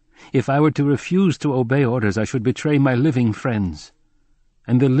 "If I were to refuse to obey orders, I should betray my living friends.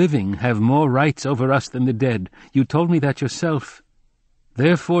 And the living have more rights over us than the dead. You told me that yourself.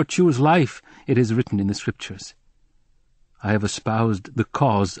 Therefore choose life, it is written in the Scriptures. I have espoused the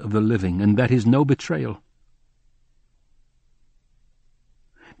cause of the living, and that is no betrayal."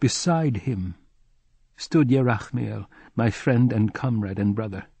 Beside him stood Yerachmiel, my friend and comrade and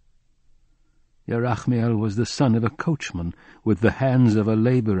brother. Yerachmiel was the son of a coachman, with the hands of a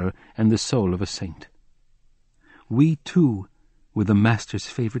labourer and the soul of a saint. We, too, were the master's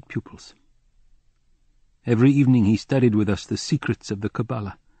favourite pupils. Every evening he studied with us the secrets of the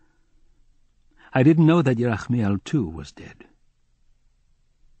Kabbalah. I didn't know that Yerachmiel, too, was dead.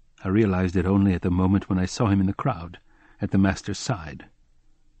 I realized it only at the moment when I saw him in the crowd, at the master's side,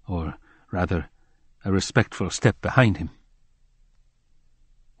 or, rather, a respectful step behind him.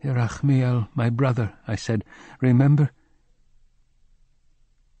 "Yerachmiel, my brother," I said, "remember?"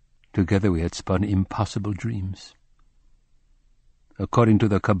 Together we had spun impossible dreams. According to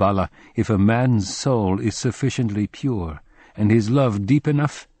the Kabbalah, if a man's soul is sufficiently pure and his love deep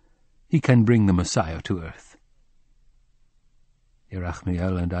enough, he can bring the Messiah to earth.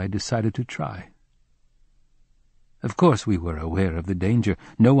 Yerachmiel and I decided to try. Of course we were aware of the danger.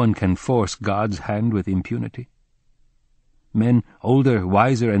 No one can force God's hand with impunity. Men older,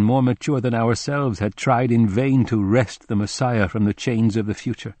 wiser, and more mature than ourselves had tried in vain to wrest the Messiah from the chains of the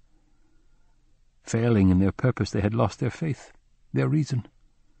future. Failing in their purpose, they had lost their faith, their reason,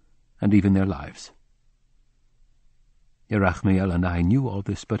 and even their lives. Yerachmiel and I knew all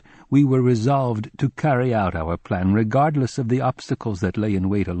this, but we were resolved to carry out our plan, regardless of the obstacles that lay in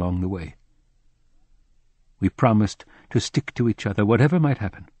wait along the way. We promised to stick to each other, whatever might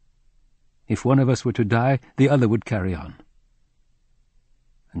happen. If one of us were to die, the other would carry on.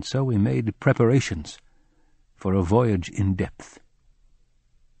 And so we made preparations for a voyage in depth.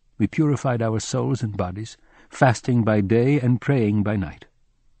 We purified our souls and bodies, fasting by day and praying by night.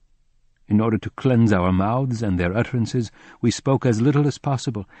 In order to cleanse our mouths and their utterances, we spoke as little as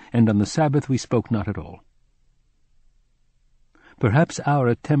possible, and on the Sabbath we spoke not at all. Perhaps our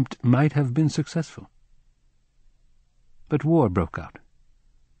attempt might have been successful. But war broke out,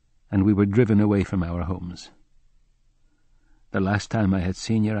 and we were driven away from our homes. The last time I had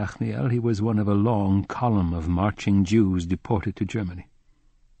seen Yerachmiel, he was one of a long column of marching Jews deported to Germany.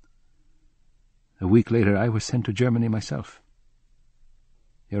 A week later I was sent to Germany myself.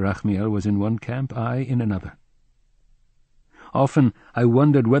 Yerachmiel was in one camp, I in another. Often I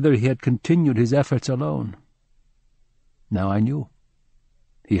wondered whether he had continued his efforts alone. Now I knew.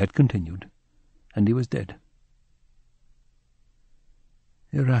 He had continued, and he was dead.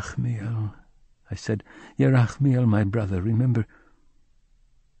 "Yerachmiel," I said, "Yerachmiel, my brother, remember."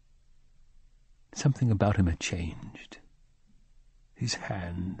 Something about him had changed. His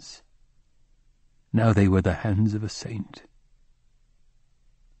hands. Now they were the hands of a saint.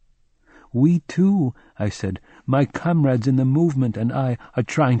 "We too," I said, "my comrades in the movement and I are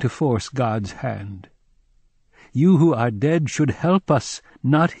trying to force God's hand. You who are dead should help us,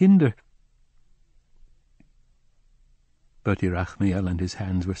 not hinder." But Yerachmiel and his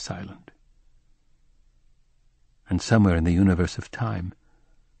hands were silent. And somewhere in the universe of time,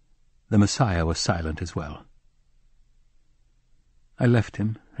 the Messiah was silent as well. I left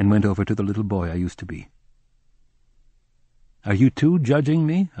him and went over to the little boy I used to be. "Are you too judging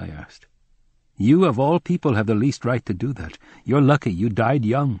me?" I asked. "You, of all people, have the least right to do that. You're lucky you died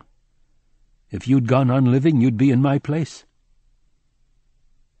young. If you'd gone on living, you'd be in my place."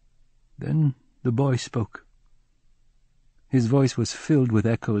 Then the boy spoke. His voice was filled with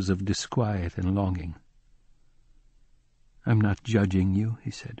echoes of disquiet and longing. "I'm not judging you,"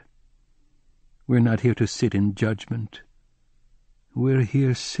 he said. "We're not here to sit in judgment. We're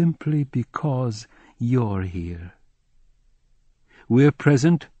here simply because you're here. We're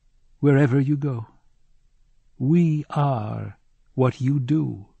present wherever you go. We are what you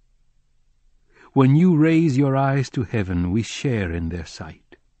do. When you raise your eyes to heaven, we share in their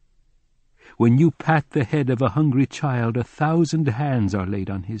sight. When you pat the head of a hungry child, 1,000 hands are laid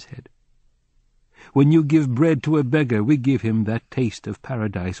on his head. When you give bread to a beggar, we give him that taste of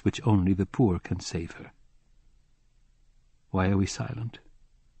paradise which only the poor can savor. Why are we silent?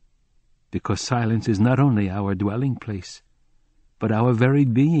 Because silence is not only our dwelling place, but our very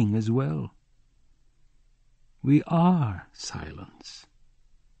being as well. We are silence.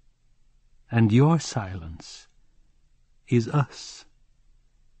 And your silence is us.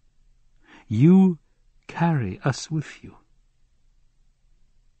 You carry us with you.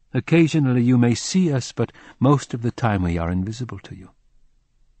 Occasionally you may see us, but most of the time we are invisible to you.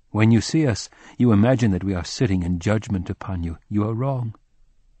 When you see us, you imagine that we are sitting in judgment upon you. You are wrong.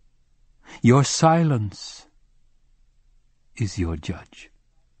 Your silence is your judge.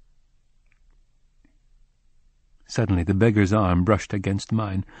 Suddenly the beggar's arm brushed against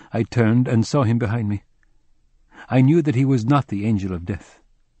mine. I turned and saw him behind me. I knew that he was not the angel of death,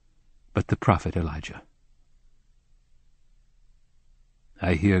 but the prophet Elijah.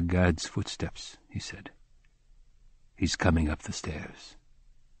 "I hear God's footsteps," he said. "He's coming up the stairs."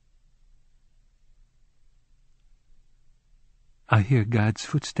 "I hear God's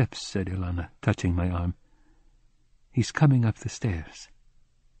footsteps," said Ilana, touching my arm. "He's coming up the stairs."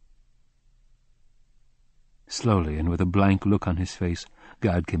 Slowly, and with a blank look on his face,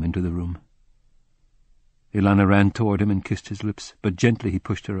 God came into the room. Ilana ran toward him and kissed his lips, but gently he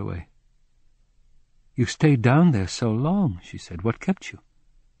pushed her away. "You stayed down there so long," she said. "What kept you?"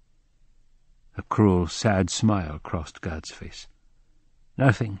 A cruel, sad smile crossed God's face.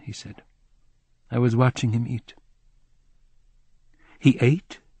 "Nothing," he said. "I was watching him eat." "He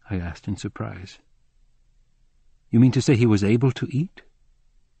ate?" I asked in surprise. "You mean to say he was able to eat?"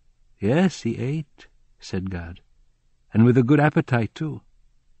 "Yes, he ate," said God, "and with a good appetite, too."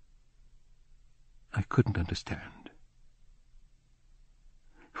 I couldn't understand.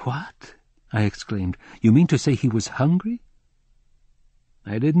 "What?" I exclaimed. "You mean to say he was hungry?"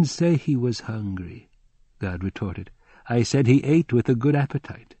 "I didn't say he was hungry," God retorted. "I said he ate with a good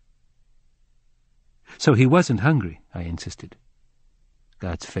appetite." "So he wasn't hungry," I insisted.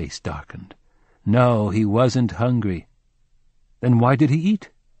 God's face darkened. "No, he wasn't hungry." "Then why did he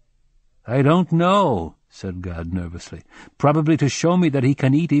eat?" "I don't know," said God nervously. "Probably to show me that he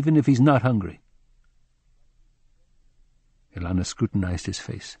can eat even if he's not hungry." Ilana scrutinized his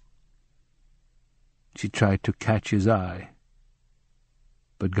face. She tried to catch his eye,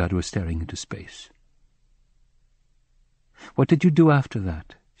 but God was staring into space. "What did you do after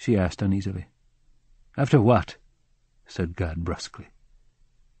that?" she asked uneasily. "After what?" said God brusquely.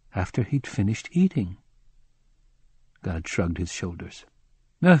 "After he'd finished eating." God shrugged his shoulders.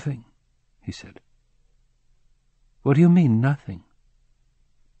 "Nothing," he said. "What do you mean, nothing?"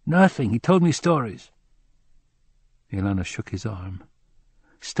 "Nothing. He told me stories." Ilana shook his arm.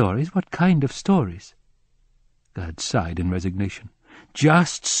 "Stories? What kind of stories?" God sighed in resignation.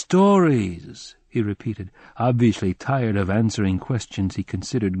 "Just stories," he repeated, obviously tired of answering questions he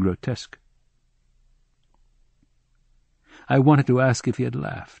considered grotesque. I wanted to ask if he had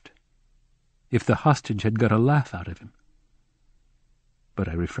laughed, if the hostage had got a laugh out of him. But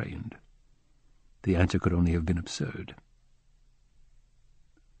I refrained. The answer could only have been absurd.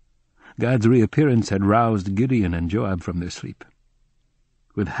 God's reappearance had roused Gideon and Joab from their sleep.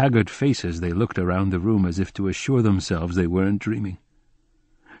 With haggard faces they looked around the room as if to assure themselves they weren't dreaming.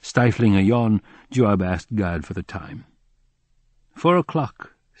 Stifling a yawn, Joab asked God for the time. 4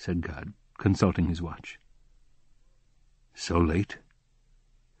 o'clock, said God, consulting his watch. So late?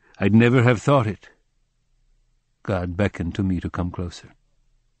 I'd never have thought it. God beckoned to me to come closer.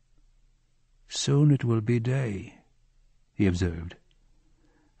 Soon it will be day, he observed.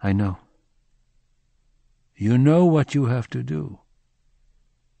 I know. You know what you have to do.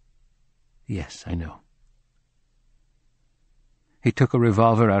 Yes, I know. He took a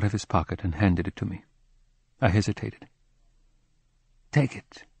revolver out of his pocket and handed it to me. I hesitated. "Take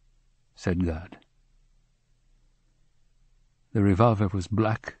it," said God. The revolver was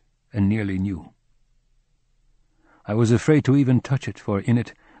black and nearly new. I was afraid to even touch it, for in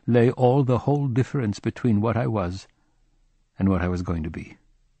it lay all the whole difference between what I was and what I was going to be.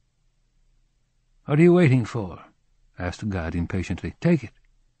 "What are you waiting for?" asked God impatiently. "Take it."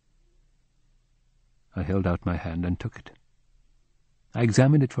 I held out my hand and took it. I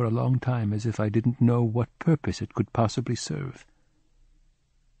examined it for a long time, as if I didn't know what purpose it could possibly serve.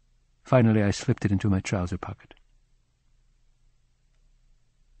 Finally, I slipped it into my trouser pocket.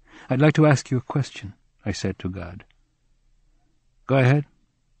 "I'd like to ask you a question," I said to God. "Go ahead."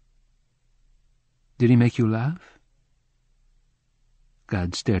 "Did he make you laugh?"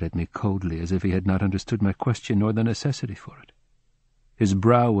 God stared at me coldly, as if he had not understood my question nor the necessity for it. His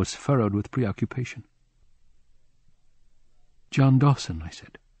brow was furrowed with preoccupation. "John Dawson," I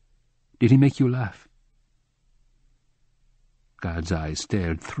said. "Did he make you laugh?" God's eyes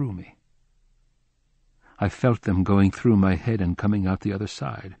stared through me. I felt them going through my head and coming out the other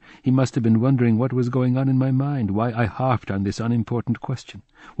side. He must have been wondering what was going on in my mind, why I harped on this unimportant question,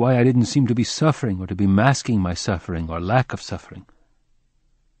 why I didn't seem to be suffering or to be masking my suffering or lack of suffering.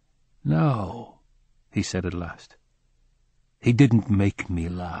 "No," he said at last. "He didn't make me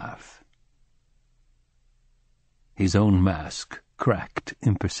laugh." His own mask cracked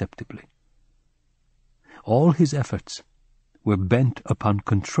imperceptibly. All his efforts were bent upon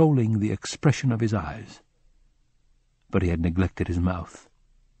controlling the expression of his eyes, but he had neglected his mouth.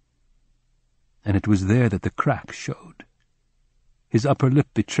 And it was there that the crack showed. His upper lip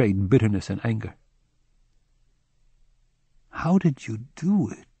betrayed bitterness and anger. "How did you do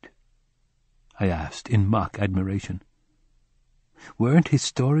it?" I asked in mock admiration. "Weren't his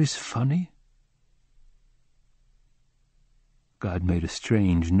stories funny?" God made a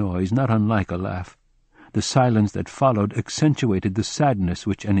strange noise, not unlike a laugh. The silence that followed accentuated the sadness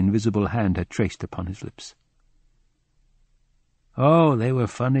which an invisible hand had traced upon his lips. "Oh, they were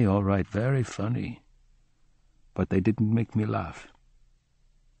funny, all right, very funny. But they didn't make me laugh."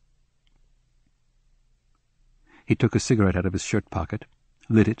 He took a cigarette out of his shirt pocket,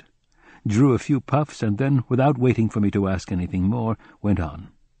 lit it, drew a few puffs, and then, without waiting for me to ask anything more, went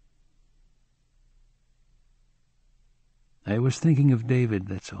on. "I was thinking of David,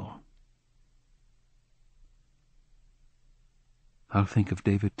 that's all." "I'll think of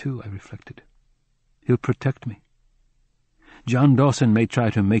David too," I reflected. "He'll protect me. John Dawson may try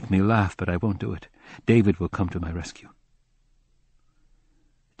to make me laugh, but I won't do it. David will come to my rescue."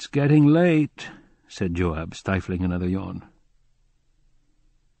 "It's getting late," said Joab, stifling another yawn.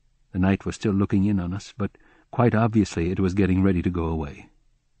 The night was still looking in on us, but quite obviously it was getting ready to go away.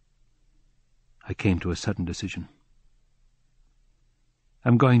 I came to a sudden decision.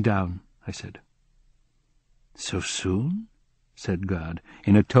 "I'm going down," I said. "So soon?" said God,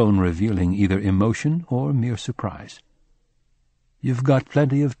 in a tone revealing either emotion or mere surprise. "You've got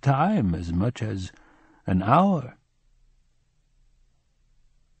plenty of time, as much as an hour."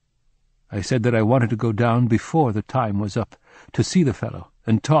 I said that I wanted to go down before the time was up, to see the fellow,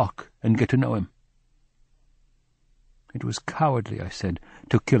 and talk, and get to know him. It was cowardly, I said,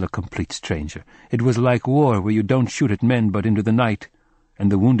 to kill a complete stranger. It was like war, where you don't shoot at men but into the night,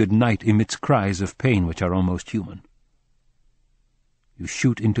 and the wounded knight emits cries of pain which are almost human. You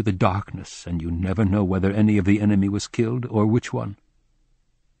shoot into the darkness, and you never know whether any of the enemy was killed, or which one.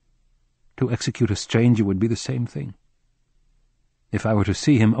 To execute a stranger would be the same thing. If I were to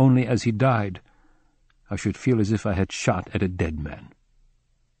see him only as he died, I should feel as if I had shot at a dead man.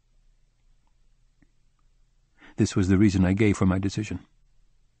 This was the reason I gave for my decision.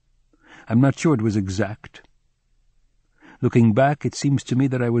 I'm not sure it was exact. Looking back, it seems to me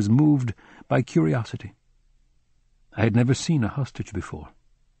that I was moved by curiosity. I had never seen a hostage before.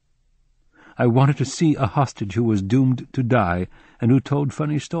 I wanted to see a hostage who was doomed to die and who told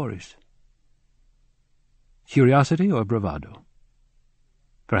funny stories. Curiosity or bravado?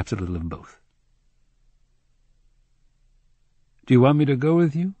 Perhaps a little of both. "Do you want me to go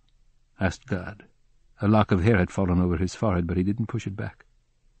with you?" asked God. A lock of hair had fallen over his forehead, but he didn't push it back.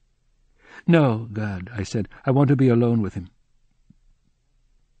 "No, God," I said. "I want to be alone with him."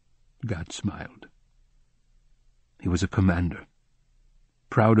 God smiled. He was a commander,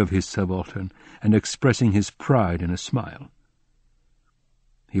 proud of his subaltern, and expressing his pride in a smile.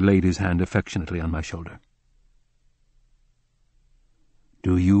 He laid his hand affectionately on my shoulder.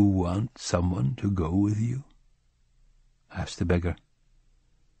 "Do you want someone to go with you?" asked the beggar.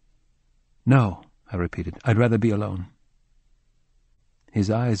 "No," I repeated. "I'd rather be alone." His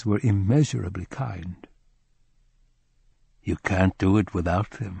eyes were immeasurably kind. "You can't do it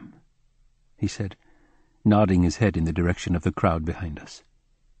without them," he said, nodding his head in the direction of the crowd behind us.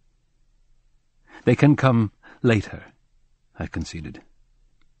 "They can come later," I conceded.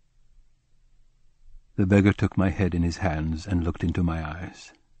 The beggar took my head in his hands and looked into my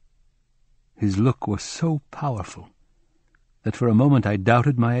eyes. His look was so powerful that for a moment I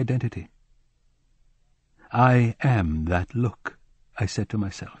doubted my identity. "I am that look," I said to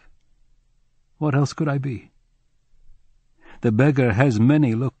myself. "What else could I be? The beggar has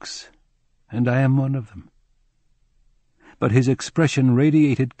many looks, and I am one of them." But his expression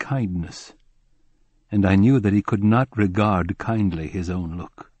radiated kindness, and I knew that he could not regard kindly his own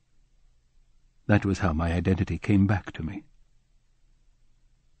look. That was how my identity came back to me.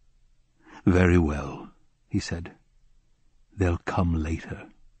 "Very well," he said. "They'll come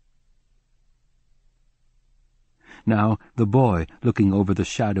later." Now the boy, looking over the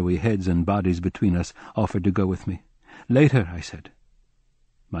shadowy heads and bodies between us, offered to go with me. "Later," I said.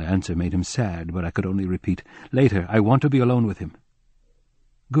 My answer made him sad, but I could only repeat, "Later, I want to be alone with him."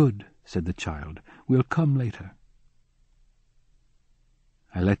 "Good," said the child. "We'll come later."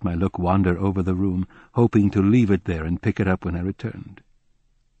 I let my look wander over the room, hoping to leave it there and pick it up when I returned.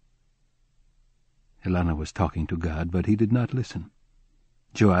 Elana was talking to God, but he did not listen.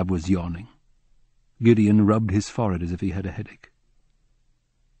 Joab was yawning. Gideon rubbed his forehead as if he had a headache.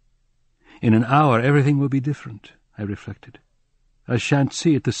 In an hour everything will be different, I reflected. I shan't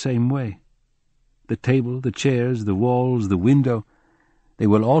see it the same way. The table, the chairs, the walls, the window, they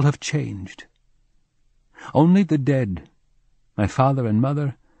will all have changed. Only the dead, my father and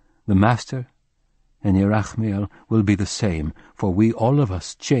mother, the master, and Yerachmiel will be the same, for we all of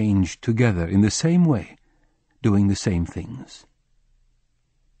us changed together in the same way, doing the same things.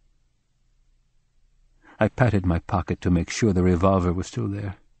 I patted my pocket to make sure the revolver was still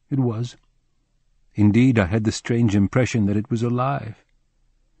there. It was. Indeed, I had the strange impression that it was alive,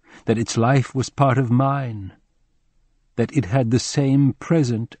 that its life was part of mine, that it had the same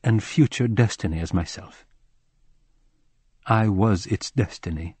present and future destiny as myself. I was its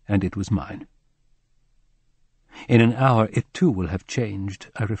destiny, and it was mine. In an hour it too will have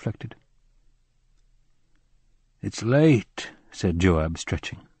changed, I reflected. "It's late," said Joab,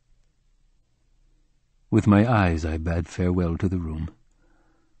 stretching. With my eyes I bade farewell to the room,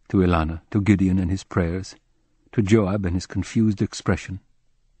 to Elana, to Gideon and his prayers, to Joab and his confused expression,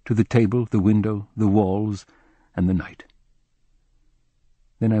 to the table, the window, the walls, and the night.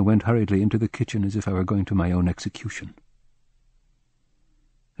 Then I went hurriedly into the kitchen as if I were going to my own execution.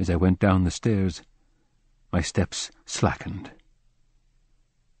 As I went down the stairs, my steps slackened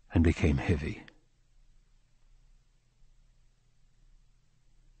and became heavy.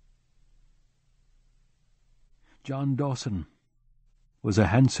 John Dawson was a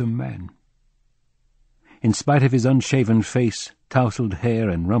handsome man. In spite of his unshaven face, tousled hair,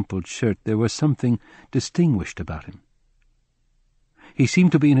 and rumpled shirt, there was something distinguished about him. He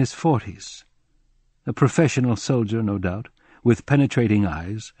seemed to be in his 40s, a professional soldier, no doubt, with penetrating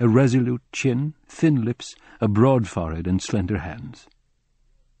eyes, a resolute chin, thin lips, a broad forehead, and slender hands.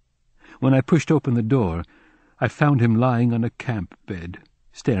 When I pushed open the door, I found him lying on a camp bed,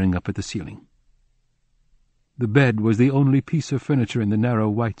 staring up at the ceiling. The bed was the only piece of furniture in the narrow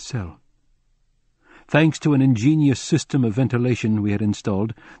white cell. Thanks to an ingenious system of ventilation we had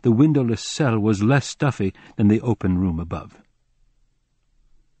installed, the windowless cell was less stuffy than the open room above.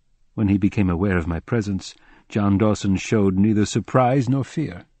 When he became aware of my presence, John Dawson showed neither surprise nor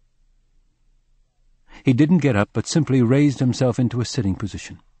fear. He didn't get up, but simply raised himself into a sitting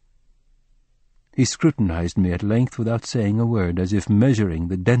position. He scrutinized me at length without saying a word, as if measuring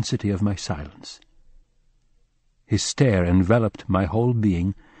the density of my silence. His stare enveloped my whole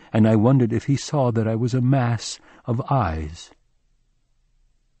being, and I wondered if he saw that I was a mass of eyes.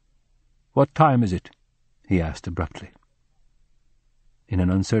 "What time is it?" he asked abruptly. In an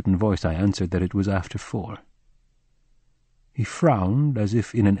uncertain voice I answered that it was after 4. He frowned, as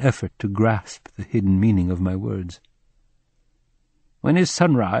if in an effort to grasp the hidden meaning of my words. "When is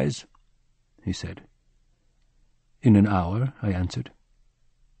sunrise?" he said. "In an hour," I answered,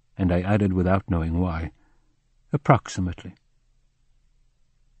 and I added without knowing why, "approximately."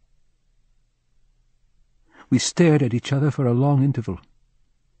 We stared at each other for a long interval,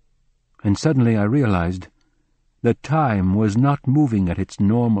 and suddenly I realized that time was not moving at its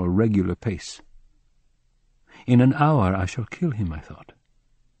normal, regular pace. In an hour I shall kill him, I thought.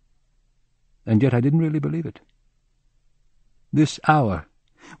 And yet I didn't really believe it. This hour,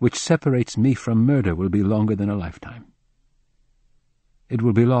 which separates me from murder, will be longer than a lifetime. It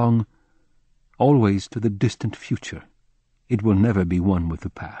will belong always to the distant future. It will never be one with the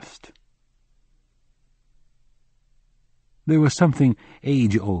past. There was something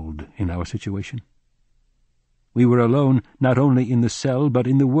age-old in our situation. We were alone not only in the cell but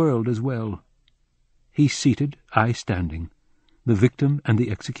in the world as well. He seated, I standing, the victim and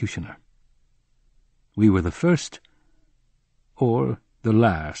the executioner. We were the first, or the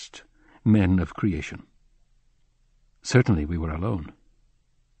last, men of creation. Certainly we were alone.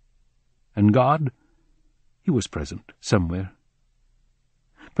 And God, he was present somewhere.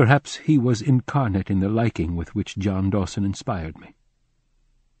 Perhaps he was incarnate in the liking with which John Dawson inspired me.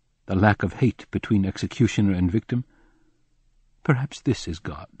 The lack of hate between executioner and victim. Perhaps this is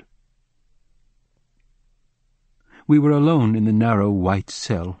God. We were alone in the narrow white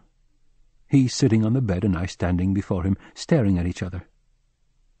cell, he sitting on the bed and I standing before him, staring at each other.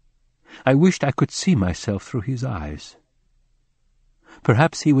 I wished I could see myself through his eyes.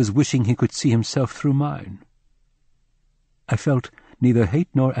 Perhaps he was wishing he could see himself through mine. I felt neither hate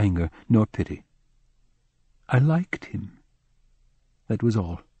nor anger nor pity. I liked him. That was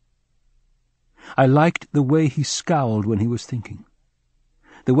all. I liked the way he scowled when he was thinking,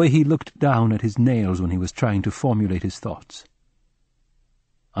 the way he looked down at his nails when he was trying to formulate his thoughts.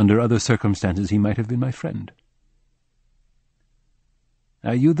 Under other circumstances he might have been my friend.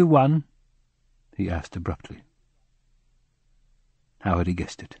 "Are you the one?" he asked abruptly. How had he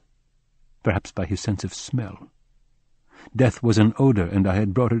guessed it? Perhaps by his sense of smell. Death was an odor, and I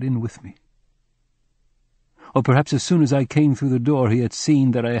had brought it in with me. Or perhaps as soon as I came through the door he had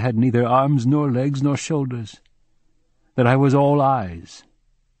seen that I had neither arms nor legs nor shoulders, that I was all eyes.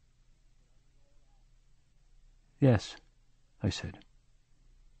 "Yes," I said.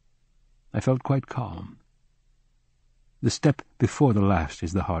 I felt quite calm. The step before the last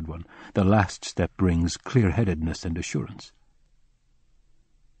is the hard one. The last step brings clear-headedness and assurance.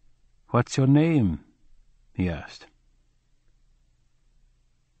 "What's your name?" he asked.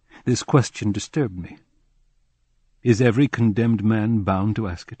 This question disturbed me. Is every condemned man bound to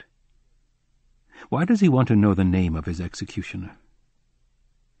ask it? Why does he want to know the name of his executioner?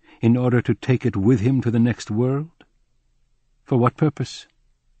 In order to take it with him to the next world? For what purpose?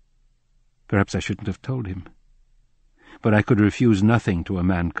 Perhaps I shouldn't have told him. But I could refuse nothing to a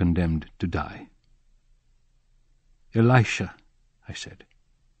man condemned to die. "Elisha," I said.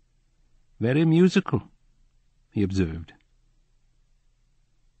 "Very musical," he observed.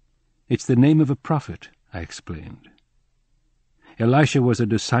 "It's the name of a prophet," I explained. Elisha was a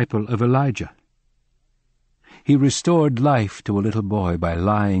disciple of Elijah. He restored life to a little boy by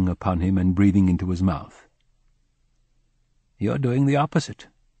lying upon him and breathing into his mouth. "You're doing the opposite,"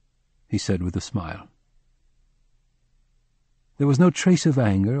 he said with a smile. There was no trace of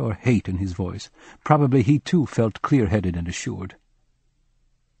anger or hate in his voice. Probably he too felt clear-headed and assured.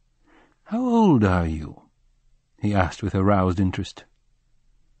 "How old are you?" he asked with aroused interest.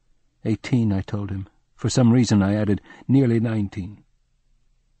 18, I told him. For some reason I added, nearly 19.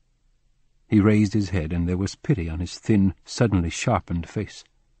 He raised his head, and there was pity on his thin, suddenly sharpened face.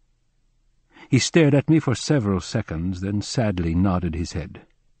 He stared at me for several seconds, then sadly nodded his head.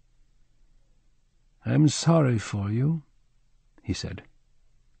 "I'm sorry for you," he said.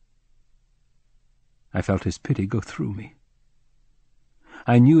 I felt his pity go through me.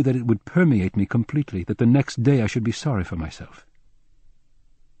 I knew that it would permeate me completely, that the next day I should be sorry for myself.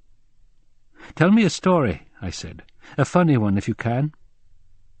 "Tell me a story," I said. "A funny one, if you can."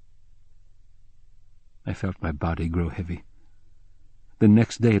 I felt my body grow heavy. The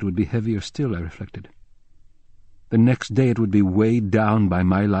next day it would be heavier still, I reflected. The next day it would be weighed down by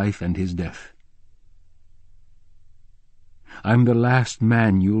my life and his death. "I'm the last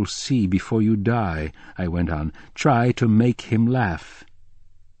man you'll see before you die," I went on. "Try to make him laugh."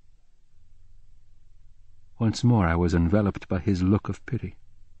 Once more I was enveloped by his look of pity.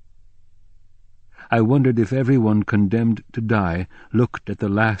 I wondered if everyone condemned to die looked at the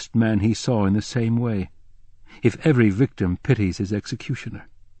last man he saw in the same way, if every victim pities his executioner.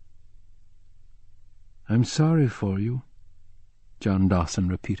 "I'm sorry for you," John Dawson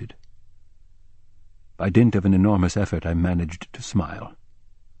repeated. By dint of an enormous effort I managed to smile.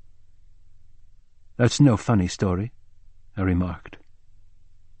 "That's no funny story," I remarked.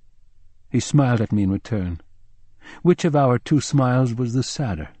 He smiled at me in return. Which of our two smiles was the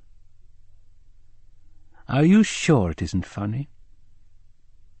sadder? "Are you sure it isn't funny?"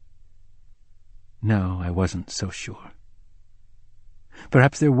 No, I wasn't so sure.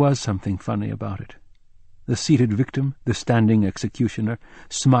 Perhaps there was something funny about it. The seated victim, the standing executioner,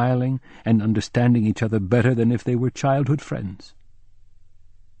 smiling and understanding each other better than if they were childhood friends.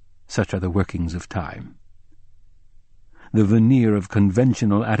 Such are the workings of time. The veneer of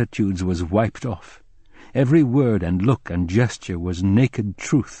conventional attitudes was wiped off. Every word and look and gesture was naked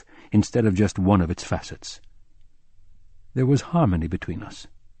truth instead of just one of its facets. There was harmony between us.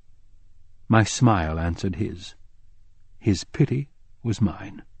 My smile answered his. His pity was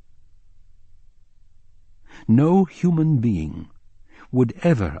mine. No human being would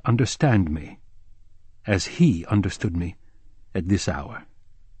ever understand me as he understood me at this hour.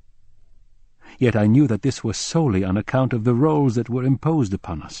 Yet I knew that this was solely on account of the roles that were imposed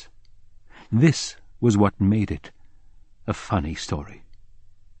upon us. This was what made it a funny story.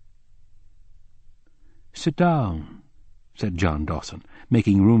 "Sit down," said John Dawson,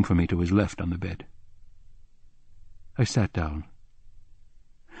 making room for me to his left on the bed. I sat down.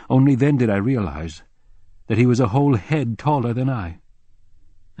 Only then did I realize that he was a whole head taller than I,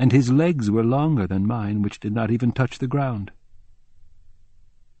 and his legs were longer than mine, which did not even touch the ground.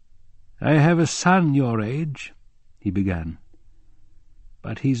 "I have a son your age," he began,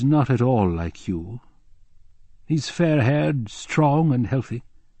 "but he's not at all like you. He's fair-haired, strong, and healthy.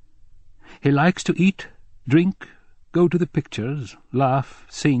 He likes to eat, drink, go to the pictures, laugh,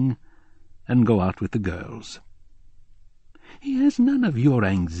 sing, and go out with the girls. He has none of your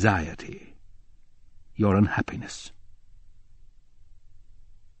anxiety, your unhappiness."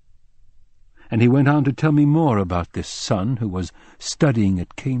 And he went on to tell me more about this son who was studying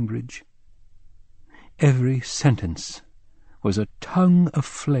at Cambridge. Every sentence was a tongue of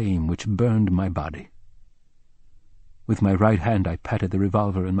flame which burned my body. With my right hand I patted the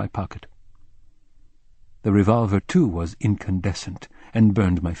revolver in my pocket. The revolver, too, was incandescent and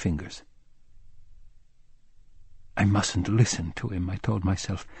burned my fingers. I mustn't listen to him, I told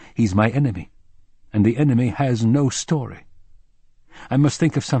myself. He's my enemy, and the enemy has no story. I must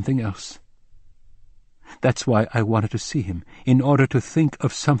think of something else. That's why I wanted to see him, in order to think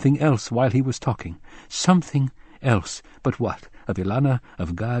of something else while he was talking. Something else. But what? Of Ilana?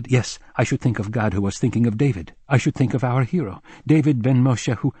 Of God? Yes, I should think of God who was thinking of David. I should think of our hero, David ben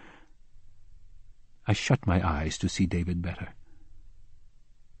Moshe, who... I shut my eyes to see David better,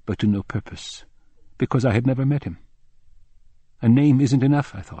 but to no purpose, because I had never met him. A name isn't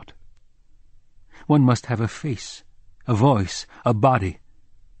enough, I thought. One must have a face, a voice, a body,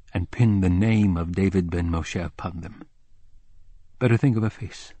 and pin the name of David ben Moshe upon them. Better think of a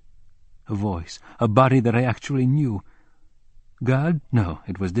face, a voice, a body that I actually knew. God? No,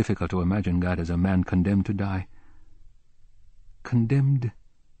 it was difficult to imagine God as a man condemned to die. Condemned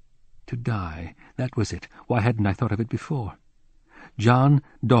to die. That was it. Why hadn't I thought of it before? John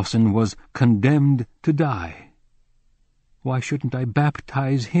Dawson was condemned to die. Why shouldn't I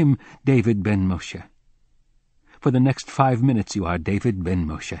baptize him, David ben Moshe? For the next 5 minutes you are David ben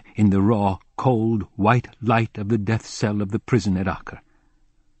Moshe, in the raw, cold, white light of the death cell of the prison at Acre.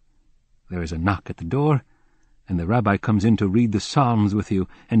 There is a knock at the door, and the rabbi comes in to read the Psalms with you,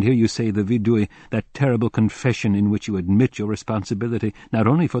 and hear you say the vidui, that terrible confession in which you admit your responsibility, not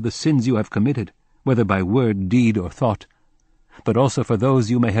only for the sins you have committed, whether by word, deed, or thought, but also for those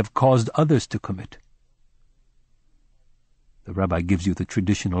you may have caused others to commit. The rabbi gives you the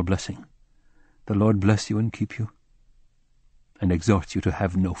traditional blessing. The Lord bless you and keep you, and exhorts you to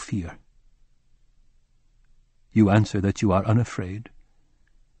have no fear. You answer that you are unafraid,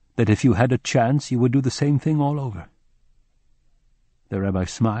 that if you had a chance you would do the same thing all over. The rabbi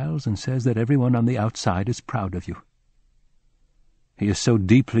smiles and says that everyone on the outside is proud of you. He is so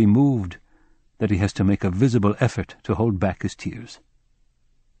deeply moved that he has to make a visible effort to hold back his tears.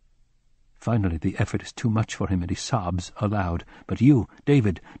 Finally the effort is too much for him, and he sobs aloud. But you,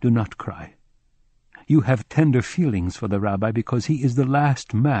 David, do not cry. You have tender feelings for the rabbi because he is the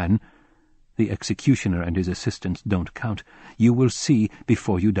last man. The executioner and his assistants don't count. You will see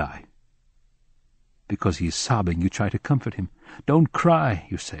before you die. Because he is sobbing, you try to comfort him. Don't cry,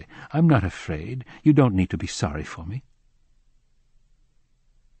 you say. I'm not afraid. You don't need to be sorry for me.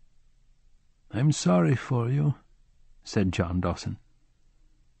 I'm sorry for you, said John Dawson.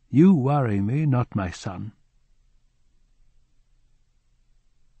 You worry me, not my son.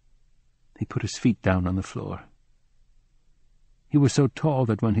 He put his feet down on the floor. He was so tall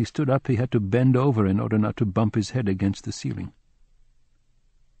that when he stood up he had to bend over in order not to bump his head against the ceiling.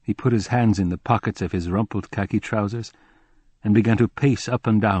 He put his hands in the pockets of his rumpled khaki trousers and began to pace up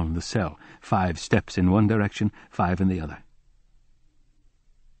and down the cell, 5 steps in one direction, 5 in the other.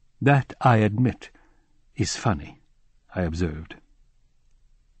 That, I admit, is funny, I observed.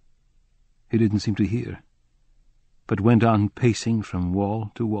 He didn't seem to hear, but went on pacing from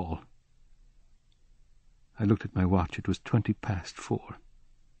wall to wall. I looked at my watch. It was 4:20.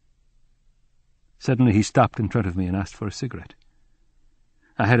 Suddenly he stopped in front of me and asked for a cigarette.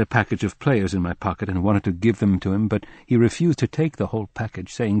 I had a package of Players in my pocket and wanted to give them to him, but he refused to take the whole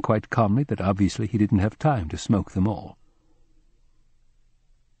package, saying quite calmly that obviously he didn't have time to smoke them all.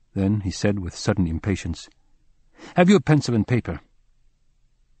 Then he said with sudden impatience, Have you a pencil and paper?"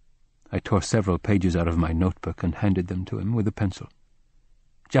 I tore several pages out of my notebook and handed them to him with a pencil.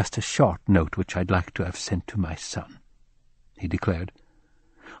 "Just a short note which I'd like to have sent to my son," he declared.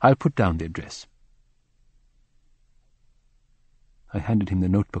 "I'll put down the address." I handed him the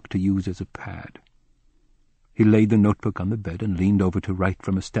notebook to use as a pad. He laid the notebook on the bed and leaned over to write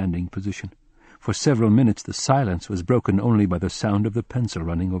from a standing position. For several minutes the silence was broken only by the sound of the pencil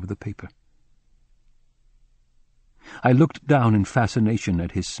running over the paper. I looked down in fascination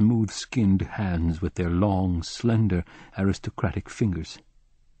at his smooth-skinned hands with their long, slender, aristocratic fingers.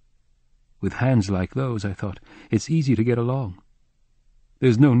 With hands like those, I thought, it's easy to get along.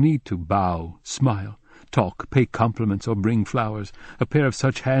 There's no need to bow, smile, talk, pay compliments, or bring flowers. A pair of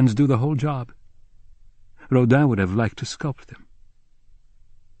such hands do the whole job. Rodin would have liked to sculpt them.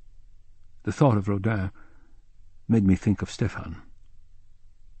 The thought of Rodin made me think of Stefan,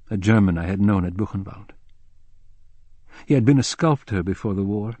 a German I had known at Buchenwald. He had been a sculptor before the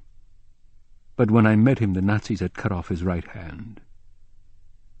war, but when I met him the Nazis had cut off his right hand.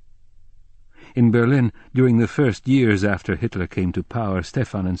 In Berlin, during the first years after Hitler came to power,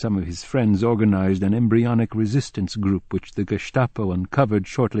 Stefan and some of his friends organized an embryonic resistance group which the Gestapo uncovered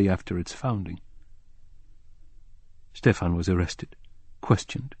shortly after its founding. Stefan was arrested,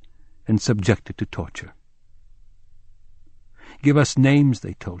 questioned, and subjected to torture. "Give us names,"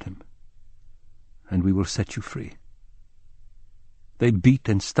 they told him, "and we will set you free." They beat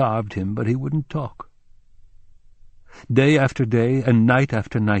and starved him, but he wouldn't talk. Day after day and night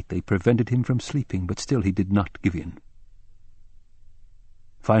after night they prevented him from sleeping, but still he did not give in.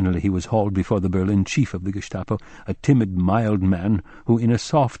 Finally he was hauled before the Berlin chief of the Gestapo, a timid, mild man who in a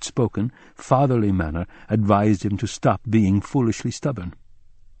soft-spoken, fatherly manner advised him to stop being foolishly stubborn.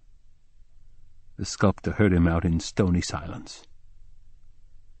 The sculptor heard him out in stony silence.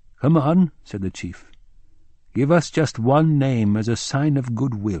 "Come on," said the chief. "Give us just one name as a sign of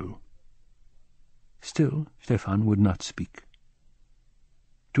goodwill." Still Stefan would not speak.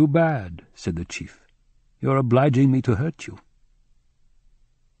 "Too bad," said the chief. "You're obliging me to hurt you."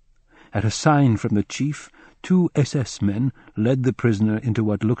 At a sign from the chief, 2 SS men led the prisoner into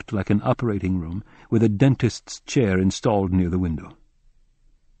what looked like an operating room, with a dentist's chair installed near the window.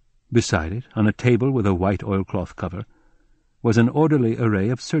 Beside it, on a table with a white oilcloth cover, was an orderly array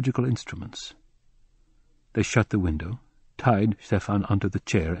of surgical instruments. They shut the window, tied Stefan onto the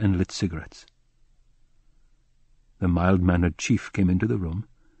chair, and lit cigarettes. The mild-mannered chief came into the room,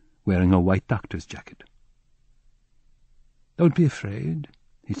 wearing a white doctor's jacket. "Don't be afraid,"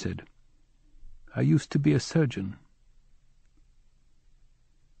 he said. "I used to be a surgeon."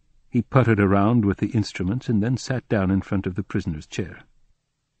 He puttered around with the instruments and then sat down in front of the prisoner's chair.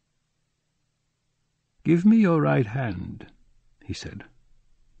 "Give me your right hand," he said.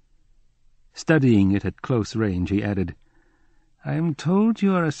 Studying it at close range, he added, "I am told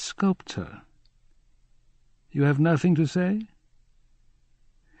you are a sculptor. You have nothing to say?"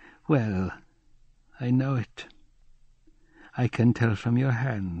 "Well, I know it. I can tell from your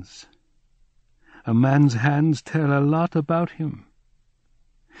hands. A man's hands tell a lot about him.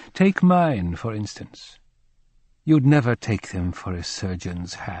 Take mine, for instance. You'd never take them for a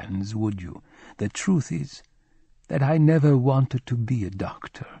surgeon's hands, would you? The truth is that I never wanted to be a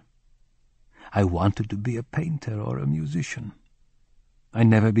doctor. I wanted to be a painter or a musician. I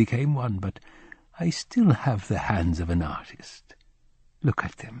never became one, but I still have the hands of an artist. Look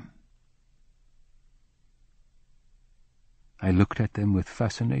at them." I looked at them with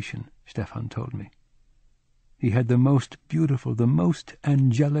fascination, Stefan told me. He had the most beautiful, the most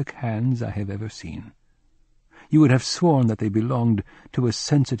angelic hands I have ever seen. You would have sworn that they belonged to a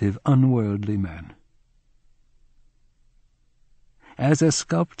sensitive, unworldly man. "As a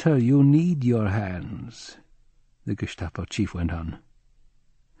sculptor you need your hands," the Gestapo chief went on.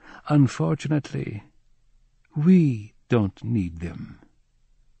 "Unfortunately, we don't need them."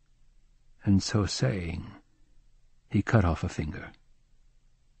 And so saying, he cut off a finger.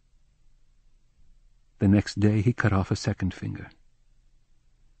 The next day he cut off a second finger,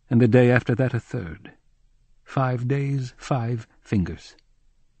 and the day after that a third. 5 days, 5 fingers.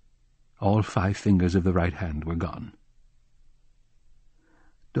 All 5 fingers of the right hand were gone.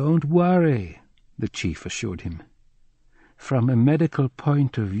 "Don't worry," the chief assured him. "From a medical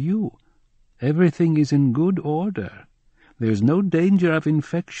point of view, everything is in good order. There's no danger of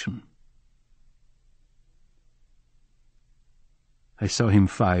infection." I saw him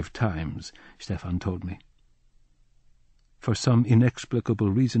 5 times, Stefan told me. For some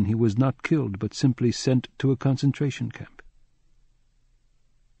inexplicable reason he was not killed, but simply sent to a concentration camp.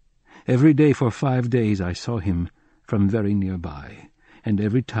 Every day for 5 days I saw him from very nearby. and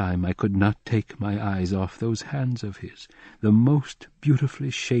every time I could not take my eyes off those hands of his, the most beautifully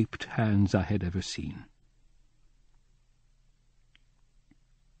shaped hands I had ever seen.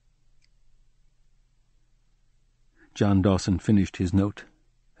 John Dawson finished his note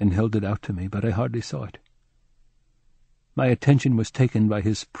and held it out to me, but I hardly saw it. My attention was taken by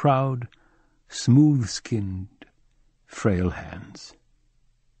his proud, smooth-skinned, frail hands.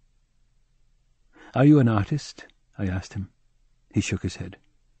 "Are you an artist?" I asked him. He shook his head.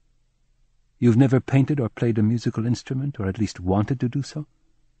 "You've never painted or played a musical instrument, or at least wanted to do so?"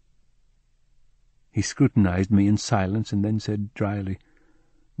 He scrutinized me in silence and then said dryly,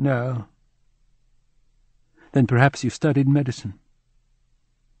 "No." "Then perhaps you studied medicine."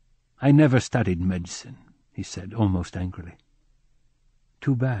 "I never studied medicine," he said, almost angrily.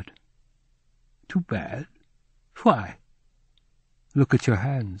 "Too bad." "Too bad? Why?" "Look at your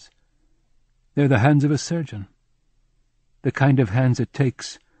hands. They're the hands of a surgeon. The kind of hands it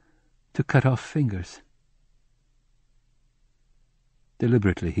takes to cut off fingers."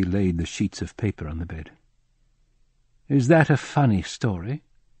 Deliberately he laid the sheets of paper on the bed. "Is that a funny story?"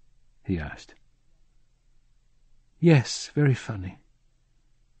 he asked. "Yes, very funny.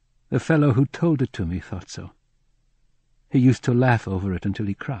 The fellow who told it to me thought so. He used to laugh over it until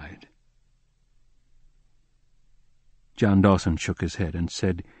he cried." John Dawson shook his head and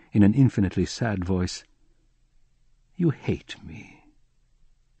said in an infinitely sad voice, "You hate me,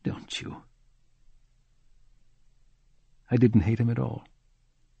 don't you?" I didn't hate him at all,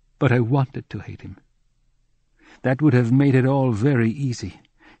 but I wanted to hate him. That would have made it all very easy.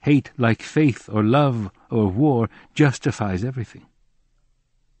 Hate, like faith or love or war, justifies everything.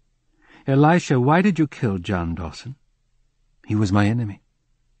 "Elisha, why did you kill John Dawson?" "He was my enemy."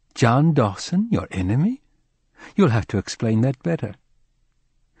 "John Dawson, your enemy? You'll have to explain that better."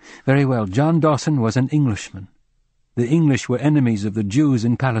 "Very well, John Dawson was an Englishman. The English were enemies of the Jews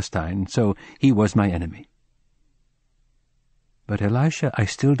in Palestine, so he was my enemy." "But Elisha, I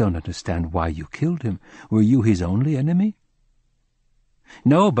still don't understand why you killed him. Were you his only enemy?"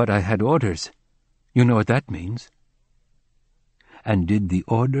 "No, but I had orders. You know what that means." "And did the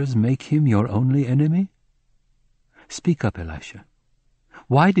orders make him your only enemy? Speak up, Elisha.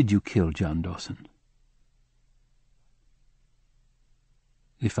 Why did you kill John Dawson?"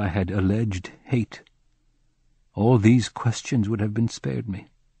 If I had alleged hate, all these questions would have been spared me.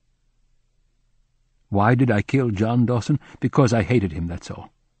 Why did I kill John Dawson? Because I hated him, that's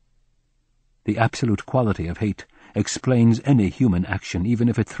all. The absolute quality of hate explains any human action, even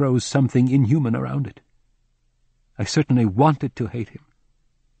if it throws something inhuman around it. I certainly wanted to hate him.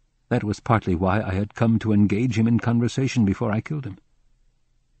 That was partly why I had come to engage him in conversation before I killed him.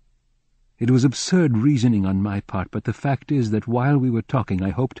 It was absurd reasoning on my part, but the fact is that while we were talking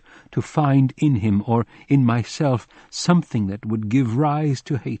I hoped to find in him, or in myself, something that would give rise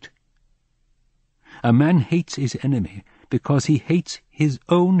to hate. A man hates his enemy because he hates his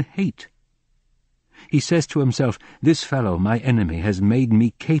own hate. He says to himself, "This fellow, my enemy, has made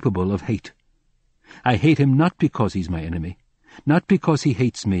me capable of hate. I hate him not because he's my enemy, not because he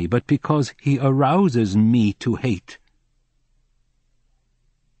hates me, but because he arouses me to hate."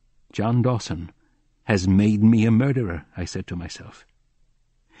 John Dawson has made me a murderer, I said to myself.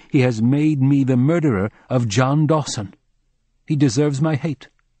 He has made me the murderer of John Dawson. He deserves my hate.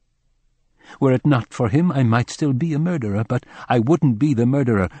 Were it not for him, I might still be a murderer, but I wouldn't be the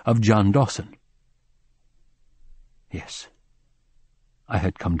murderer of John Dawson. Yes, I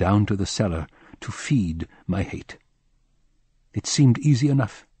had come down to the cellar to feed my hate. It seemed easy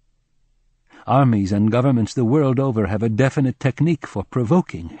enough. Armies and governments the world over have a definite technique for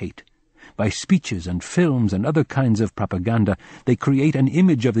provoking hate. By speeches and films and other kinds of propaganda, they create an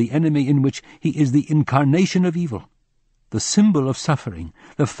image of the enemy in which he is the incarnation of evil, the symbol of suffering,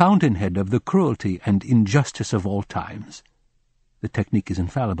 the fountainhead of the cruelty and injustice of all times. The technique is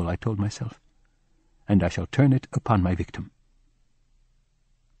infallible, I told myself, and I shall turn it upon my victim.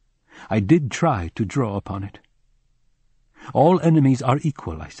 I did try to draw upon it. All enemies are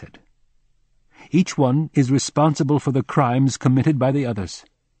equal, I said. Each one is responsible for the crimes committed by the others.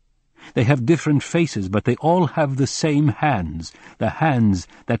 They have different faces, but they all have the same hands, the hands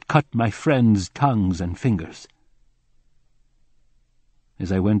that cut my friends' tongues and fingers.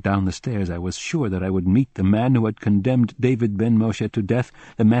 As I went down the stairs, I was sure that I would meet the man who had condemned David Ben Moshe to death,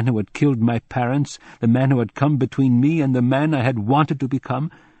 the man who had killed my parents, the man who had come between me and the man I had wanted to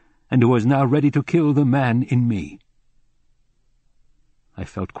become, and who was now ready to kill the man in me. I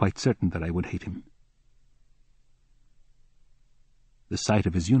felt quite certain that I would hate him. The sight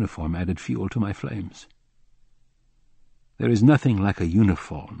of his uniform added fuel to my flames. There is nothing like a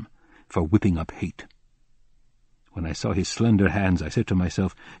uniform for whipping up hate. When I saw his slender hands, I said to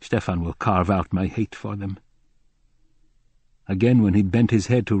myself, Stefan will carve out my hate for them. Again, when he bent his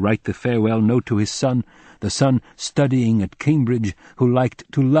head to write the farewell note to his son, the son studying at Cambridge, who liked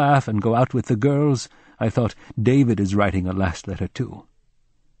to laugh and go out with the girls, I thought, David is writing a last letter too.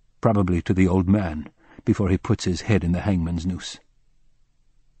 Probably to the old man, before he puts his head in the hangman's noose.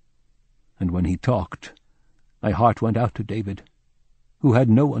 And when he talked, my heart went out to David, who had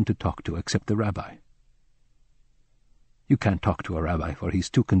no one to talk to except the rabbi. You can't talk to a rabbi, for he's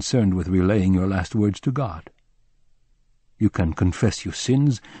too concerned with relaying your last words to God. You can confess your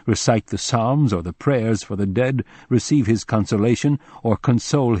sins, recite the psalms or the prayers for the dead, receive his consolation, or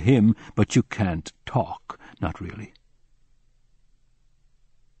console him, but you can't talk, not really.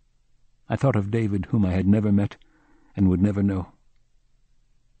 I thought of David, whom I had never met and would never know.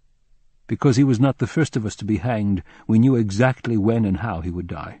 Because he was not the first of us to be hanged, we knew exactly when and how he would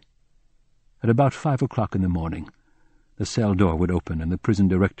die. At about 5 o'clock in the morning, the cell door would open and the prison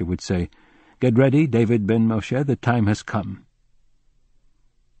director would say, "Get ready, David ben Moshe, the time has come."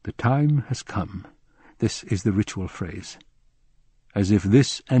 The time has come. This is the ritual phrase. As if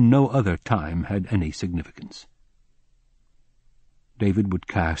this and no other time had any significance. David would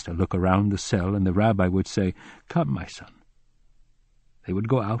cast a look around the cell and the rabbi would say, "Come, my son." They would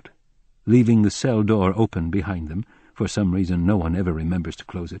go out, leaving the cell door open behind them. For some reason no one ever remembers to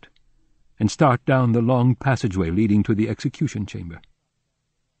close it, and start down the long passageway leading to the execution chamber.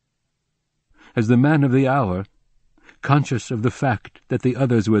 As the man of the hour, conscious of the fact that the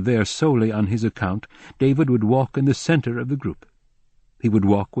others were there solely on his account, David would walk in the center of the group. He would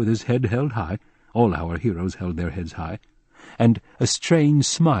walk with his head held high, all our heroes held their heads high, and a strange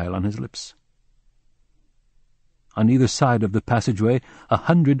smile on his lips. On either side of the passageway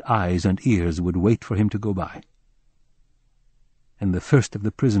 100 eyes and ears would wait for him to go by. And the first of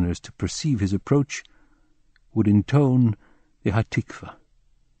the prisoners to perceive his approach would intone the Hatikvah,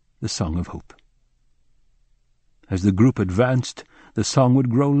 the Song of Hope. As the group advanced, the song would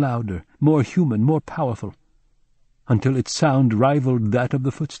grow louder, more human, more powerful, until its sound rivaled that of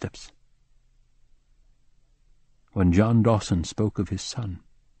the footsteps. When John Dawson spoke of his son,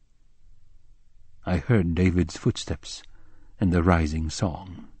 I heard David's footsteps and the rising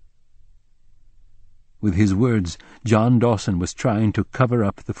song. With his words, John Dawson was trying to cover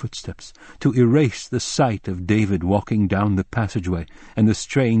up the footsteps, to erase the sight of David walking down the passageway and the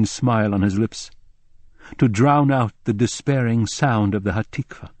strange smile on his lips, to drown out the despairing sound of the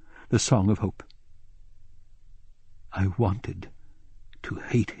Hatikvah, the Song of Hope. I wanted to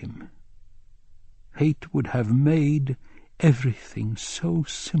hate him. Hate would have made everything so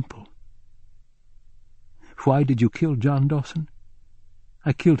simple. Why did you kill John Dawson?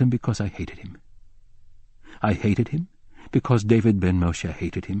 I killed him because I hated him. I hated him because David ben Moshe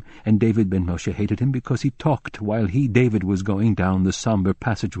hated him, and David ben Moshe hated him because he talked while he, David, was going down the somber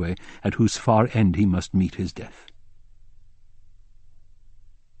passageway at whose far end he must meet his death.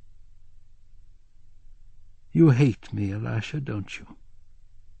 "You hate me, Elisha, don't you?"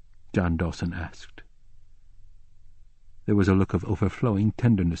 John Dawson asked. There was a look of overflowing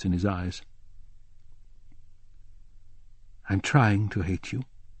tenderness in his eyes. "I'm trying to hate you,"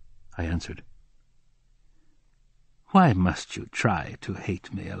 I answered. "Why must you try to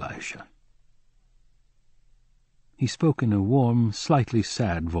hate me, Elisha?" He spoke in a warm, slightly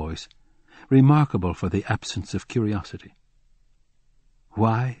sad voice, remarkable for the absence of curiosity.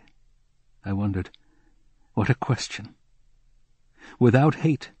 Why? I wondered. What a question. Without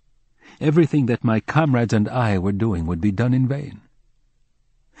hate, everything that my comrades and I were doing would be done in vain.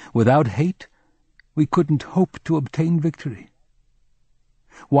 Without hate, we couldn't hope to obtain victory.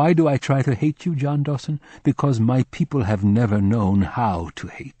 Why do I try to hate you, John Dawson? Because my people have never known how to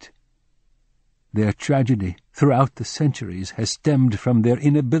hate. Their tragedy throughout the centuries has stemmed from their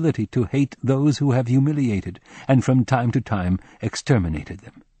inability to hate those who have humiliated and from time to time exterminated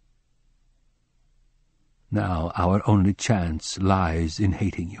them. Now our only chance lies in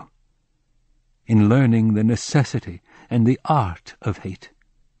hating you, in learning the necessity and the art of hate.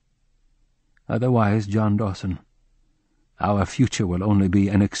 Otherwise, John Dawson, our future will only be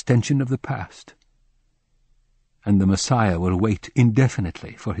an extension of the past, and the Messiah will wait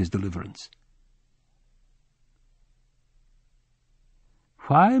indefinitely for his deliverance.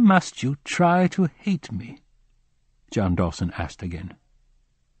 "Why must you try to hate me?" John Dawson asked again.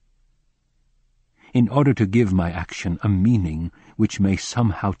 "In order to give my action a meaning which may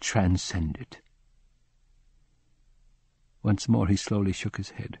somehow transcend it." Once more he slowly shook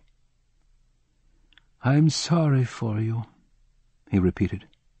his head. "I'm sorry for you," he repeated.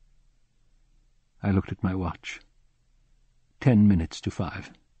 I looked at my watch. 10 minutes to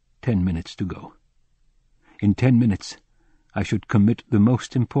 5. 10 minutes to go. In 10 minutes, I should commit the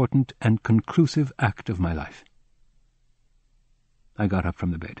most important and conclusive act of my life. I got up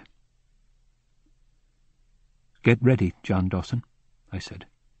from the bed. "Get ready, John Dawson," I said.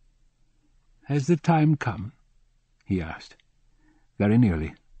 "Has the time come?" he asked. "Very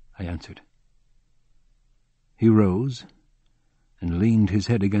nearly," I answered. He rose and leaned his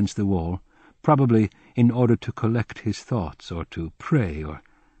head against the wall, probably in order to collect his thoughts or to pray or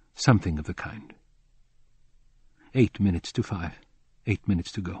something of the kind. 8 minutes to 5. 8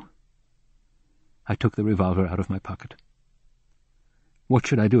 minutes to go. I took the revolver out of my pocket. What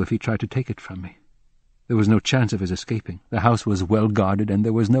should I do if he tried to take it from me? There was no chance of his escaping. The house was well guarded, and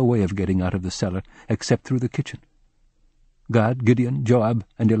there was no way of getting out of the cellar except through the kitchen. Gad, Gideon, Joab,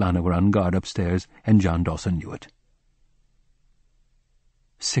 and Ilana were on guard upstairs, and John Dawson knew it.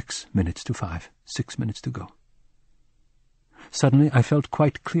 6 minutes to 5. 6 minutes to go. Suddenly I felt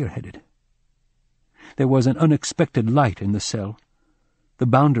quite clear-headed. There was an unexpected light in the cell. The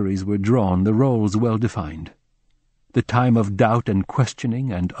boundaries were drawn, the roles well defined. The time of doubt and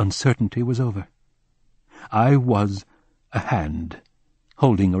questioning and uncertainty was over. I was a hand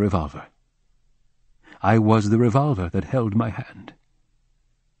holding a revolver. I was the revolver that held my hand.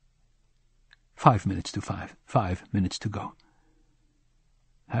 5 minutes to 5. 5 minutes to go.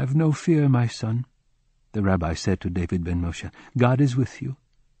 "Have no fear, my son," the rabbi said to David ben Moshe. "God is with you."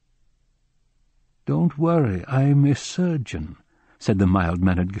 "Don't worry, I'm a surgeon," said the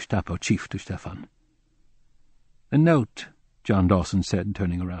mild-mannered Gestapo chief to Stefan. "A note," John Dawson said,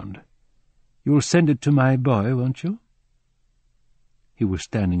 turning around. "You'll send it to my boy, won't you?" He was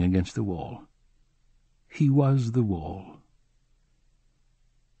standing against the wall. He was the wall.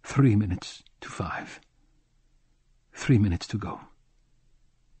 3 minutes to 5. 3 minutes to go.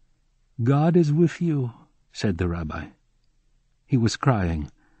 "God is with you," said the rabbi. He was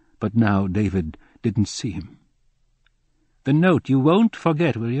crying, but now David didn't see him. "The note you won't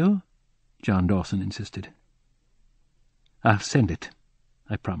forget, will you?" John Dawson insisted. "I'll send it,"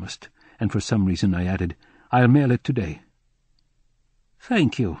 I promised, and for some reason I added, "I'll mail it today."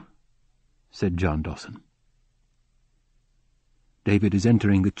 "Thank you," said John Dawson. David is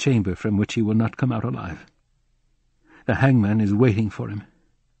entering the chamber from which he will not come out alive. The hangman is waiting for him.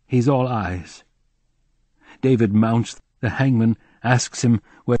 He's all eyes. David mounts. The hangman asks him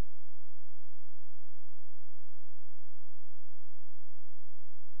whether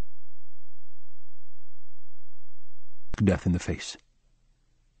death in the face.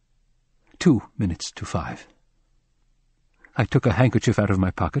 2 minutes to 5. I took a handkerchief out of my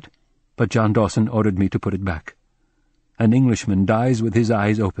pocket, but John Dawson ordered me to put it back. An Englishman dies with his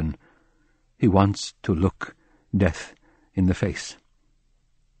eyes open. He wants to look death in the face.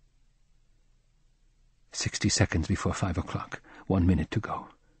 60 seconds before 5 o'clock. 1 minute to go.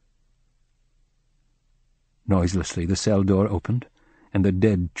 Noiselessly the cell door opened, and the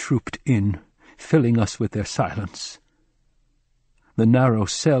dead trooped in, filling us with their silence. The narrow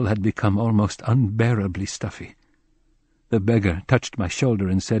cell had become almost unbearably stuffy. The beggar touched my shoulder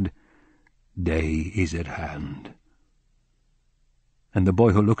and said, "Day is at hand." And the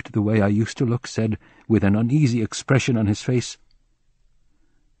boy who looked the way I used to look said, with an uneasy expression on his face,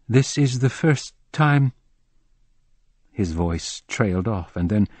 "This is the first time—" His voice trailed off, and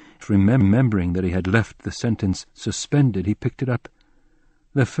then, remembering that he had left the sentence suspended, he picked it up.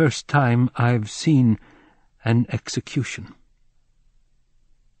 "The first time I've seen an execution."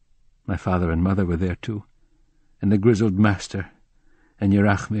 My father and mother were there too, and the grizzled master, and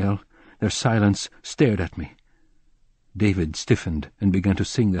Yerachmiel. Their silence stared at me. David stiffened and began to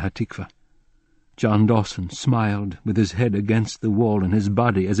sing the Hatikvah. John Dawson smiled, with his head against the wall and his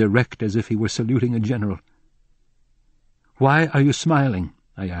body as erect as if he were saluting a general. "Why are you smiling?"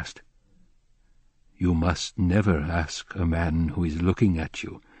 I asked. "You must never ask a man who is looking at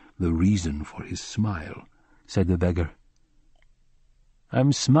you the reason for his smile," said the beggar.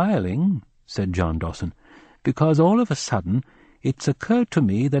 "I'm smiling," said John Dawson, "because all of a sudden it's occurred to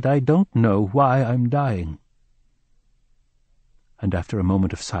me that I don't know why I'm dying." And after a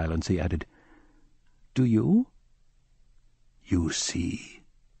moment of silence he added, "Do you?" "You see,"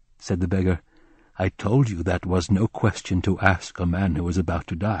 said the beggar, "I told you that was no question to ask a man who was about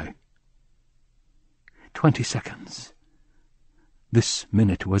to die." 20 seconds. This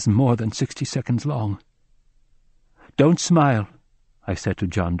minute was more than 60 seconds long. "Don't smile," I said to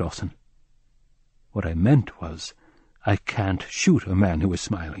John Dawson. What I meant was, I can't shoot a man who is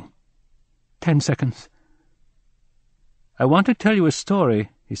smiling. 10 seconds. "I want to tell you a story,"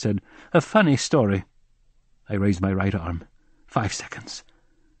 he said. "A funny story." I raised my right arm. 5 seconds.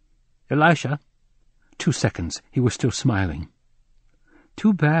 "Elisha." 2 seconds. He was still smiling.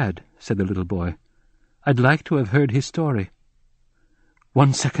 "Too bad," said the little boy. I'd like to have heard his story.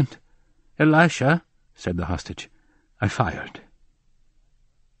 1 second. Elisha, said the hostage. I fired.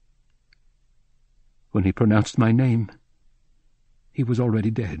 When he pronounced my name, he was already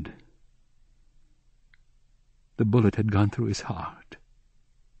dead. The bullet had gone through his heart.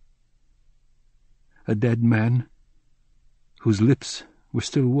 A dead man, whose lips were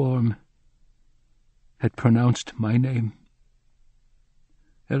still warm, had pronounced my name.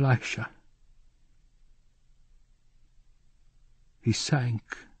 Elisha. He sank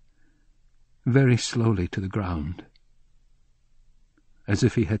very slowly to the ground, as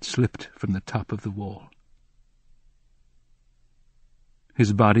if he had slipped from the top of the wall.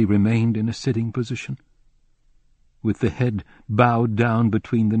 His body remained in a sitting position, with the head bowed down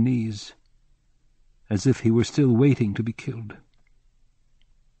between the knees, as if he were still waiting to be killed.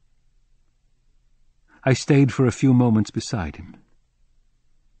 I stayed for a few moments beside him.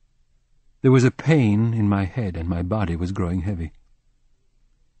 There was a pain in my head, and my body was growing heavy.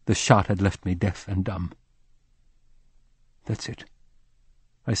 The shot had left me deaf and dumb. That's it,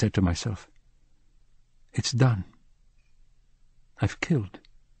 I said to myself. It's done. I've killed.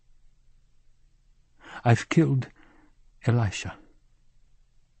 I've killed Elisha.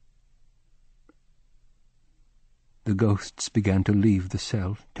 The ghosts began to leave the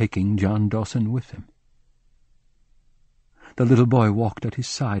cell, taking John Dawson with them. The little boy walked at his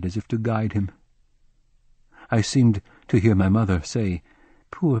side as if to guide him. I seemed to hear my mother say,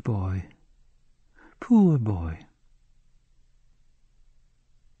 "Poor boy, poor boy."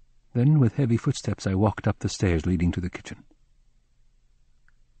 Then, with heavy footsteps, I walked up the stairs leading to the kitchen.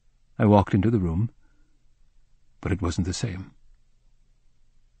 I walked into the room, but it wasn't the same.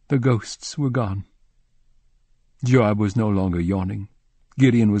 The ghosts were gone. Joab was no longer yawning.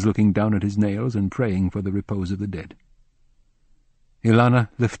 Gideon was looking down at his nails and praying for the repose of the dead. Ilana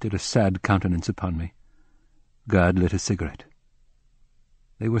lifted a sad countenance upon me. Gad lit a cigarette.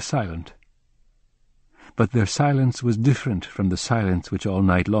 They were silent. But their silence was different from the silence which all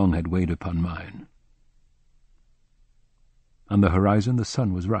night long had weighed upon mine. On the horizon the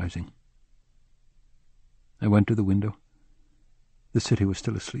sun was rising. I went to the window. The city was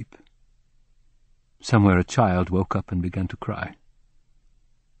still asleep. Somewhere a child woke up and began to cry.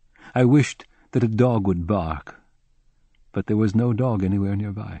 I wished that a dog would bark, but there was no dog anywhere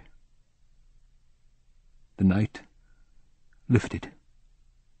nearby. The night lifted,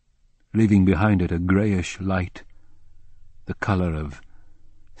 leaving behind it a greyish light, the colour of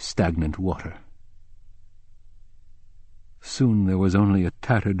stagnant water. Soon there was only a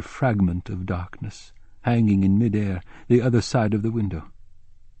tattered fragment of darkness, hanging in mid-air, the other side of the window.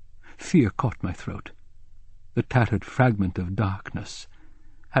 Fear caught my throat. The tattered fragment of darkness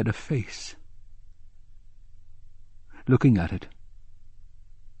had a face. Looking at it,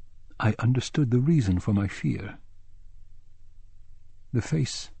 I understood the reason for my fear. The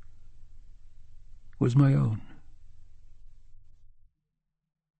face was my own.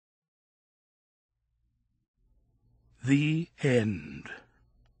 The End.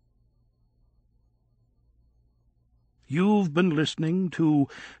 You've been listening to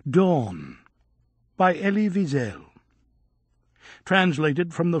Dawn by Elie Wiesel,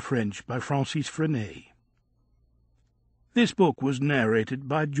 translated from the French by Francis Frenet. This book was narrated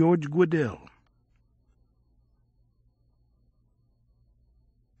by George Guidel.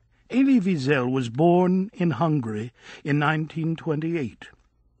 Elie Wiesel was born in Hungary in 1928.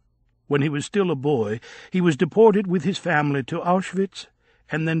 When he was still a boy, he was deported with his family to Auschwitz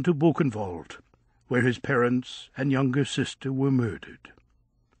and then to Buchenwald, where his parents and younger sister were murdered.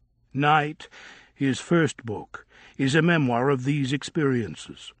 Night, his first book, is a memoir of these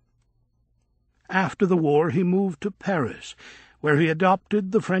experiences. After the war, he moved to Paris, where he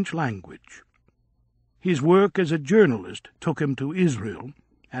adopted the French language. His work as a journalist took him to Israel,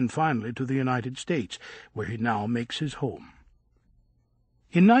 and finally to the United States, where he now makes his home.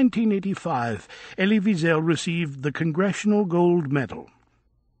 In 1985, Elie Wiesel received the Congressional Gold Medal.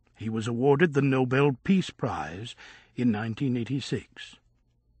 He was awarded the Nobel Peace Prize in 1986.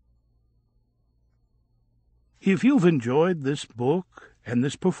 If you've enjoyed this book and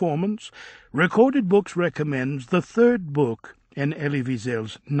this performance, Recorded Books recommends the third book in Elie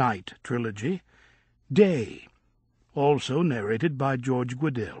Wiesel's Night trilogy, Day, also narrated by George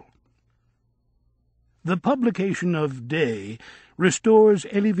Guidel. The publication of Day restores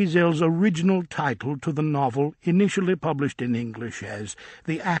Elie Wiesel's original title to the novel initially published in English as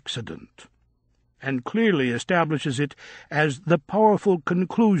The Accident, and clearly establishes it as the powerful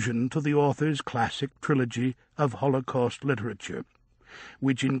conclusion to the author's classic trilogy of Holocaust literature,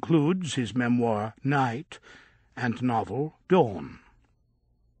 which includes his memoir Night and novel Dawn.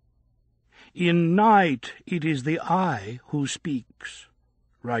 "In night it is the eye who speaks,"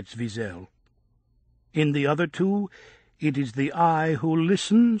 writes Wiesel. In the other two, it is the eye who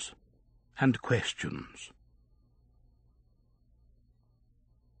listens and questions.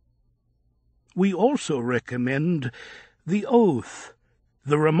 We also recommend The Oath,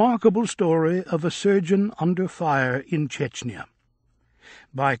 the remarkable story of a surgeon under fire in Chechnya,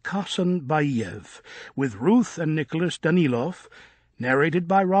 by Kasan Bayev, with Ruth and Nicholas Danilov, narrated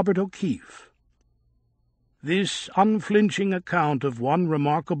by Robert O'Keefe. This unflinching account of one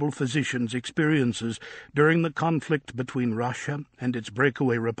remarkable physician's experiences during the conflict between Russia and its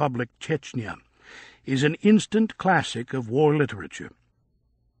breakaway republic Chechnya is an instant classic of war literature.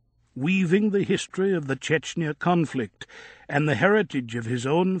 Weaving the history of the Chechnya conflict and the heritage of his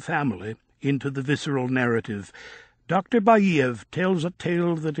own family into the visceral narrative, Dr. Bayev tells a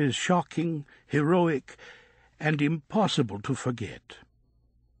tale that is shocking, heroic, and impossible to forget.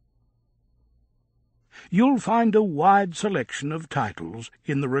 You'll find a wide selection of titles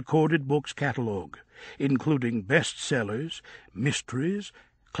in the Recorded Books catalog, including bestsellers, mysteries,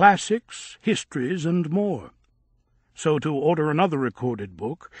 classics, histories, and more. So to order another recorded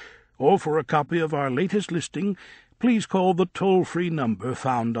book, or for a copy of our latest listing, please call the toll-free number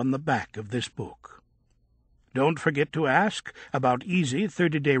found on the back of this book. Don't forget to ask about easy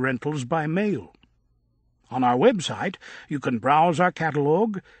 30-day rentals by mail. On our website, you can browse our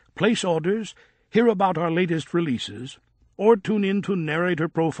catalog, place orders, hear about our latest releases, or tune in to narrator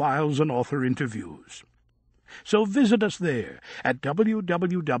profiles and author interviews. So visit us there at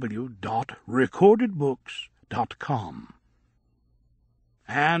www.recordedbooks.com.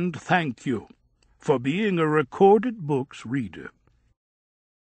 And thank you for being a Recorded Books reader.